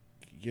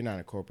not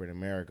in corporate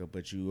America,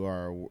 but you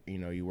are,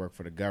 you work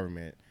for the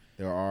government,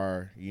 there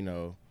are,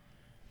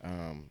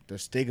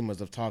 there's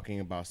stigmas of talking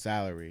about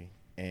salary,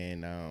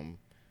 and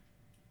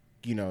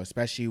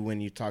especially when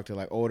you talk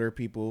to older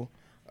people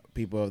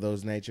of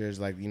those natures,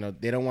 they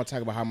don't want to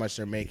talk about how much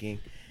they're making.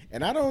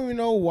 And I don't even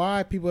know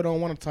why people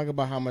don't want to talk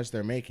about how much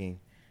they're making,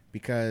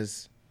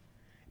 because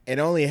it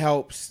only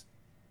helps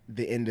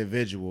the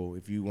individual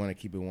if you want to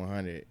keep it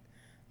 100.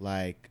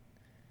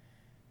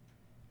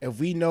 If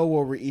we know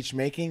what we're each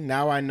making,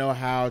 now I know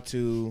how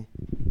to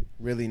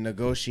really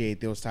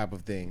negotiate those type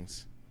of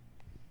things,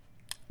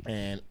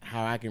 and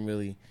how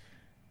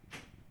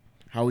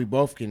we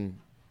both can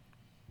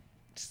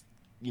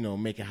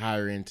make it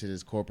higher into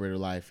this corporate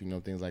life,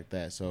 things like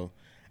that. So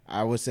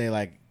I would say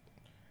like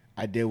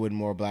I deal with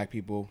more black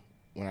people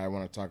when I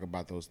want to talk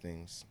about those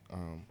things,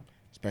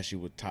 especially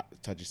with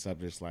touchy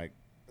subjects like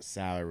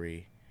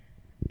salary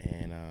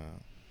and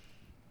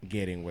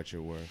getting what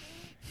you're worth.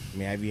 I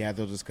mean, have you had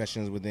those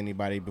discussions with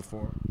anybody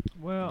before?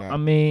 Well, I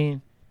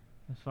mean,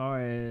 as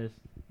far as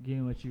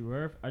getting what you're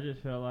worth, I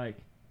just felt like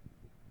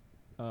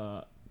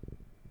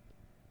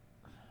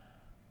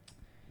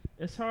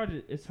it's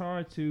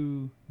hard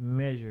to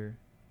measure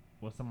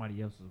what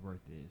somebody else's worth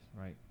is,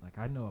 right? Like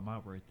I know what my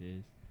worth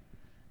is,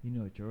 you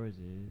know what yours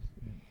is,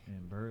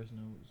 and Burrs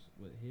knows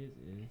what his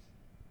is,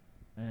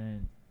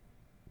 and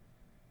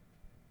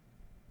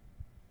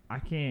I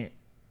can't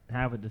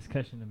have a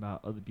discussion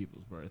about other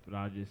people's worth, but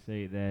I'll just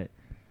say that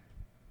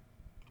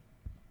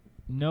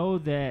know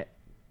that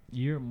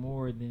you're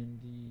more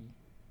than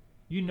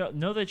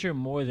know that you're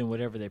more than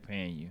whatever they're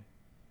paying you,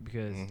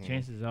 because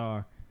chances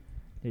are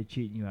they're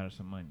cheating you out of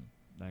some money.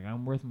 Like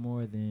I'm worth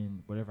more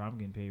than whatever I'm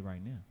getting paid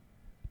right now.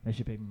 They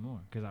should pay me more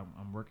because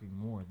I'm working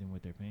more than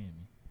what they're paying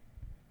me.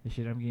 The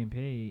shit I'm getting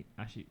paid,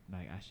 I should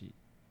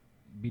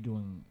be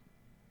doing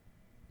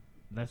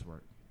less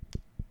work.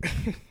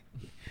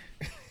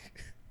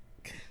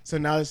 So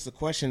now it's the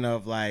question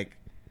of like,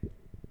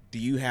 do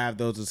you have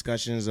those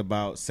discussions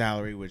about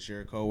salary with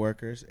your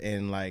coworkers,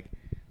 and like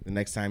the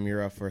next time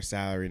you're up for a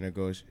salary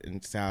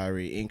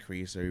salary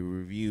increase or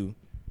review,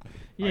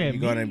 are you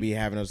going to be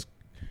having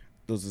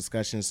those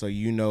discussions so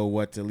you know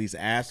what to at least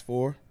ask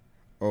for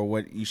or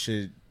what you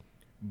should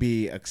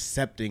be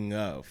accepting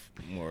of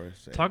more?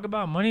 Talk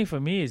about money for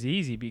me is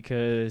easy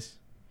because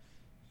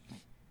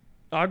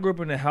I grew up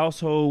in a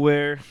household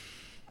where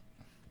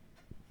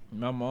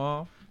my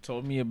mom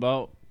told me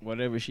about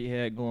whatever she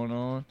had going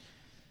on,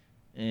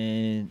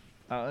 and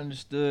I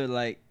understood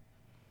like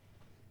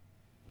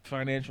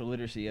financial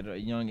literacy at a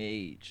young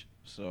age.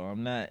 So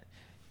I'm not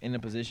in a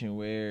position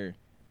where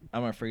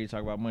I'm afraid to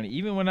talk about money.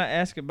 Even when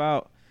I talk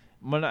to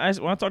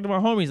my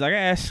homies,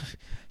 like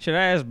should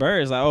I ask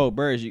Burrs? Like, oh,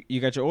 Burrs, you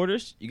got your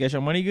orders? You got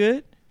your money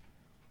good?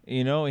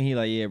 And he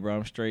like, yeah, bro,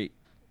 I'm straight.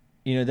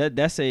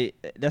 That's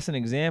an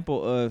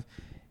example of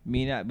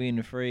me not being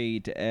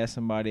afraid to ask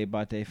somebody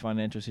about their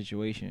financial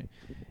situation.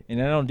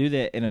 And I don't do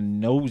that in a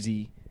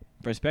nosy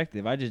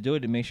perspective. I just do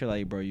it to make sure,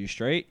 like, bro, you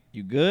straight?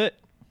 You good?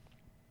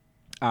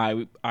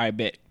 All right,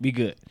 bet. We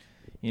good.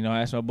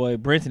 I asked my boy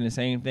Brenton the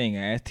same thing.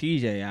 I asked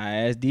TJ. I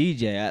asked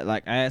DJ.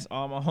 I asked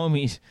all my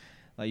homies,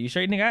 like, you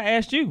straight, nigga? I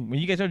asked you when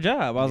you get your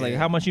job. I was like,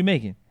 how much you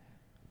making?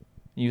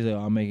 He was like,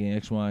 I'm making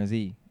X, Y, and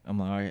Z. I'm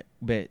like, all right,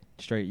 bet.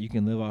 Straight. You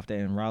can live off that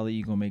in Raleigh.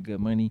 You're going to make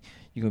good money.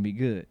 You're going to be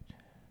good.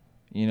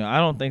 I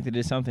don't think that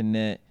it's something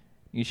that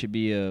you should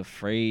be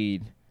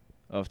afraid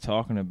of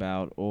talking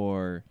about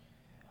or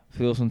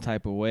feel some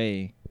type of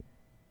way.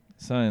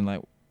 Son, like,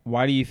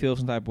 why do you feel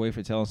some type of way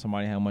for telling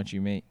somebody how much you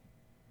make?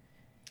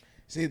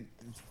 See,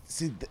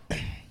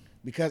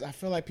 because I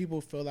feel like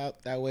people feel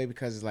out that way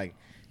because it's like,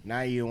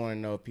 now you want to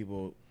know if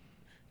people,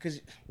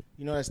 because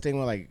that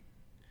stigma, like,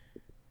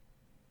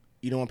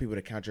 you don't want people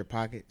to count your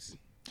pockets.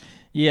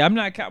 Yeah, I'm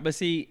not, but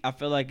see, I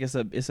feel like it's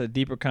a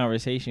deeper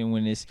conversation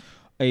when it's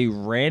a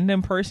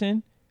random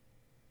person.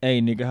 Hey,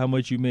 nigga, how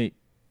much you make?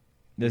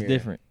 That's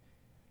different.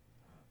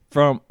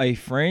 From a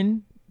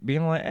friend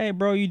being like, hey,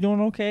 bro, you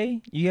doing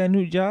okay? You got a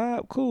new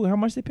job? Cool. How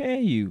much they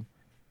paying you?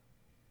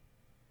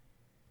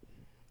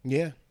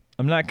 Yeah.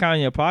 I'm not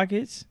counting your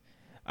pockets.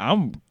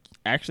 I'm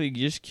actually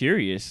just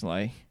curious.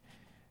 Like,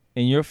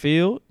 in your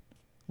field,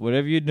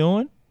 whatever you're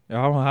doing,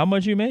 how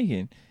much you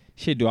making?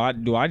 Shit, do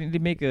I need to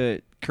make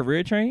a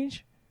career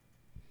change?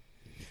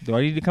 Do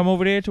I need to come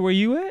over there to where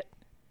you at?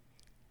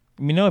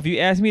 If you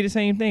ask me the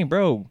same thing,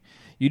 bro,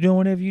 you doing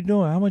whatever you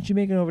doing. How much you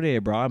making over there,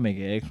 bro? I make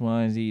X,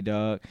 Y, and Z,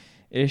 dog.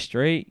 It's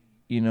straight,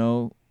 shit,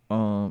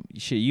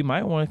 you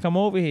might want to come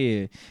over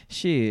here.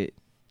 Shit,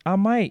 I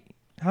might.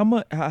 How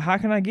much? How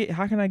can I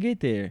get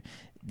there?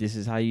 This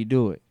is how you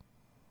do it.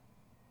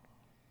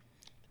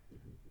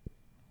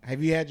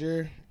 Have you had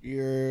your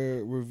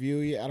review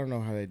yet? I don't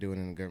know how they do it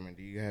in the government.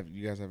 Do you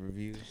guys have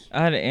reviews?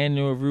 I had an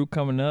annual review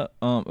coming up.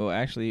 Well,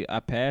 actually, I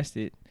passed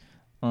it.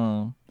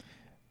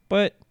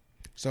 But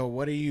so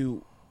what are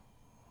you?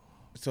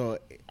 So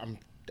I'm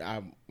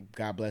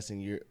God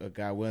blessing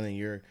God willing,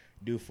 you're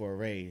due for a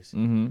raise.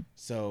 Mm-hmm.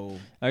 So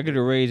I get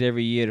a raise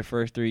every year the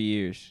first 3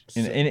 years.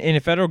 In the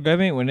federal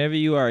government, whenever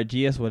you are a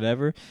GS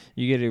whatever,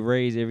 you get a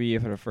raise every year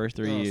for the first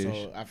 3 years.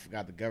 So I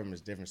forgot the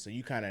government's different. So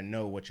you kind of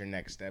know what your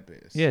next step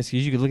is. Yes,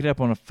 because you can look it up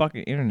on the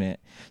fucking internet.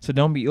 So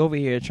don't be over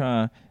here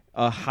trying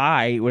to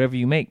hide whatever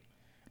you make.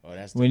 Oh,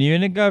 that's when you're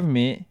in the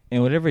government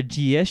and whatever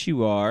GS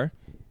you are,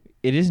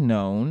 it is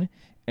known,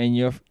 and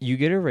you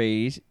get a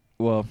raise.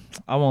 Well,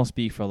 I won't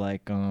speak for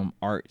like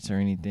arts or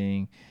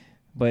anything,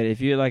 but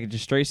if you're like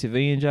just straight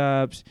civilian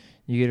jobs,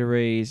 you get a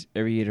raise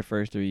every year the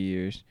first 3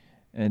 years,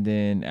 and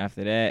then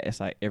after that, it's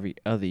like every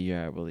other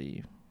year, I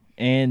believe.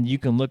 And you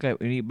can look up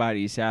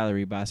anybody's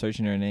salary by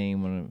searching their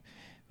name on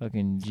a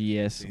fucking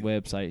GS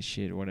website,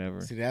 shit, or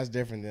whatever. See, that's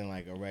different than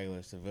like a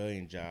regular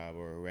civilian job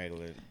or a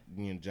regular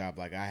job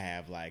like I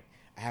have. Like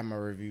I had my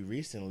review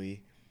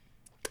recently,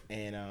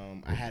 and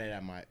I had it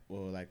at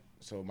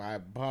so my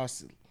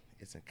boss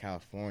is in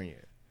California,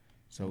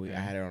 so I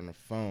had it on the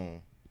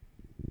phone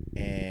or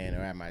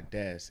at my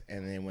desk,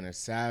 and then when a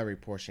salary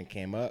portion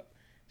came up,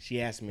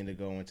 she asked me to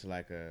go into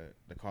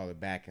to call it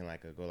back and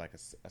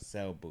a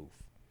cell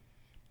booth,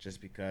 just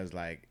because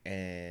my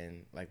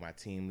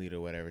team leader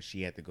or whatever,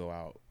 she had to go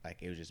out,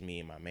 it was just me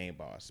and my main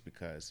boss,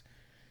 because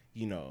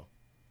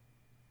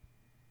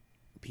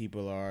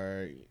people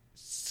are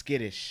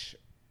skittish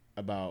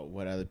about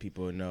what other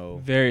people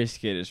know. Very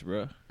skittish,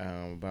 bro.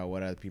 About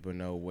what other people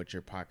know, what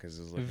your pockets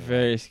is looking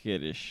Very like.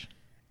 skittish.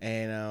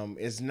 And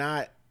it's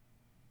not,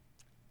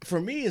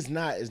 for me, it's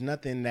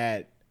nothing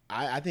that,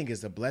 I think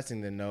it's a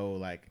blessing to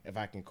know, if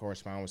I can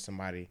correspond with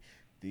somebody,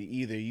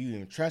 either you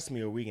can trust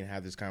me or we can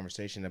have this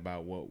conversation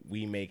about what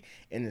we make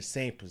in the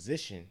same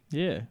position.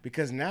 Yeah.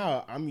 Because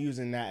now I'm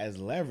using that as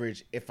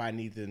leverage if I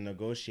need to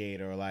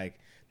negotiate or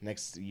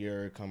next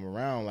year come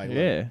around.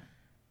 Look,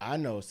 I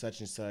know such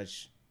and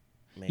such.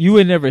 You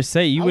would never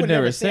say. You I would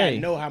never say. I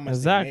know how much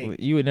exactly. they make,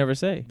 you would never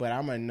say. but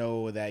I'm gonna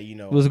know that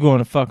what's going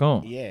to fuck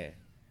on. Yeah,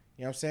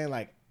 you know what I'm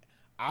saying.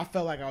 I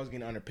felt like I was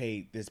getting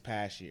underpaid this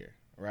past year,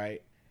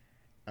 right?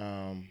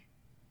 And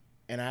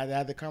I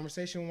had the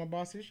conversation with my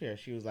boss this year.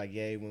 She was like,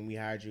 "Yeah, when we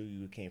hired you,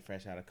 you came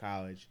fresh out of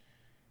college.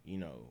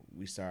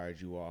 We started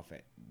you off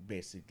at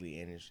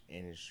basically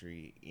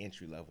industry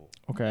entry level."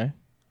 Okay.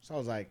 So I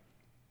was like,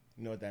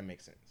 "You know what? That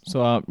makes sense."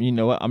 So you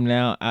know what? I'm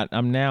now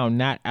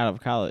not out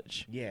of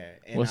college. Yeah.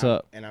 And What's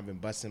up? And I've been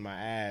busting my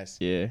ass.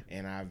 Yeah.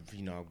 And I've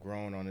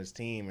grown on this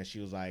team. And she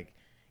was like,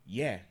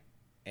 "Yeah,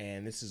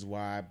 and this is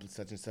why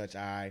such and such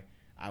I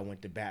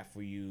went to bat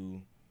for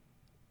you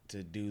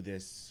to do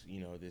this,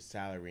 this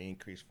salary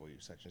increase for you,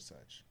 such and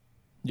such."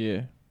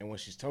 Yeah. And when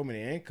she's told me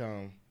the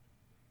income,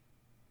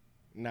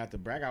 not to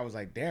brag, I was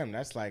like, "Damn,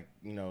 that's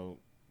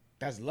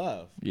that's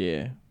love."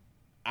 Yeah.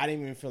 I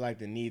didn't even feel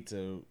the need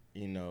to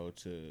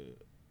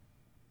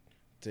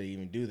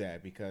even do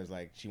that, because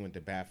she went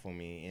to bat for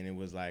me, and it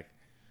was an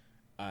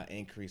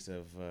increase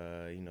of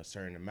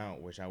certain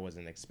amount, which I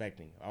wasn't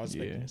expecting. I was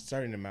expecting a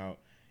certain amount,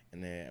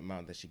 and the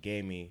amount that she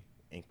gave me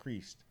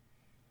increased,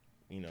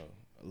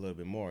 a little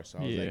bit more. So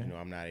I was like,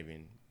 I'm not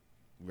even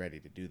ready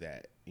to do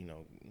that,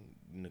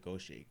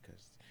 negotiate,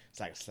 because it's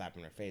like a slap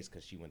in her face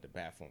because she went to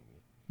bat for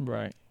me.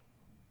 Right.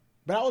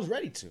 But I was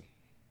ready to.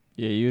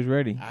 Yeah, you was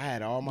ready. I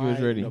had all my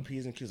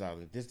P's and Q's. I was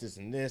like, this,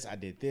 and this. I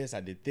did this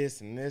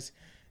and this.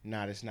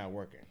 Nah, it's not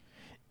working.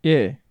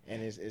 Yeah.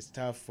 And it's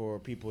tough for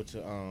people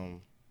to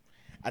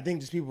I think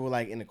just people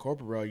in the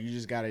corporate world, you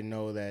just gotta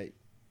know that,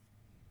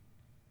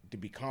 to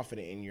be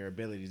confident in your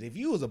abilities. If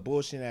you was a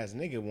bullshit ass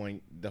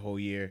nigga the whole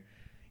year,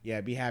 yeah,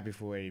 be happy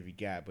for what you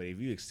got. But if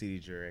you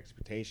exceeded your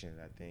expectations,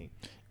 I think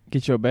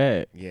get your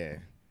bag. Yeah.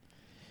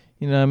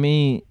 You know what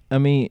I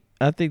mean?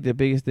 I think the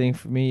biggest thing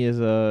for me is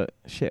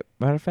shit.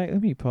 Matter of fact,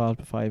 let me pause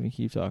before I even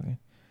keep talking.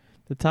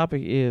 The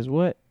topic is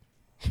what?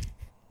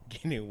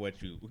 Getting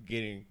what you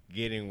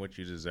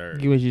deserve.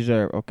 Get what you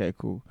deserve. Okay,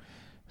 cool.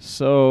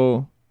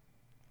 So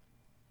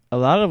a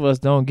lot of us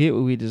don't get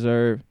what we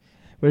deserve.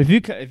 But if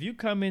you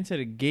come into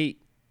the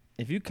gate,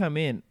 if you come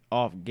in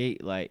off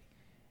gate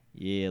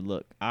yeah,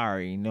 look, I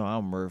already know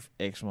I'm worth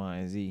X, Y,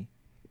 and Z,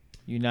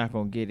 you're not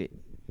gonna get it.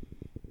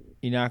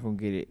 You're not gonna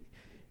get it.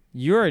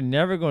 You're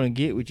never gonna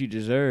get what you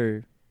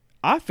deserve.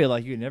 I feel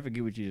like you'll never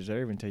get what you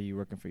deserve until you're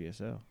working for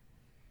yourself.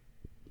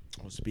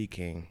 Well,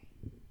 speaking.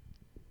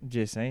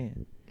 Just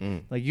saying.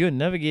 You'll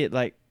never get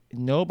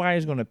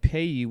nobody's gonna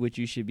pay you what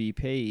you should be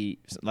paid.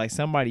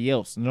 Somebody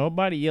else.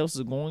 Nobody else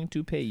is going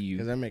to pay you.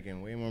 Because they're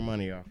making way more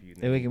money off you.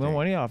 They're making more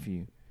money off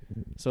you.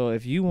 So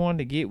if you want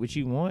to get what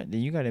you want, then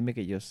you got to make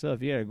it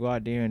yourself. You got to go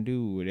out there and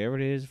do whatever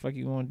it is the fuck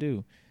you want to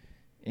do.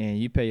 And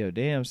you pay your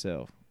damn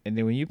self. And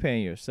then when you're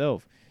paying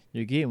yourself,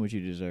 you're getting what you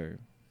deserve.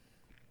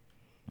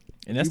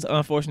 And that's the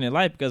unfortunate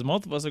life, because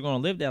most of us are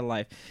going to live that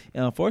life.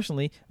 And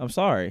unfortunately, I'm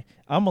sorry,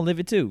 I'm going to live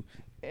it too.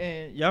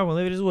 And y'all going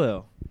to live it as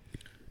well.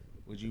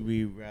 Would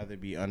you rather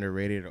be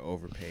underrated or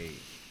overpaid?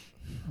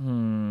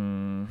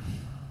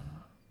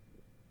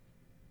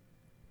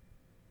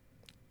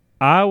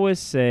 I would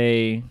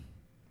say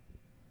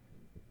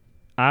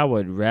I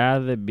would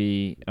rather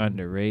be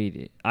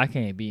underrated. I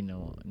can't be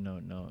no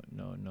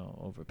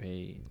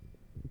overpaid.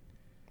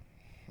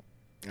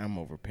 I'm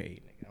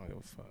overpaid, nigga. I don't give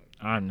a fuck.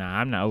 I'm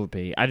not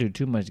overpaid. I do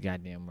too much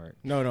goddamn work.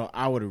 No,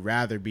 I would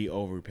rather be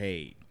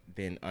overpaid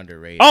than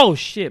underrated. Oh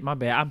shit, my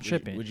bad. I'm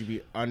tripping. Would you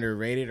be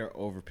underrated or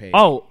overpaid?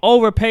 Oh,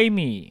 overpay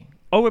me.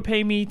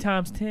 Overpay me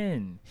times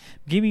 10.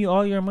 Give me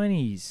all your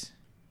monies.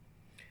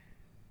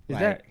 Is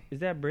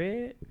that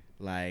bread?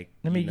 Let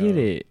me get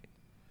it.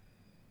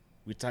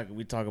 We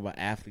talk about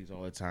athletes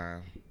all the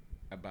time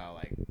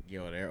about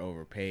they're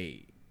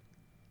overpaid.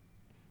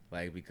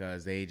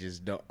 Because they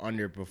just don't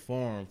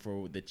underperform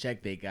for the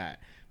check they got.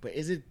 But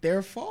is it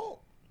their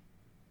fault?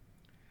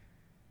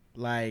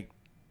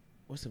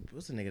 What's the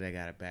nigga that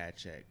got a bad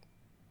check?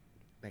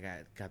 That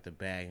guy got the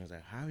bag. He was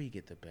like, how do you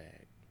get the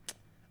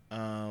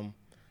bag?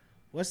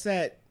 What's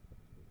that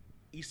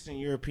Eastern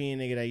European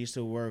nigga that used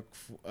to work?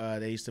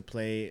 They used to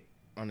play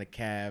on the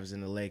Cavs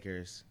and the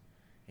Lakers,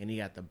 and he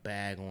got the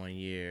bag 1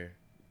 year.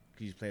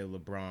 He played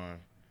with LeBron.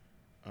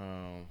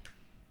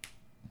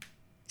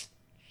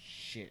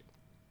 Shit.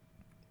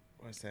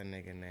 What's that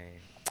nigga name?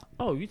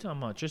 Oh, you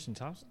talking about Tristan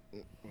Thompson?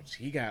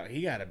 He got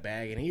a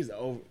bag, and he's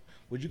over.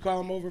 Would you call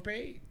him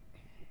overpaid?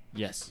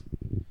 Yes.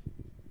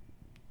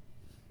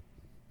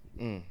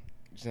 So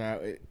now,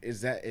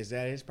 is that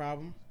his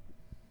problem?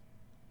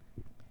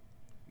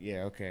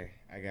 Yeah, okay,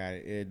 I got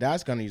it.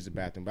 That's gonna use the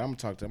bathroom, but I'm gonna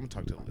talk to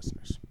the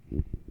listeners.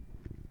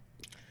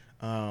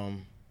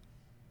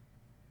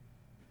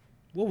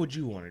 What would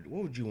you want to do?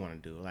 What would you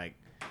want to do? Like,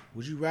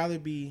 would you rather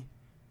be?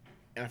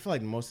 And I feel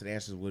like most of the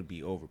answers would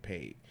be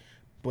overpaid,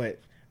 but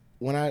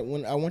when I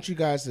want you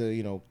guys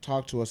to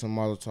talk to us on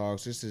Marlo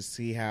Talks just to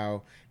see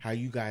how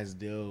you guys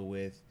deal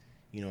with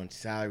in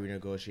salary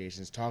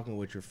negotiations, talking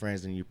with your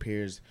friends and your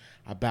peers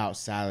about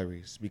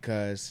salaries,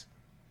 because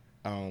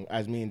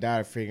as me and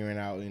Dad are figuring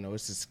out,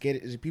 it's a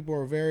skid. People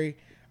are very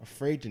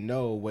afraid to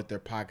know what their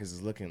pockets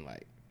is looking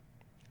like,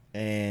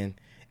 and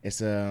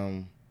it's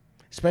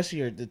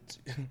especially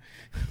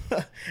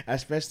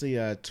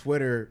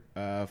Twitter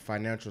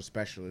financial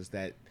specialists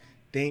that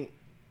think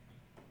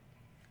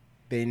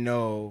they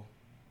know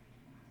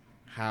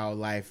how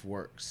life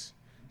works.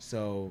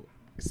 So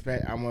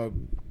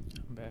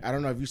I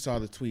don't know if you saw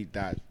the tweet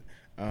that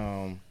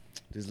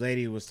this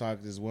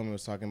woman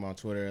was talking about on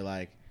Twitter,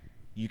 like,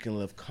 you can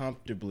live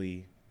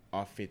comfortably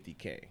off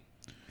 $50K.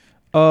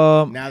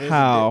 Now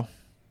how?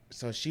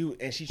 So she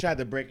tried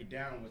to break it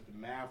down, with the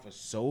math was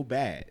so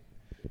bad.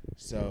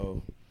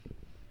 So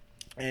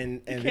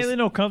and you can't let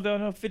no come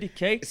down on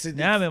 $50K. So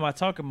now I'm in my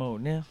talking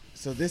mode now.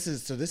 So this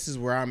is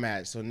where I'm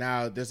at. So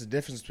now there's a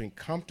difference between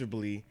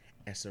comfortably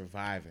and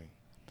surviving.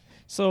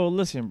 So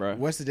listen, bro.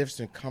 What's the difference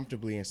between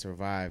comfortably and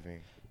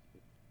surviving?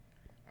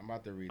 I'm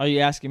about to read. Are you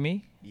asking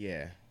me?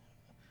 Yeah.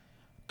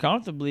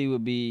 Comfortably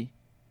would be,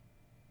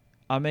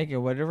 I'm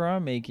making whatever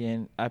I'm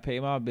making. I pay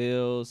my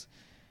bills,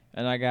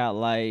 and I got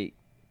like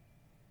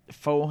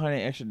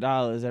 $400 extra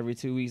every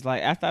 2 weeks.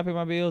 Like, after I pay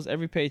my bills,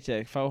 every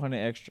paycheck, $400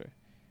 extra.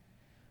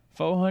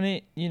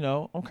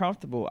 $400, I'm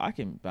comfortable. I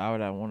can buy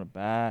what I want to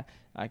buy.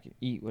 I can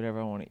eat whatever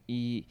I want to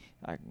eat.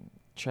 I can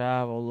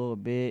travel a little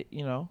bit.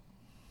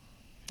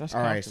 That's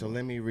all right. So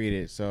let me read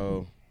it.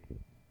 So,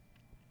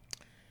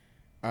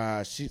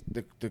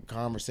 the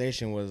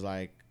conversation was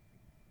like,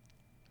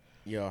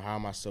 "Yo, how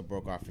am I so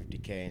broke off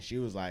 $50K?" And she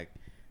was like,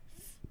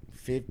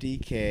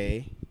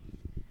 $50K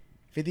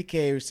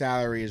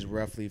salary is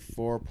roughly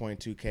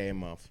 $4.2K a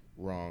month.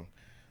 Wrong.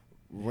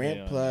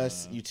 Rent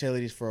plus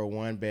utilities for a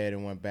 1 bed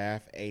and 1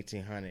 bath,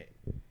 $1,800.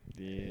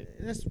 Yeah,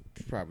 that's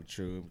probably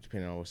true,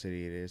 depending on what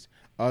city it is.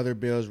 Other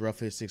bills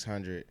roughly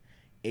 $600,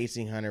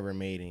 $1,800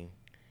 remaining.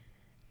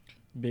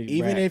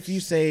 Even if you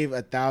save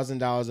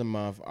 $1,000 a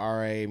month,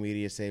 RA,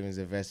 media savings,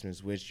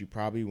 investments, which you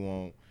probably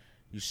won't,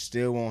 you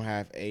still won't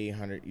have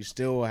 $800. You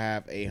still will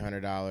have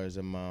 $800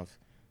 a month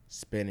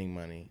spending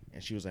money.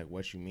 And she was like,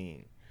 "What you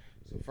mean?"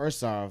 So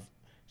first off,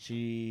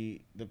 the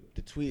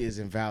tweet is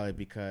invalid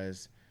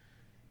because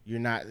you're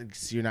not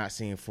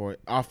seeing for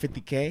off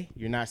 $50K.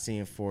 You're not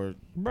seeing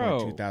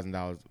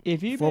 $4,200.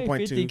 If you pay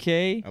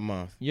 $50K a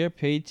month, your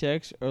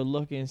paychecks are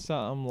looking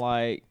something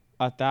like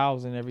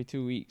 $1,000 every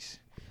 2 weeks.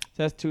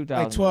 So that's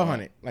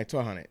 $2,000. Like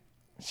 $1,200.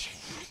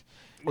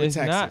 It's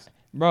not,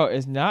 bro.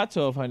 It's not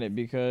 $1,200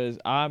 because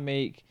I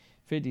make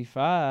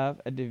 $55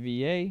 at the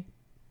VA,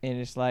 and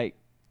it's like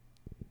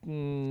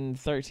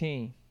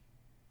 $13.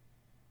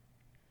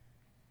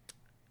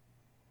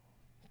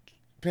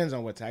 Depends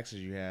on what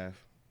taxes you have.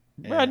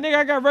 Bro, nigga,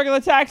 I got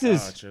regular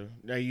taxes. Oh, true.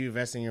 Are you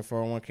investing in your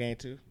 401k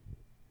too?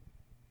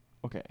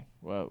 Okay.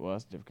 Well,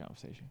 that's a different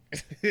conversation.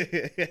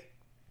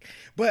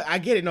 But I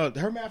get it. No,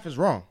 her math is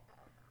wrong.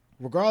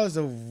 Regardless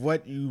of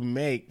what you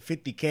make,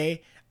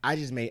 $50K, I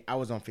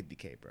was on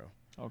 $50K, bro.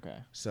 Okay.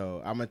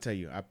 So I'm gonna tell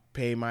you, I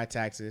pay my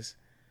taxes,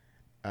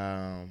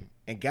 and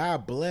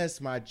God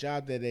bless my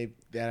job that I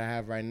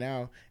have right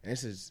now. And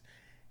this is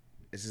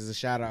a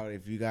shout out.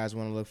 If you guys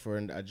want to look for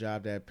a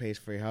job that pays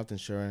for your health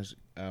insurance,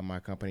 my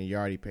company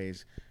Yardi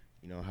pays,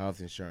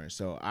 health insurance.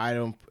 So I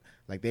don't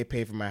they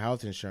pay for my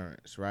health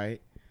insurance,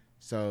 right?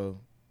 So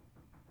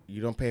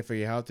you don't pay for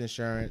your health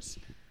insurance.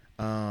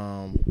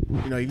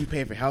 If you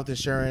pay for health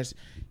insurance,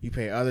 you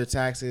pay other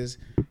taxes,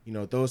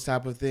 those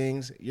type of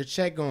things. Your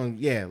check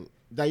you're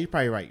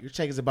probably right. Your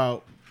check is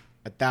about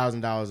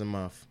 $1,000 a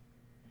month.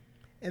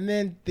 And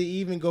then to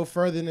even go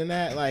further than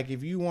that, like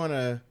if you want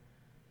to,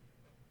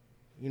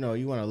 you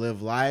want to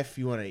live life,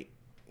 you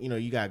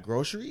got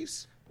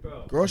groceries.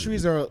 Bro.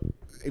 Groceries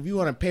if you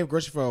want to pay for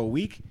groceries for a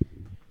week,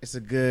 it's a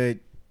good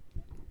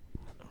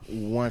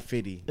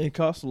 $150. It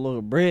costs a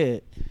little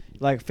bread.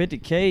 Like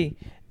 $50K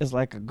is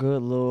like a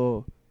good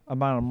little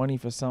amount of money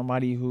for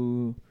somebody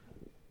who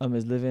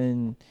is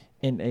living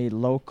in a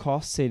low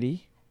cost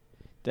city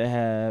that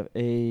have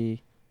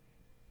a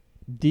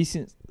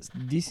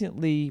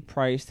decently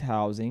priced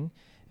housing,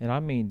 and I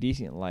mean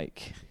decent,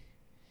 like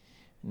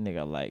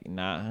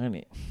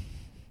 $900,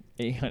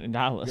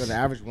 $800. Yo, the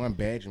average 1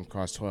 bedroom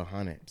costs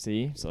 $1,200.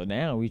 See, so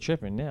now we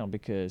tripping now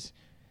because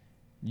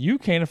You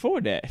can't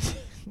afford that.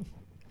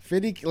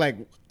 50, like,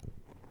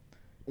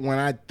 when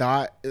I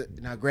thought,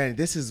 now granted,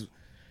 this is,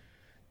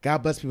 God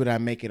bless people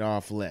that make it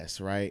off less,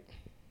 right?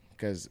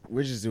 Because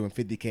we're just doing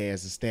 50K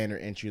as a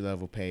standard entry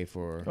level pay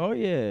for Oh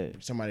yeah.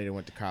 somebody that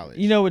went to college.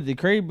 You know what the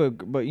crazy,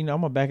 but you know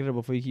I'm gonna back it up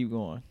before you keep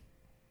going.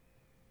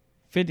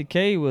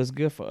 50K was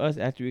good for us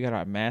after we got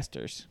our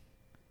masters.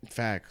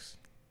 Facts.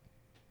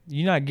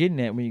 You're not getting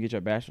that when you get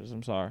your bachelor's.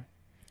 I'm sorry.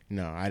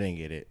 No, I didn't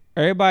get it.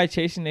 Everybody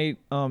chasing their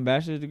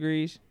bachelor's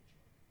degrees.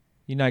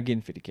 You're not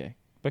getting 50K.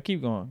 But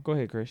keep going. Go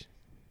ahead, Chris.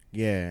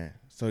 Yeah.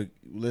 So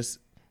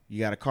listen, you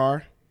got a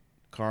car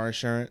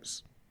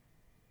insurance,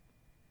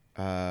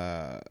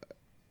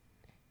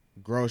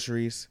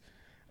 groceries.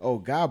 Oh,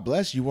 God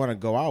bless you. Want to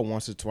go out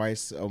once or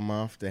twice a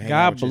month to hang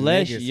out God with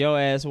bless your niggas. your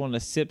ass want to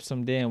sip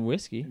some damn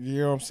whiskey.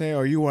 You know what I'm saying?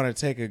 Or you want to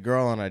take a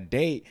girl on a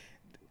date,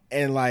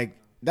 and like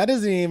that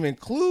doesn't even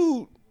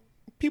include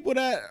people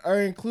that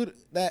are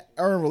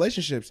in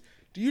relationships.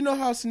 Do you know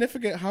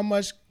how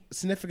much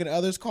significant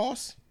others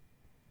cost?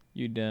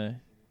 You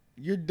done.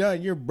 You're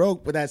done. You're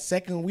broke. But that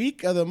second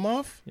week of the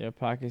month, Your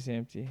pocket's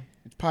empty. your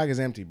pocket's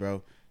empty,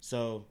 bro.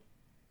 So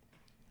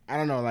I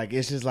don't know. Like,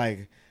 it's just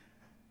like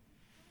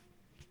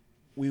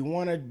we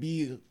want to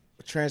be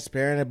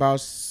transparent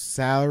about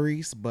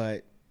salaries,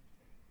 but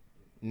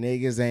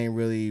niggas ain't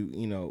really,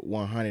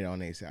 100 on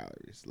their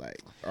salaries, like,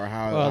 or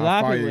how. Well, a how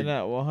lot far of people you're-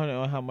 not 100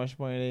 on how much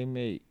money they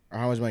make. or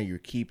how much money you're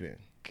keeping.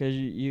 Cause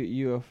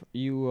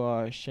you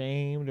are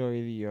ashamed, or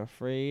either you're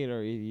afraid,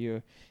 or either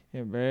you're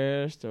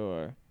embarrassed,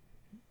 or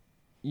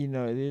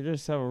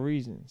there's several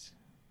reasons.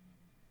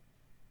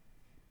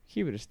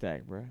 Keep it a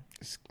stack, bro.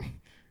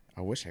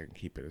 I wish I could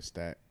keep it a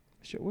stat.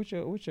 What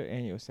your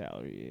annual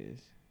salary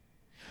is?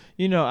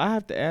 I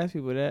have to ask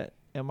people that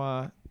in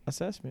my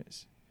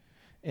assessments.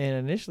 And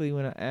initially,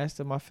 when I asked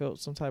them, I felt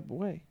some type of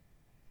way.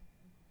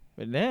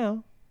 But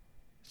now,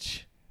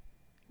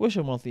 what's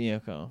your monthly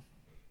income?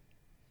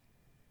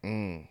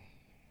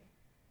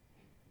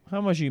 How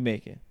much you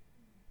making?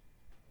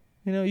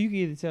 You can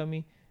either tell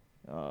me,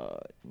 I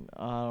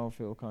don't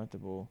feel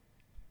comfortable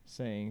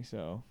saying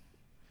so.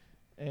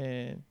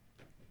 And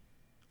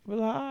we're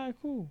like, all right,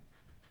 cool.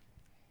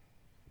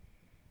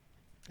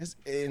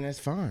 That's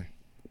fine.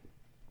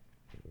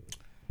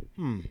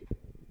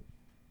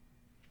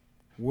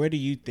 Where do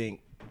you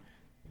think?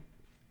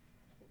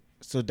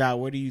 So, Dot,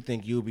 where do you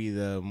think you'll be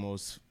the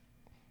most?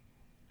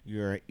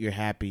 You're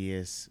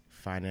happiest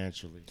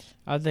financially.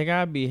 I think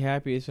I'd be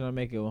happiest when I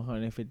make it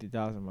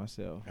 150,000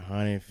 myself.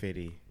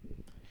 150.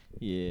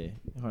 Yeah,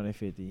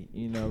 150.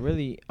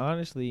 Really,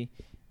 honestly,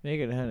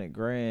 making 100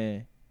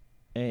 grand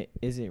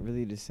isn't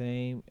really the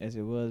same as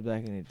it was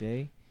back in the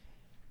day.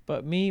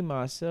 But me,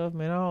 myself,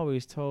 man, I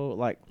always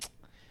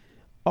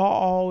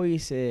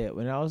said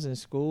when I was in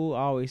school,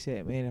 I always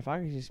said, man, if I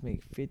could just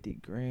make 50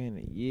 grand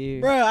a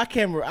year. Bro,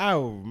 I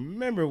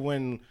remember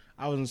when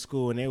I was in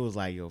school and it was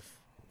like, yo,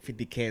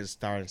 50K is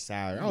starting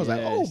salary. I was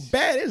like, oh, Yes.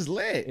 bad, it's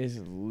lit. It's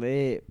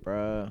lit,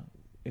 bro.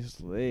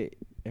 It's lit.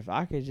 If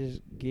I could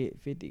just get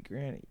 50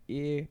 grand a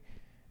year,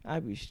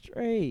 I'd be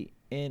straight.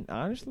 And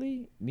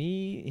honestly,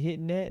 me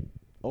hitting that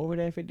over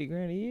that 50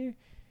 grand a year,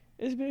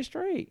 it's been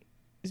straight.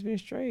 It's been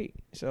straight.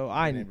 So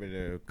You've been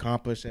able to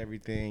accomplish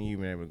everything. You've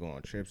been able to go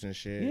on trips and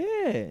shit.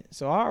 yeah.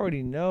 So I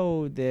already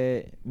know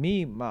that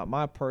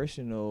my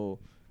personal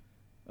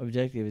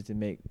objective is to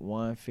make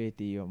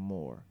 150 or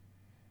more.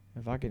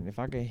 If I can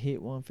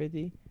hit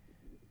 150,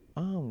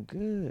 I'm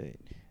good.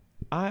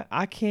 I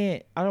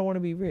don't want to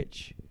be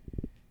rich.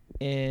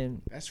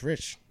 And That's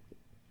rich.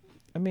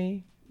 I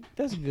mean,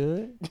 that's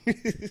good.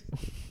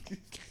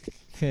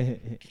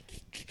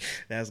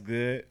 That's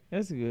good.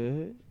 That's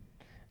good.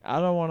 I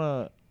don't want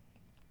to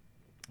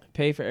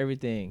pay for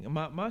everything.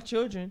 My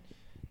children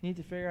need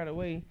to figure out a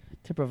way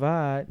to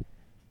provide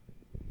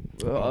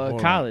Hold on.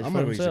 college I'm for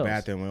gonna go to the themselves.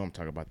 bathroom. We're gonna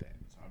talk about that.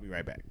 So I'll be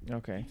right back.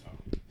 Okay.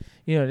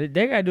 They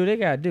gotta do what they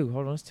gotta do.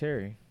 Hold on, it's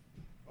Terry.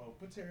 Oh,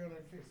 put Terry on their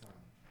FaceTime.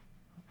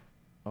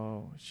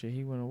 Oh shit,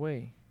 he went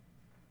away.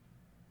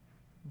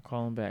 I'm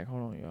calling back.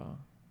 Hold on, y'all.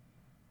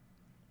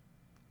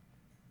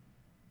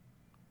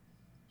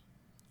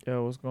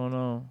 Yo, what's going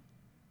on?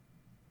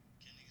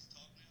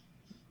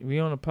 We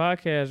on the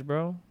podcast,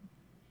 bro.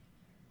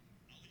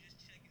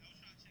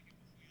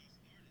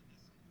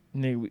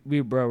 Nigga,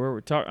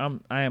 we're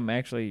talking. I am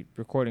actually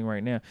recording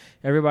right now.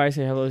 Everybody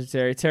say hello to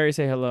Terry. Terry,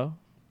 say hello.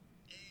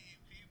 Hey,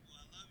 people,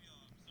 I love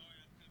y'all. I'm sorry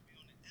I couldn't be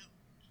on the L.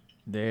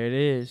 There it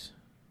is.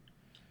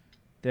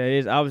 There it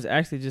is. I was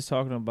actually just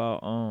talking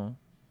about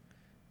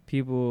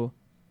people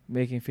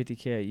making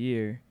 50K a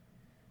year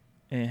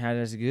and how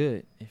that's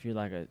good if you're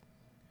like a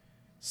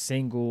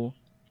single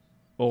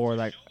or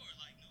like Sure,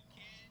 like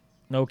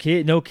no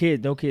kids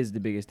is the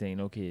biggest thing.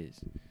 No kids.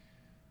 no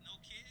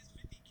kids,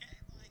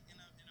 50K, like in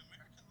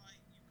America, like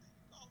you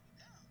could hold it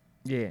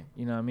down. Yeah,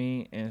 you know what I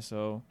mean? And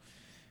so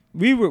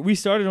we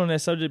started on that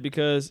subject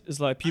because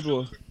it's like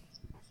people.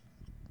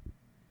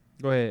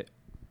 Go ahead.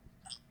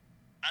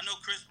 I know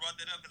Chris brought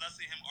that up because I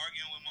see him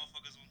arguing with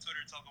motherfuckers on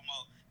Twitter talking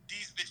about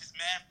these bitches'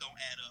 math don't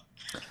add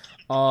up.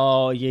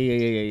 Oh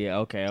yeah.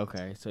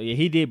 Okay. So yeah,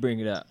 he did bring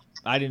it up.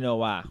 I didn't know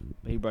why,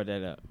 but he brought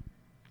that up.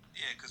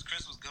 Yeah, because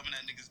Chris was coming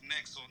at niggas'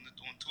 necks on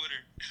Twitter.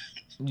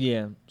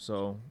 Yeah,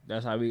 so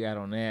that's how we got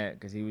on that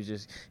because he was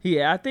just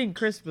I think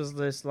Chris was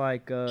just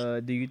like,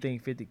 do you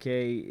think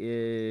 50K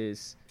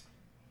is?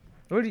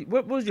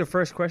 What was your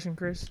first question,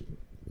 Chris?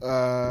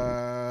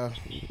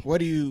 What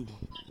do you?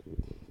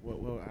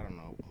 What I don't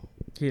know.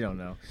 He don't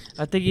know.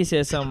 I think he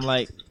said something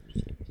like,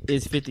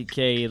 "Is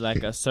 50K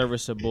like a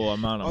serviceable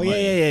amount of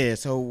money?" Yeah.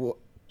 So,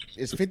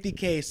 is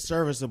 50K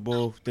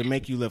serviceable to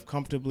make you live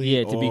comfortably?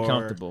 Yeah, to be or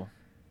comfortable.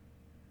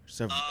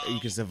 You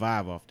can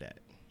survive off that.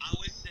 I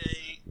would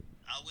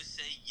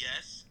say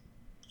yes,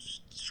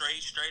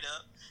 straight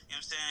up. You know what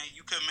I'm saying?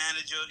 You could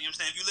manage your. You know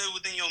what I'm saying? If you live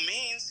within your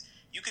means,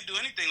 you could do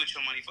anything with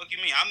your money. Fuck you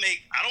mean? I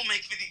don't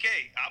make 50K.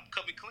 I'm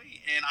coming clean,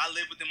 and I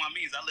live within my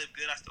means. I live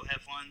good. I still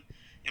have fun.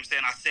 You know what I'm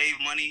saying? I save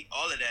money,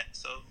 all of that.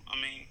 So, I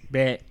mean.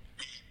 Bet.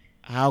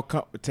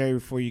 Terry,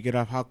 before you get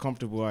off, how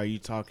comfortable are you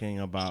talking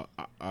about?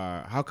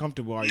 How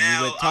comfortable are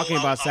Now, you with talking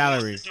about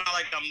salary? It's not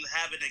like I'm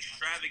having an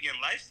extravagant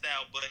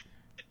lifestyle, but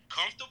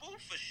comfortable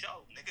for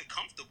sure. Nigga,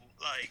 comfortable.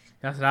 Like.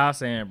 That's what I was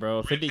saying,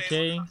 bro.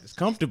 50K. It's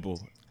comfortable.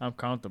 I'm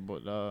comfortable,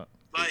 dog.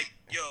 Like,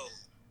 yo,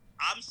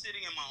 I'm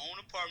sitting in my own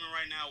apartment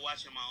right now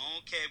watching my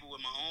own cable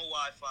with my own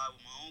Wi-Fi,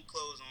 with my own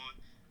clothes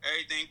on,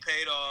 everything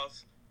paid off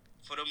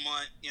for the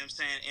month, you know what I'm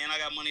saying? And I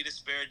got money to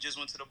spare. Just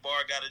went to the bar,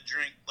 got a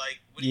drink. Like,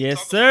 what are you Yes,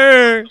 talking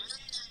sir. about?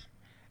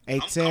 Hey,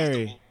 I'm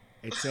Terry. comfortable.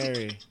 Hey,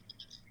 Terry.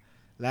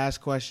 Last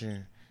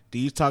question. Do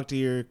you talk to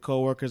your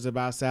coworkers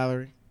about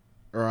salary?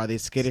 Or are they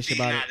skittish See,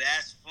 about now it?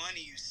 that's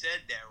funny you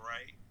said that,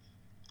 right?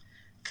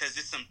 Because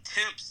it's some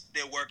temps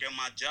that work at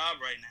my job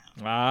right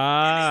now.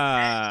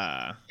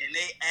 Ah. And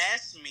they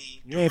asked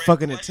me, You ain't direct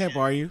fucking a question, temp,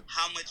 are you?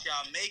 how much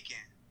y'all making?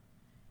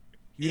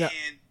 You not,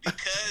 And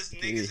because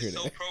niggas hear is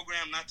so that.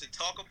 programmed not to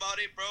talk about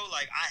it, bro,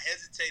 like, I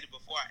hesitated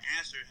before I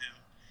answered him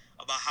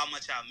about how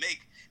much I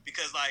make.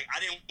 Because, like,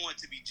 I didn't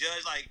want to be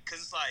judged, like, because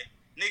it's like,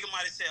 nigga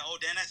might have said, oh,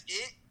 damn, that's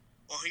it?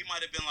 Or he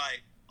might have been like,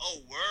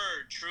 oh,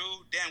 word,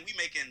 true. Damn, we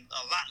making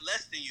a lot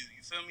less than you.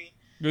 You feel me?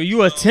 Yo,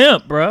 you a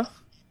temp, bro.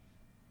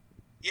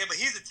 Yeah, but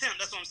he's a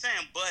temp. That's what I'm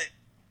saying. But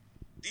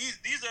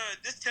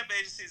this temp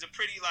agency is a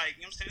pretty,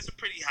 like, you know what I'm saying? It's a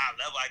pretty high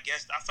level, I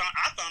guess. I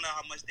found out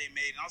how much they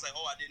made, and I was like,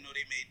 oh, I didn't know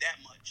they made that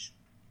much.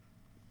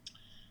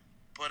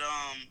 But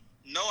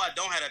no, I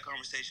don't have that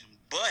conversation.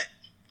 But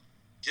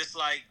just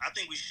like I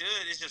think we should,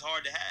 it's just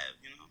hard to have,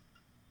 you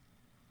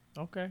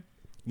know. Okay.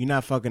 You're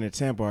not fucking a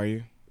temp, are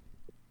you?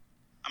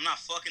 I'm not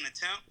fucking a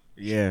temp.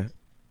 Yeah.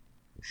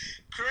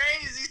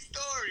 Crazy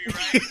story,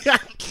 right?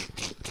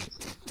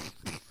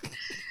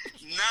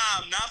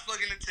 Nah, I'm not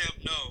fucking a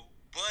temp, no.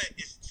 But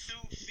it's two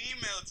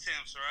female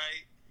temps,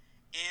 right?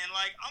 And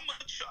like I'm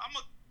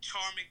a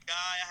charming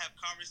guy. I have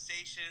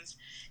conversations,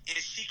 and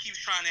she keeps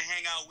trying to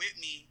hang out with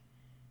me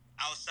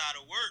outside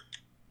of work.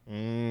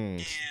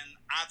 And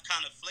I've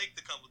kind of flaked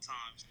a couple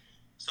times.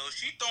 So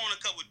she throwing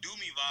a couple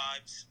doomy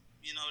vibes.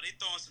 You know, they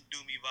throwing some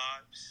doomy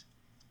vibes.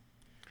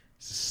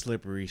 It's a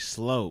slippery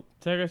slope.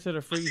 Take her to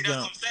the But freak see, that's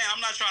jump. what I'm saying.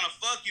 I'm not trying to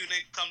fuck you,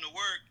 nigga, come to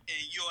work, and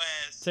your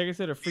ass. Take her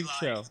to the freak like-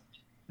 show.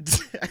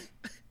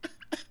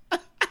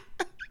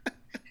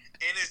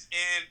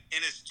 And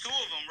it's two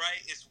of them,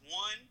 right? It's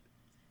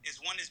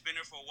one that's been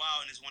there for a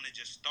while, and it's one that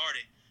just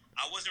started.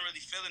 I wasn't really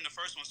feeling the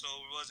first one, so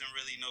it wasn't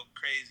really no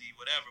crazy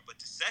whatever. But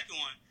the second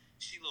one,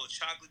 she little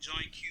chocolate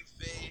joint, cute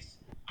face.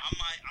 I'm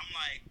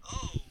like,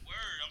 oh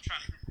word. I'm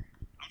trying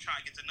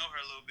to get to know her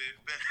a little bit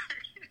better.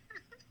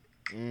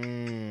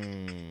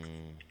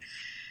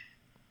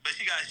 But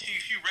she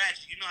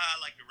ratchet. You know how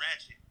I like to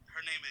ratchet.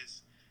 Her name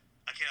is.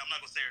 I'm not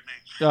gonna say her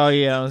name. Oh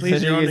yeah,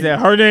 Please, you're on the-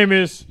 her name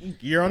is.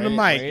 You're on the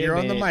mic. You're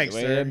on the mic,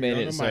 Wait sir. a minute, You're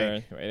on the sir.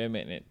 mic. Wait a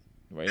minute.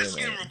 This is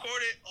getting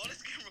recorded. Oh, this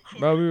is getting recorded.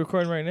 Bro, we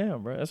recording right now,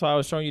 bro. That's why I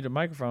was showing you the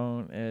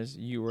microphone as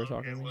you were Okay,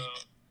 talking to me.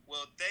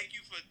 well, thank you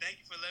for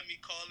letting me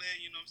call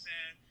in. You know what I'm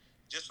saying?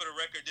 Just for the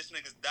record, this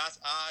nigga's Dot's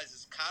eyes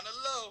is kind of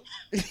low.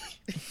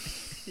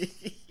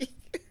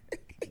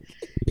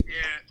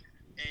 Yeah,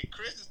 and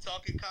Chris is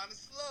talking kind of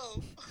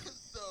slow.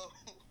 So,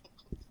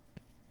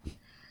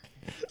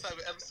 the type of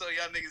episode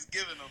y'all niggas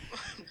giving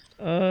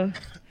them.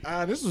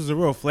 This was a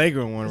real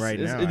flagrant one right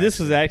now. This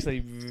was actually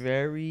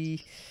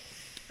very.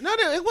 No,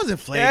 it wasn't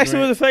It flagrant.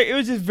 actually was it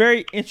was just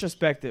very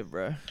introspective,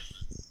 bro.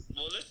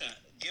 Well, listen,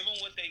 give them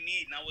what they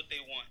need, not what they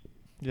want.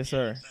 Yes,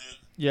 sir.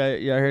 Yeah,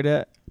 y'all heard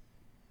that?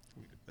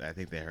 I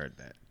think they heard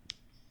that.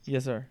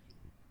 Yes, sir.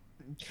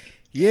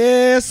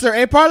 Yes, sir.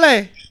 Hey,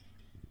 parlay.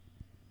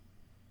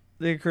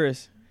 Look at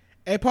Chris.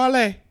 Hey,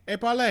 parlay. Hey,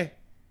 parlay.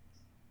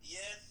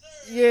 Yes,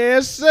 sir.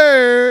 Yes,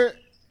 sir.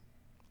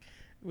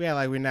 We act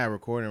like we're not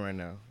recording right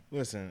now.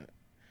 Listen,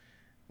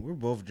 we're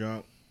both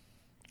drunk.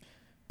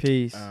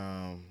 Peace.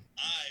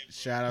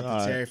 Shout out to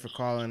Alright. Terry for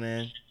calling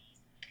in.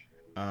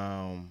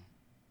 I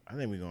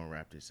think we're gonna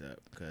wrap this up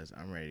because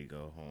I'm ready to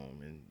go home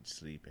and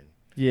sleep and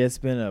Yeah, it's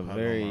been a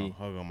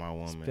hug on my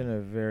woman. It's been a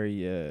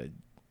very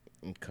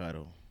and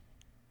cuddle.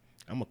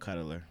 I'm a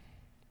cuddler.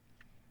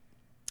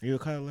 You a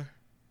cuddler?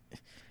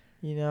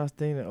 You know, I was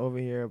thinking over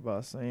here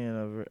about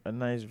saying a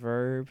nice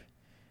verb,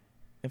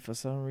 and for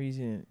some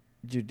reason,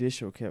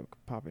 judicial kept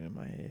popping in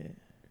my head.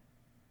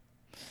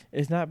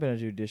 It's not been a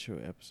judicial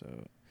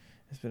episode.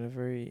 It's been a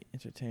very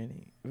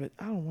entertaining, but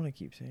I don't want to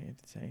keep saying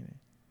entertaining.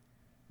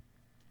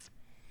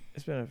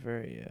 It's been a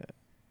very,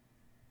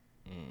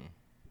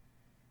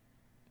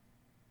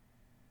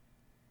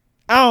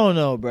 I don't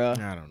know, bro.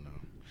 I don't know.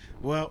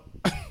 Well,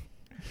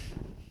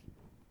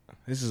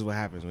 this is what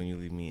happens when you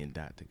leave me and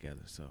Dot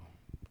together. So,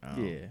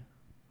 Yeah.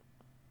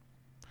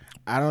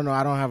 I don't know.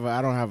 I don't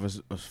have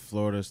a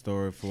Florida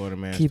story, Florida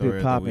man Keep it story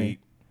of the popping.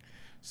 week.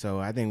 So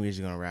I think we're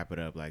just gonna wrap it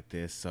up like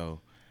this.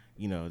 So,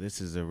 you know,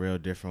 this is a real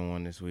different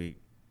one this week.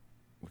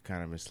 We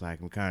kind of been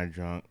slacking. We're kind of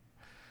drunk.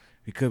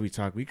 We could be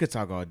talking. We could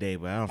talk all day,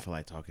 but I don't feel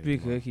like talking. We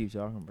anymore. could keep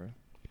talking, bro.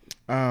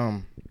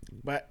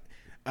 But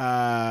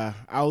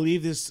I'll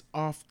leave this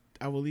off.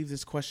 I will leave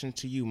this question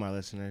to you, my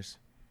listeners.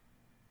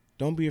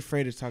 Don't be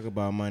afraid to talk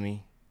about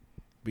money,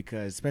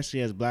 because especially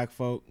as black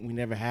folk, we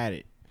never had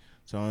it.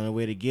 So the only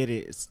way to get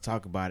it is to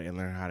talk about it and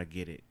learn how to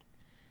get it.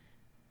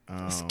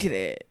 Let's get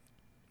it.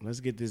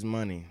 Let's get this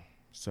money.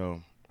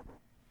 So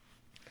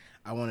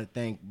I want to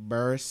thank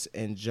Burris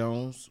and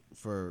Jones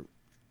for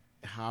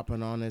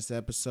hopping on this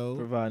episode,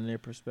 Providing their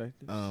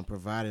perspective.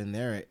 providing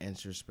their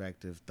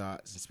introspective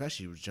thoughts,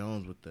 especially with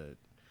Jones with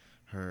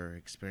her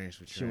experience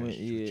with She went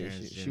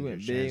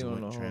big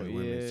on the whole.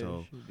 women. Yeah,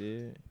 So she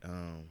did.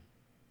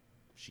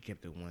 she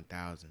kept it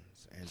 1,000,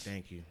 and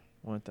thank you.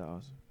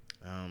 1,000.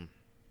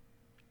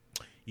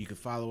 You can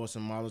follow us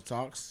on Marla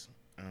Talks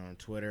on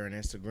Twitter and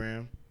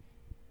Instagram.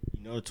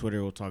 You know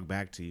Twitter will talk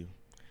back to you,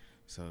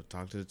 so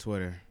talk to the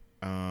Twitter.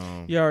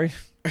 You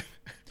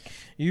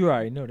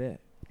already know that.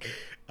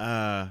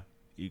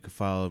 You can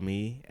follow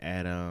me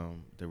at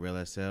The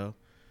Real SL.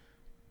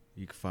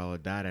 You can follow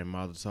Dot at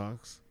Marla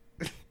Talks.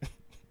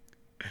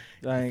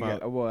 I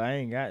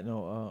ain't got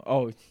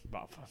no.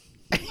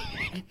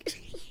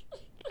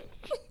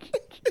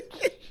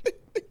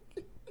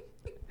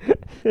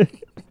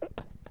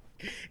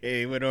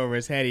 Hey, it went over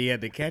his head. He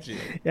had to catch it.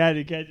 Yeah, I had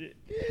to catch it.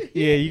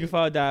 Yeah, you can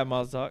follow Diet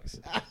Miles Talks.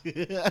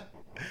 There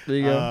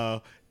you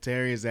go.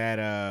 Terry is at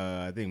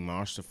I think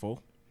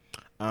Masterful.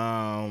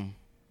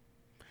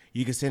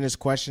 You can send us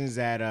questions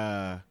at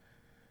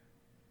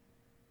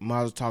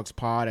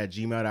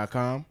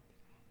mazeltalkspod@gmail.com.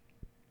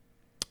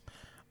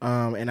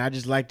 And I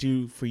just like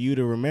for you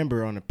to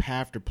remember, on the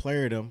path to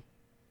playerdom,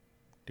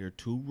 there are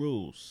 2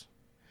 rules.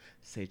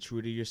 Stay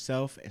true to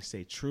yourself and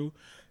stay true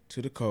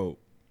to the code.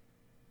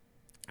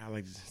 I'd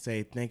like to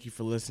say thank you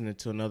for listening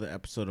to another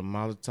episode of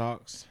Mazel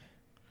Talks.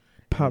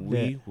 Pop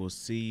We that. will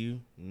see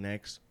you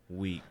next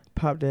week.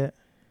 Pop that.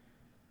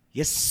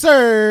 Yes,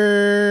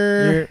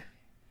 sir. Yeah.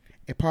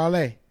 Hey,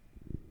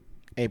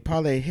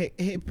 Parlay.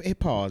 Hit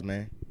pause,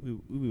 man. We'll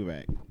be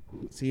back.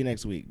 See you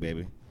next week,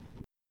 baby.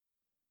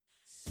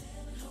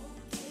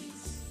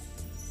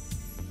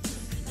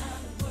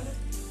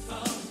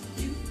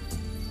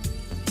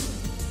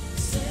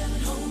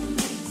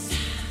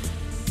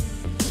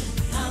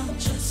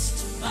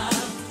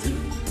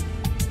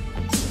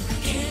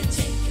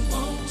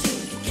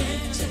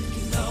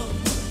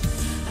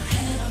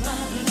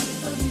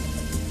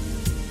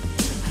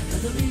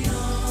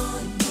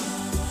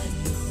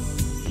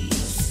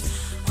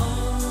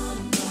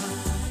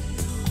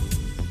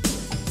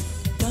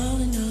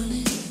 Darling, you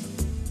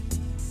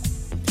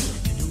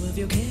know if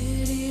you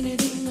cared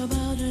anything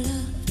about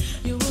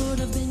love, you would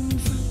have been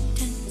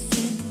front and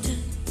center.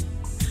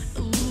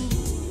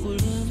 Ooh,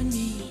 loving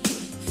me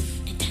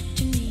and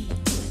touching me,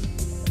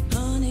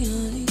 honey. You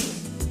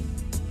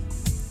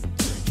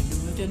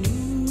know if you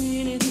knew